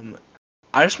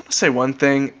 I just want to say one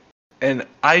thing, and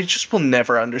I just will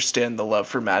never understand the love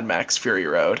for Mad Max Fury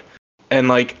Road. And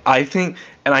like I think,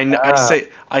 and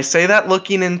I say that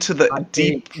looking into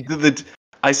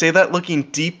I say that looking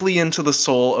deeply into the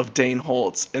soul of Dane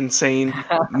Holtz and saying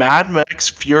Mad Max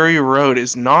Fury Road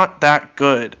is not that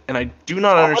good, and I do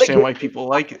not understand why people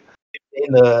like it.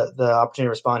 The opportunity to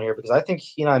respond here, because I think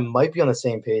he and I might be on the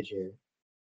same page here.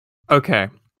 Okay,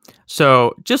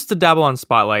 so just to dabble on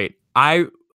Spotlight, I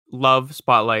love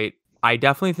Spotlight. I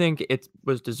definitely think it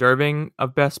was deserving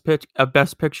of Best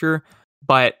Picture,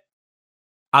 but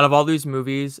out of all these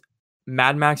movies,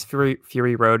 Mad Max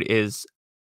Fury Road is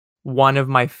one of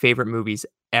my favorite movies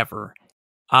ever.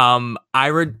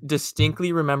 I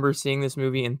distinctly remember seeing this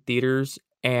movie in theaters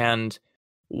and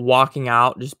walking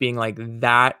out just being like,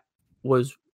 that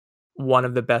was one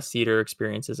of the best theater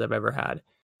experiences I've ever had.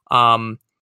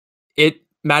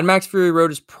 Mad Max Fury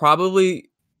Road is probably,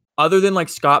 other than like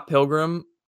Scott Pilgrim,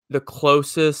 the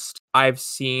closest I've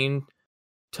seen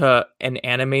to an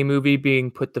anime movie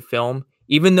being put to film.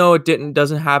 Even though it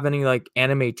doesn't have any like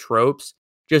anime tropes,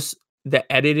 just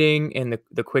the editing and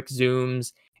the quick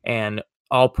zooms and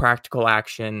all practical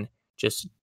action, just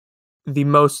the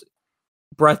most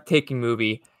breathtaking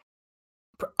movie.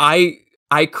 I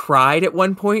cried at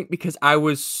one point because I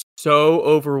was so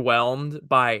overwhelmed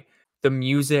by the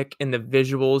music and the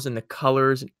visuals and the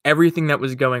colors and everything that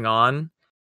was going on.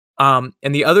 And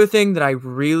the other thing that I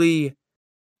really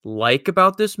like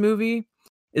about this movie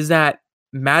is that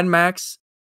Mad Max,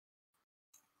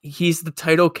 he's the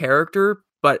title character,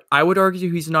 but I would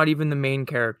argue he's not even the main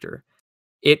character.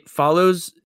 It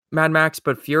follows Mad Max,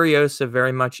 but Furiosa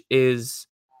very much is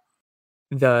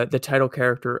the title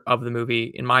character of the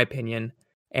movie, in my opinion.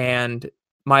 And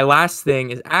my last thing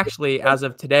is actually, as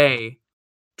of today,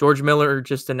 George Miller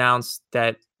just announced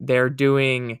that they're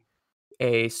doing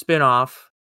a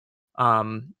spin-off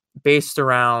based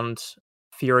around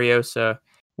Furiosa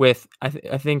with I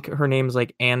think her name's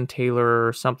like Ann Taylor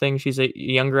or something. She's a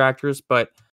younger actress, but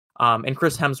and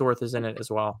Chris Hemsworth is in it as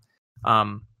well.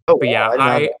 But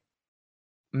yeah,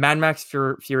 Mad Max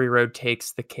Fury Road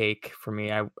takes the cake for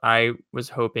me. I was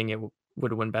hoping it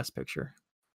would win Best Picture.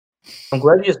 I'm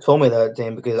glad you just told me that,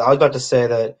 Dane, because I was about to say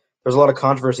that there's a lot of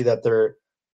controversy that they're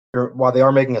while they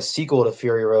are making a sequel to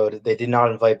Fury Road, they did not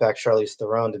invite back Charlize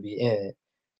Theron to be in it.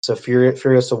 So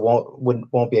Furiosa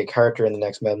won't be a character in the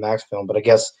next Mad Max film, but I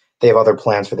guess they have other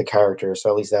plans for the character, so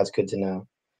at least that's good to know.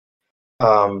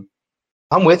 I'm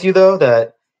with you, though,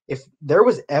 that if there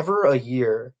was ever a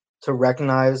year to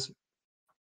recognize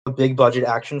a big budget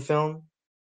action film,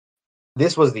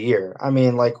 this was the year. I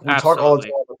mean, like, we talk all the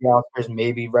time about the Oscars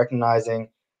maybe recognizing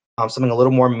something a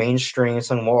little more mainstream,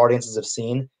 something more audiences have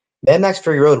seen. Mad Max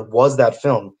Fury Road was that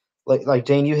film. Like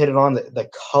Dane, you hit it on the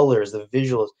colors, the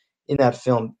visuals in that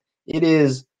film. It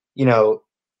is,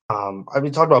 I've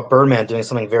been talking about Birdman doing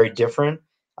something very different.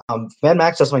 Mad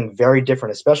Max does something very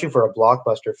different, especially for a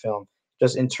blockbuster film,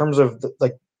 just in terms of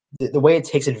the way it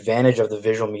takes advantage of the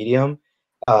visual medium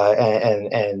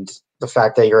and the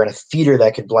fact that you're in a theater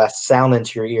that could blast sound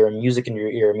into your ear and music into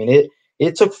your ear. I mean,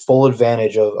 it took full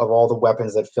advantage of all the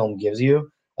weapons that film gives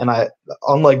you. And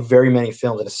unlike very many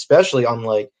films, and especially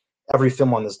unlike every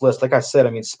film on this list, like I said,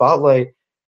 I mean, Spotlight,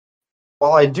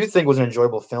 while I do think was an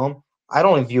enjoyable film, I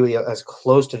don't view it as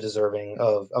close to deserving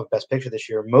of Best Picture this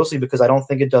year, mostly because I don't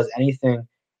think it does anything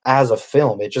as a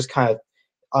film. It just kind of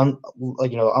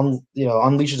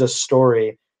unleashes a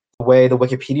story the way the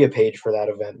Wikipedia page for that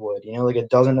event would. Like, it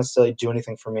doesn't necessarily do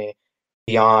anything for me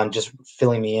beyond just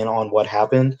filling me in on what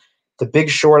happened. The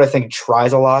Big Short, I think,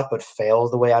 tries a lot but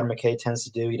fails the way Adam McKay tends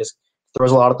to do. He just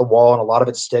throws a lot at the wall, and a lot of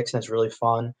it sticks, and it's really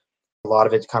fun. A lot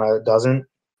of it kind of doesn't.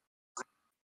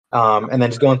 And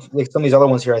then just going like some of these other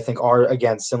ones here, I think are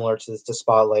again similar to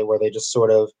Spotlight, where they just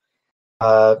sort of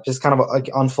just kind of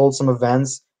like unfold some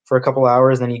events for a couple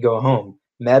hours, and then you go home.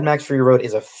 Mad Max Fury Road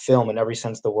is a film in every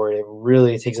sense of the word. It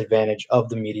really takes advantage of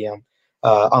the medium,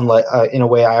 unlike in a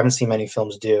way I haven't seen many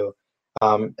films do.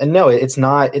 And no, it's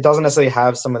not. It doesn't necessarily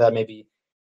have some of that maybe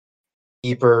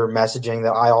deeper messaging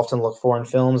that I often look for in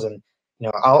films, and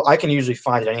I can usually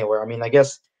find it anywhere. I mean, I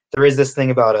guess there is this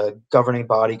thing about a governing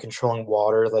body controlling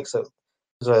water, like so.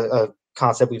 There's a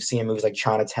concept we've seen in movies like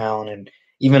Chinatown and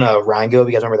even Rango. If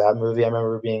you guys remember that movie? I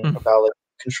remember being about like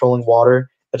controlling water.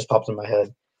 That just pops in my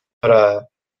head. But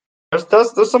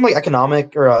there's some like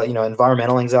economic or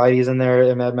environmental anxieties in there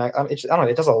in Mad Max. I don't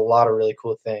know. It does a lot of really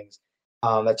cool things.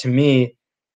 That to me,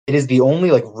 it is the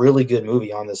only like really good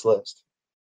movie on this list.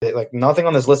 Like nothing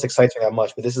on this list excites me that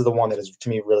much, but this is the one that is to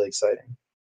me really exciting.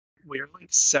 We're like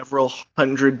several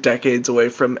hundred decades away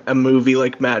from a movie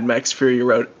like Mad Max Fury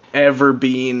Road ever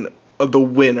being the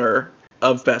winner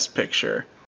of Best Picture,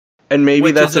 and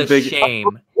maybe that's a big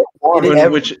shame.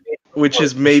 Which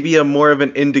is maybe a more of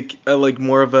an indication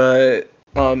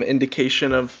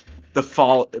of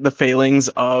the failings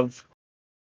of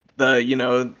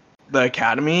the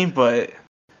Academy. But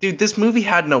dude, this movie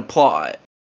had no plot,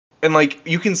 and like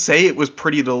you can say it was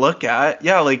pretty to look at.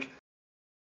 Yeah, like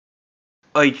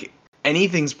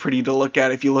anything's pretty to look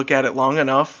at if you look at it long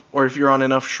enough, or if you're on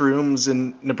enough shrooms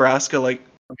in Nebraska. Like,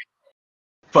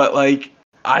 but like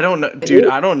I don't know, dude.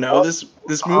 I don't know this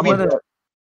movie.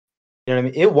 You know what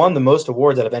I mean? It won the most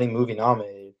awards out of any movie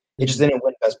nominated. It just didn't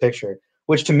win Best Picture,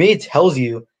 which to me tells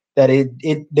you that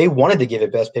they wanted to give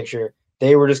it Best Picture.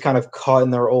 They were just kind of caught in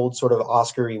their old sort of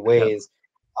Oscar-y ways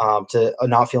to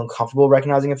not feeling comfortable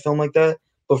recognizing a film like that.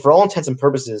 But for all intents and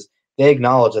purposes, they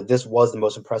acknowledged that this was the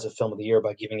most impressive film of the year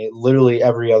by giving it literally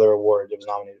every other award it was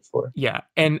nominated for. Yeah,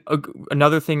 and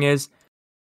another thing is,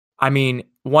 I mean,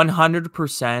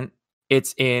 100%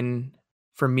 it's in,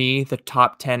 for me, the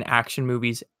top 10 action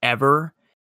movies ever.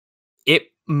 It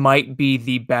might be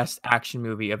the best action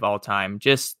movie of all time,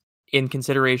 just in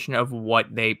consideration of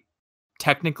what they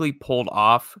technically pulled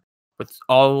off with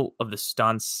all of the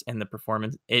stunts and the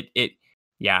performance.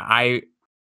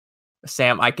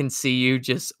 Sam, I can see you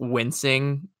just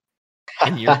wincing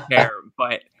in your chair,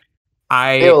 but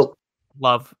I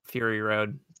love Fury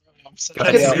Road.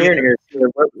 Samir,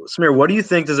 what do you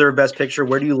think deserves Best Picture?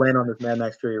 Where do you land on this Mad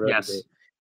Max Fury Road debate?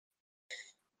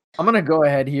 I'm gonna go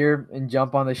ahead here and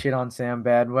jump on the shit on Sam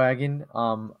bandwagon.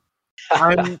 I'm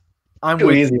with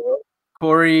easy.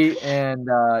 Corey and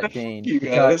Dane. You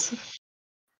guys.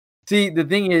 See, the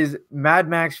thing is, Mad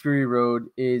Max Fury Road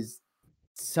is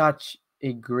such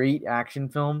a great action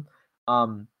film.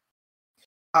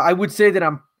 I would say that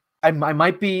I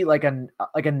might be like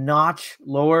a notch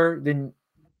lower than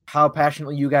how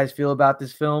passionately you guys feel about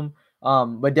this film.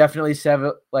 But definitely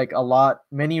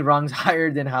many rungs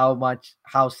higher than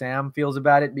how Sam feels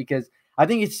about it, because I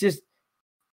think it's just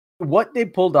what they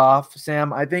pulled off,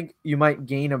 Sam. I think you might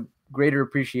gain a greater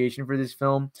appreciation for this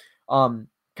film.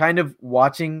 Kind of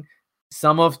watching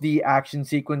some of the action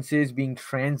sequences being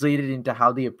translated into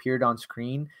how they appeared on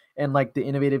screen and like the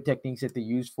innovative techniques that they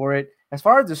used for it. As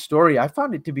far as the story, I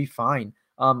found it to be fine.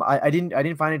 I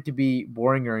didn't find it to be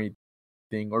boring or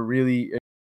anything, or really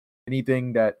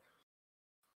anything that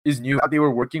is new. They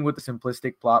were working with a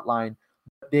simplistic plot line.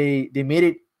 They made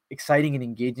it exciting and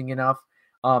engaging enough.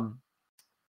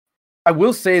 I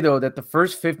will say though that the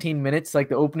first 15 minutes, like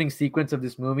the opening sequence of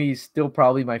this movie, is still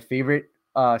probably my favorite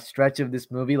stretch of this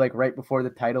movie, like right before the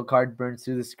title card burns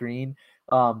through the screen,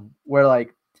 where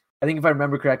like I think if I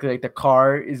remember correctly, like the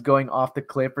car is going off the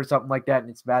cliff or something like that,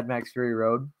 and it's Mad Max Fury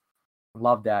Road.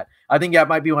 Love that. I think that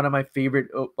might be one of my favorite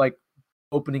like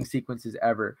opening sequences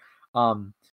ever.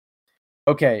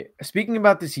 Okay, speaking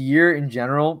about this year in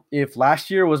general, if last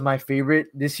year was my favorite,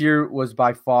 this year was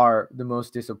by far the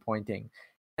most disappointing.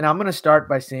 And I'm gonna start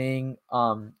by saying,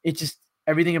 it just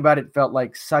everything about it felt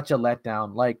like such a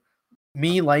letdown. Like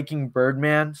me liking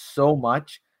Birdman so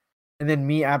much, and then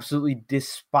me absolutely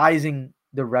despising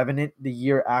The Revenant the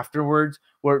year afterwards,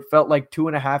 where it felt like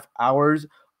 2.5 hours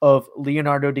of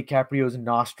Leonardo DiCaprio's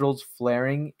nostrils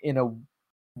flaring in a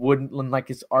woodland, like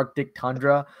his Arctic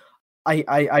tundra.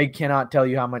 I cannot tell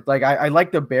you how much. Like I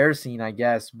like the bear scene, I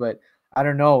guess, but I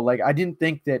don't know. Like I didn't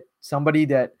think that somebody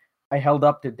that I held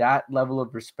up to that level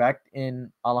of respect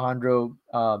in Alejandro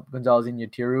Gonzalez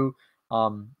Iñárritu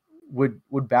would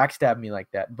backstab me like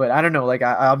that. But I don't know. Like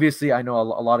I know a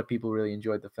lot of people really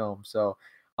enjoyed the film. So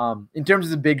in terms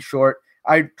of The Big Short,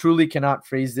 I truly cannot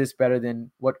phrase this better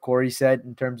than what Corey said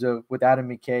in terms of with Adam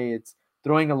McKay. It's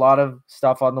throwing a lot of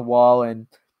stuff on the wall, and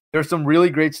there's some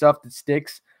really great stuff that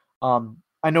sticks.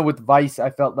 I know with Vice,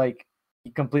 I felt like he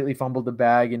completely fumbled the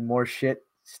bag and more shit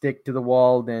stick to the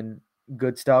wall than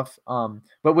good stuff.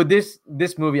 But with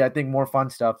this movie, I think more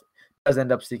fun stuff does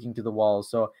end up sticking to the wall.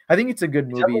 So I think it's a good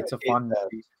movie. It's a fun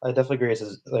movie. I definitely agree.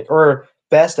 It's like, or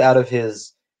best out of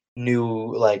his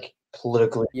new like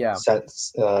politically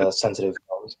sensitive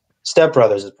films. Step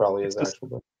Brothers is probably his actual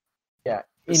book. Yeah,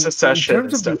 Secession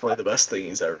is definitely the best thing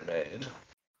he's ever made.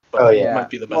 But it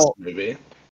might be the best movie.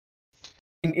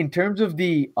 In terms of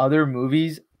the other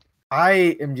movies,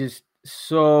 I am just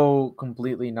so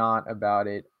completely not about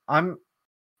it. I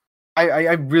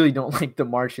really don't like The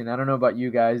Martian. I don't know about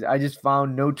you guys. I just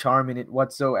found no charm in it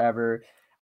whatsoever.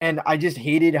 And I just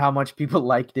hated how much people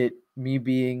liked it, me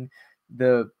being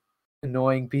the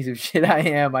annoying piece of shit I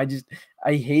am. I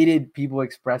hated people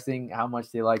expressing how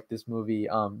much they liked this movie.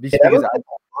 Because I have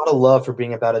a lot of love for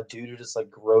being about a dude who just like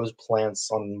grows plants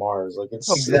on Mars. Like it's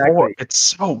it's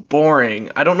so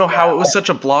boring. I don't know how it was such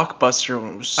a blockbuster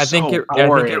when it was I think it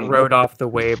rode off the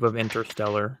wave of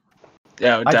Interstellar.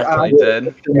 Yeah, it definitely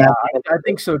did. Yeah, I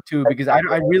think so too, because I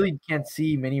really can't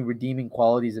see many redeeming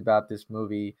qualities about this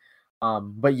movie.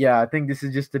 But yeah, I think this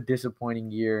is just a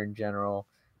disappointing year in general.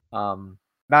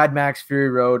 Mad Max Fury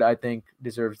Road, I think,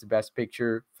 deserves the best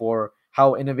picture for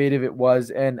how innovative it was.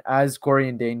 And as Corey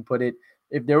and Dane put it,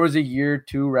 if there was a year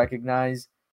to recognize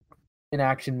an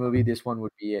action movie, this one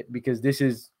would be it, because this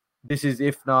is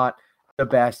if not the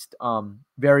best,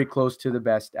 very close to the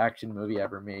best action movie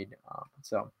ever made.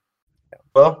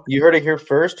 Well, you heard it here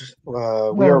first. We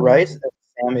are right.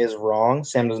 Sam is wrong.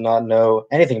 Sam does not know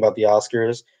anything about the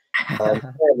Oscars.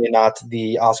 Apparently not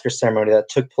the Oscar ceremony that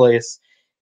took place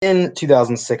in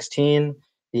 2016,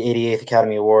 the 88th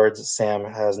Academy Awards. Sam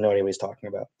has no idea what he's talking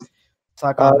about.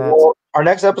 Our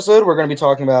next episode, we're going to be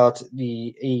talking about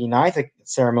the 89th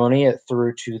ceremony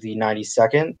through to the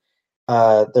 92nd.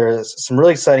 There's some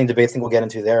really exciting debates I think we'll get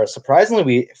into there. Surprisingly,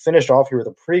 we finished off here with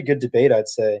a pretty good debate, I'd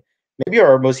say. Maybe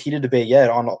our most heated debate yet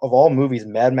of all movies,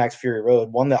 Mad Max Fury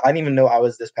Road, one that I didn't even know I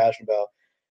was this passionate about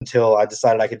until I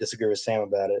decided I could disagree with Sam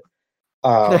about it.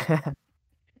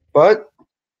 But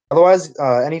otherwise,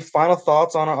 any final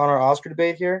thoughts on our Oscar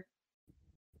debate here?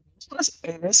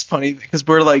 It's funny because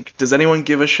we're like, does anyone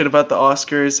give a shit about the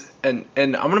Oscars? And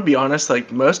I'm gonna be honest,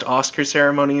 like most Oscar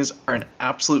ceremonies are an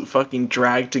absolute fucking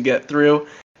drag to get through,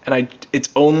 and it's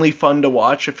only fun to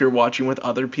watch if you're watching with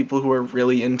other people who are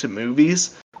really into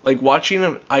movies. Like watching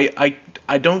them, I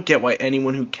don't get why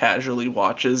anyone who casually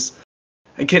watches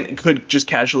could just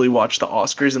casually watch the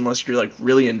Oscars unless you're like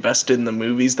really invested in the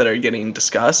movies that are getting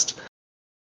discussed.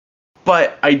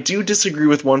 But I do disagree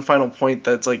with one final point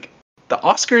that's like the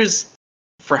Oscars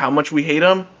for how much we hate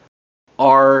them,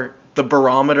 are the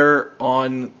barometer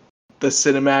on the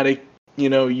cinematic,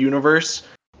 universe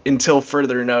until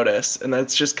further notice, and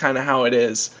that's just kind of how it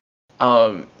is.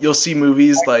 You'll see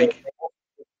movies like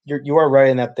you are right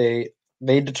in that they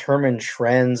determine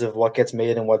trends of what gets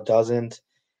made and what doesn't.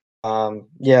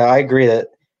 Yeah, I agree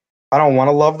that I don't want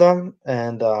to love them,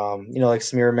 and like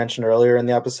Samir mentioned earlier in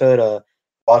the episode,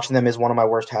 watching them is one of my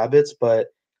worst habits. But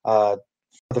for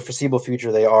the foreseeable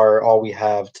future, they are all we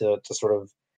have to sort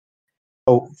of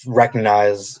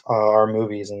recognize our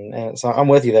movies, and so I'm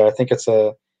with you there. I think it's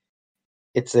a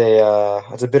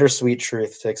bittersweet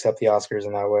truth to accept the Oscars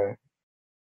in that way.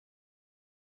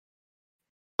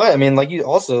 But I mean, like you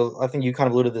also, I think you kind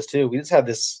of alluded to this too. We just had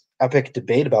this epic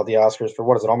debate about the Oscars for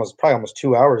what is it, probably almost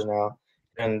 2 hours now,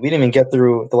 and we didn't even get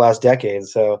through the last decade.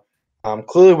 So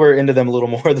clearly, we're into them a little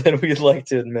more than we'd like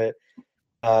to admit.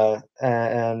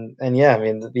 And yeah, I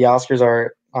mean, the Oscars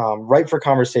are ripe for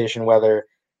conversation, whether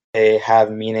they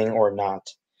have meaning or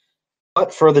not.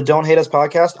 But for the Don't Hate Us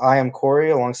podcast, I am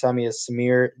Corey. Alongside me is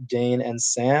Samir, Dane, and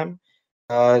Sam.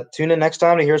 Tune in next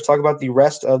time to hear us talk about the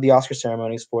rest of the Oscar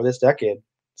ceremonies for this decade.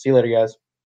 See you later, guys.